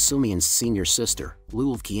Jin Sumian's senior sister,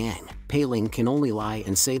 Liu Qiang. Pei Ling can only lie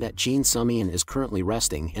and say that Jin Sumian is currently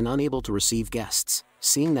resting and unable to receive guests.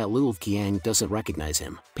 Seeing that Liu Qiang doesn't recognize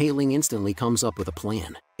him, Pei Ling instantly comes up with a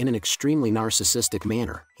plan. In an extremely narcissistic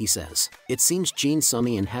manner, he says, "It seems Jin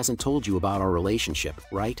Sumian hasn't told you about our relationship,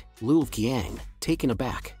 right?" Liu Qiang, taken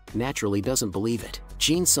aback, naturally doesn't believe it.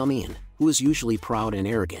 Jin Sumian, who is usually proud and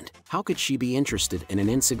arrogant, how could she be interested in an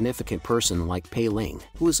insignificant person like Pei Ling,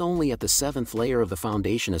 who is only at the 7th layer of the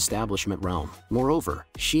foundation establishment realm? Moreover,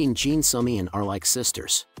 she and Jin Sumian are like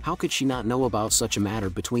sisters. How could she not know about such a matter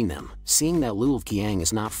between them? Seeing that Liu Qiang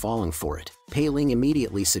is not falling for it, Pei Ling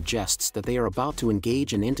immediately suggests that they are about to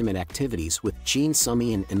engage in intimate activities with Jin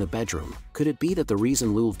Sumian in the bedroom. Could it be that the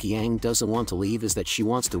reason Liu Qiang doesn't want to leave is that she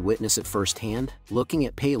wants to witness it firsthand? Looking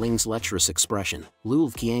at Pei Ling's lecherous expression, Liu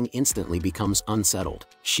Qiang instantly becomes unsettled.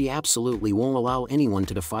 She absolutely won't allow anyone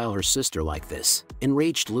to defile her sister like this.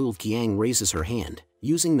 Enraged, Liu Qiang raises her hand,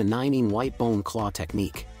 using the 9 white bone claw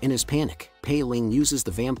technique. In his panic, Pei Ling uses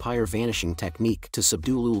the vampire vanishing technique to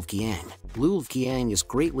subdue Liu Qiang. Liu Qiang is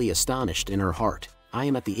greatly astonished in her heart. I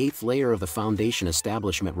am at the 8th layer of the foundation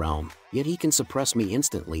establishment realm, yet he can suppress me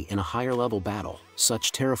instantly in a higher level battle.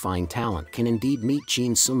 Such terrifying talent can indeed meet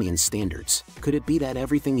Jin Sumian's standards. Could it be that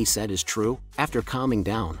everything he said is true? After calming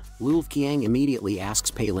down, Liu Qiang immediately asks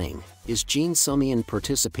Pei Ling, "Is Jin Sumian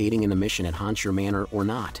participating in the mission at Hanshir Manor or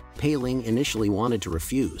not?" Pei Ling initially wanted to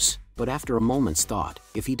refuse, but after a moment's thought,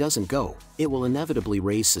 if he doesn't go, it will inevitably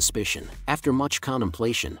raise suspicion. After much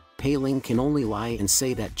contemplation, Pei Ling can only lie and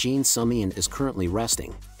say that Jin Sumian is currently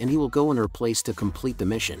resting, and he will go in her place to complete the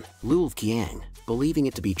mission. Liu Qiang, believing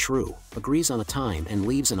it to be true, agrees on a time and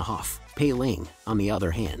leaves in a huff. Pei Ling, on the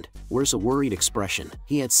other hand, wears a worried expression.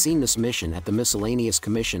 He had seen this mission at the Miscellaneous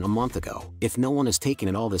Commission a month ago. If no one has taken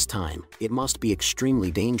it all this time, it must be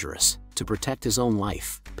extremely dangerous. To protect his own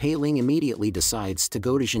life, Pei Ling immediately decides to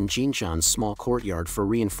go to Jin Jinshan's small courtyard for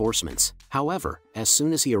reinforcements. However, as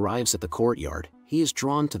soon as he arrives at the courtyard, he is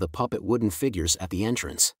drawn to the puppet wooden figures at the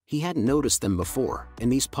entrance. He hadn't noticed them before,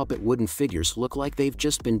 and these puppet wooden figures look like they've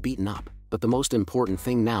just been beaten up. But the most important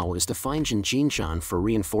thing now is to find Jin Jinshan for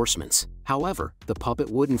reinforcements. However, the puppet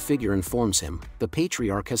wooden figure informs him the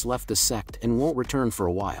patriarch has left the sect and won't return for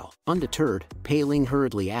a while. Undeterred, Pei Ling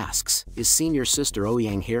hurriedly asks, "Is senior sister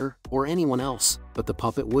Ouyang here, or anyone else?" But the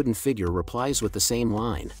puppet wooden figure replies with the same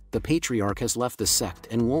line, "The patriarch has left the sect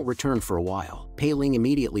and won't return for a while." Pei Ling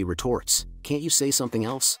immediately retorts, "Can't you say something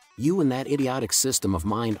else? You and that idiotic system of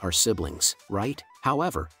mine are siblings, right?"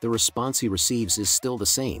 However, the response he receives is still the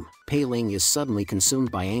same. Pei Ling is suddenly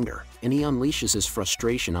consumed by anger, and he unleashes his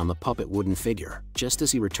frustration on the puppet wooden figure. Just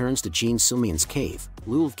as he returns to Jin Sumian's cave,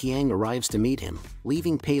 Liu Qiang arrives to meet him,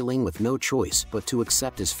 leaving Pei Ling with no choice but to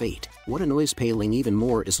accept his fate. What annoys Pei Ling even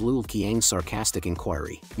more is Liu Qiang's sarcastic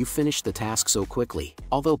inquiry, "You finished the task so quickly."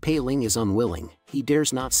 Although Pei Ling is unwilling, he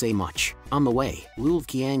dares not say much. On the way, Liu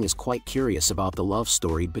Qiang is quite curious about the love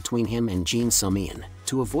story between him and Jin Sumian.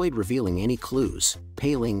 To avoid revealing any clues,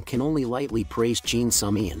 Pei Ling can only lightly praise Jin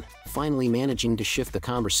Sumian, finally managing to shift the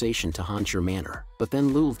conversation to Hanshir Manor. But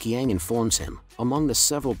then Liu Qiang informs him, among the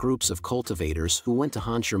several groups of cultivators who went to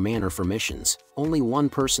Hanshir Manor for missions, only one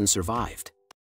person survived.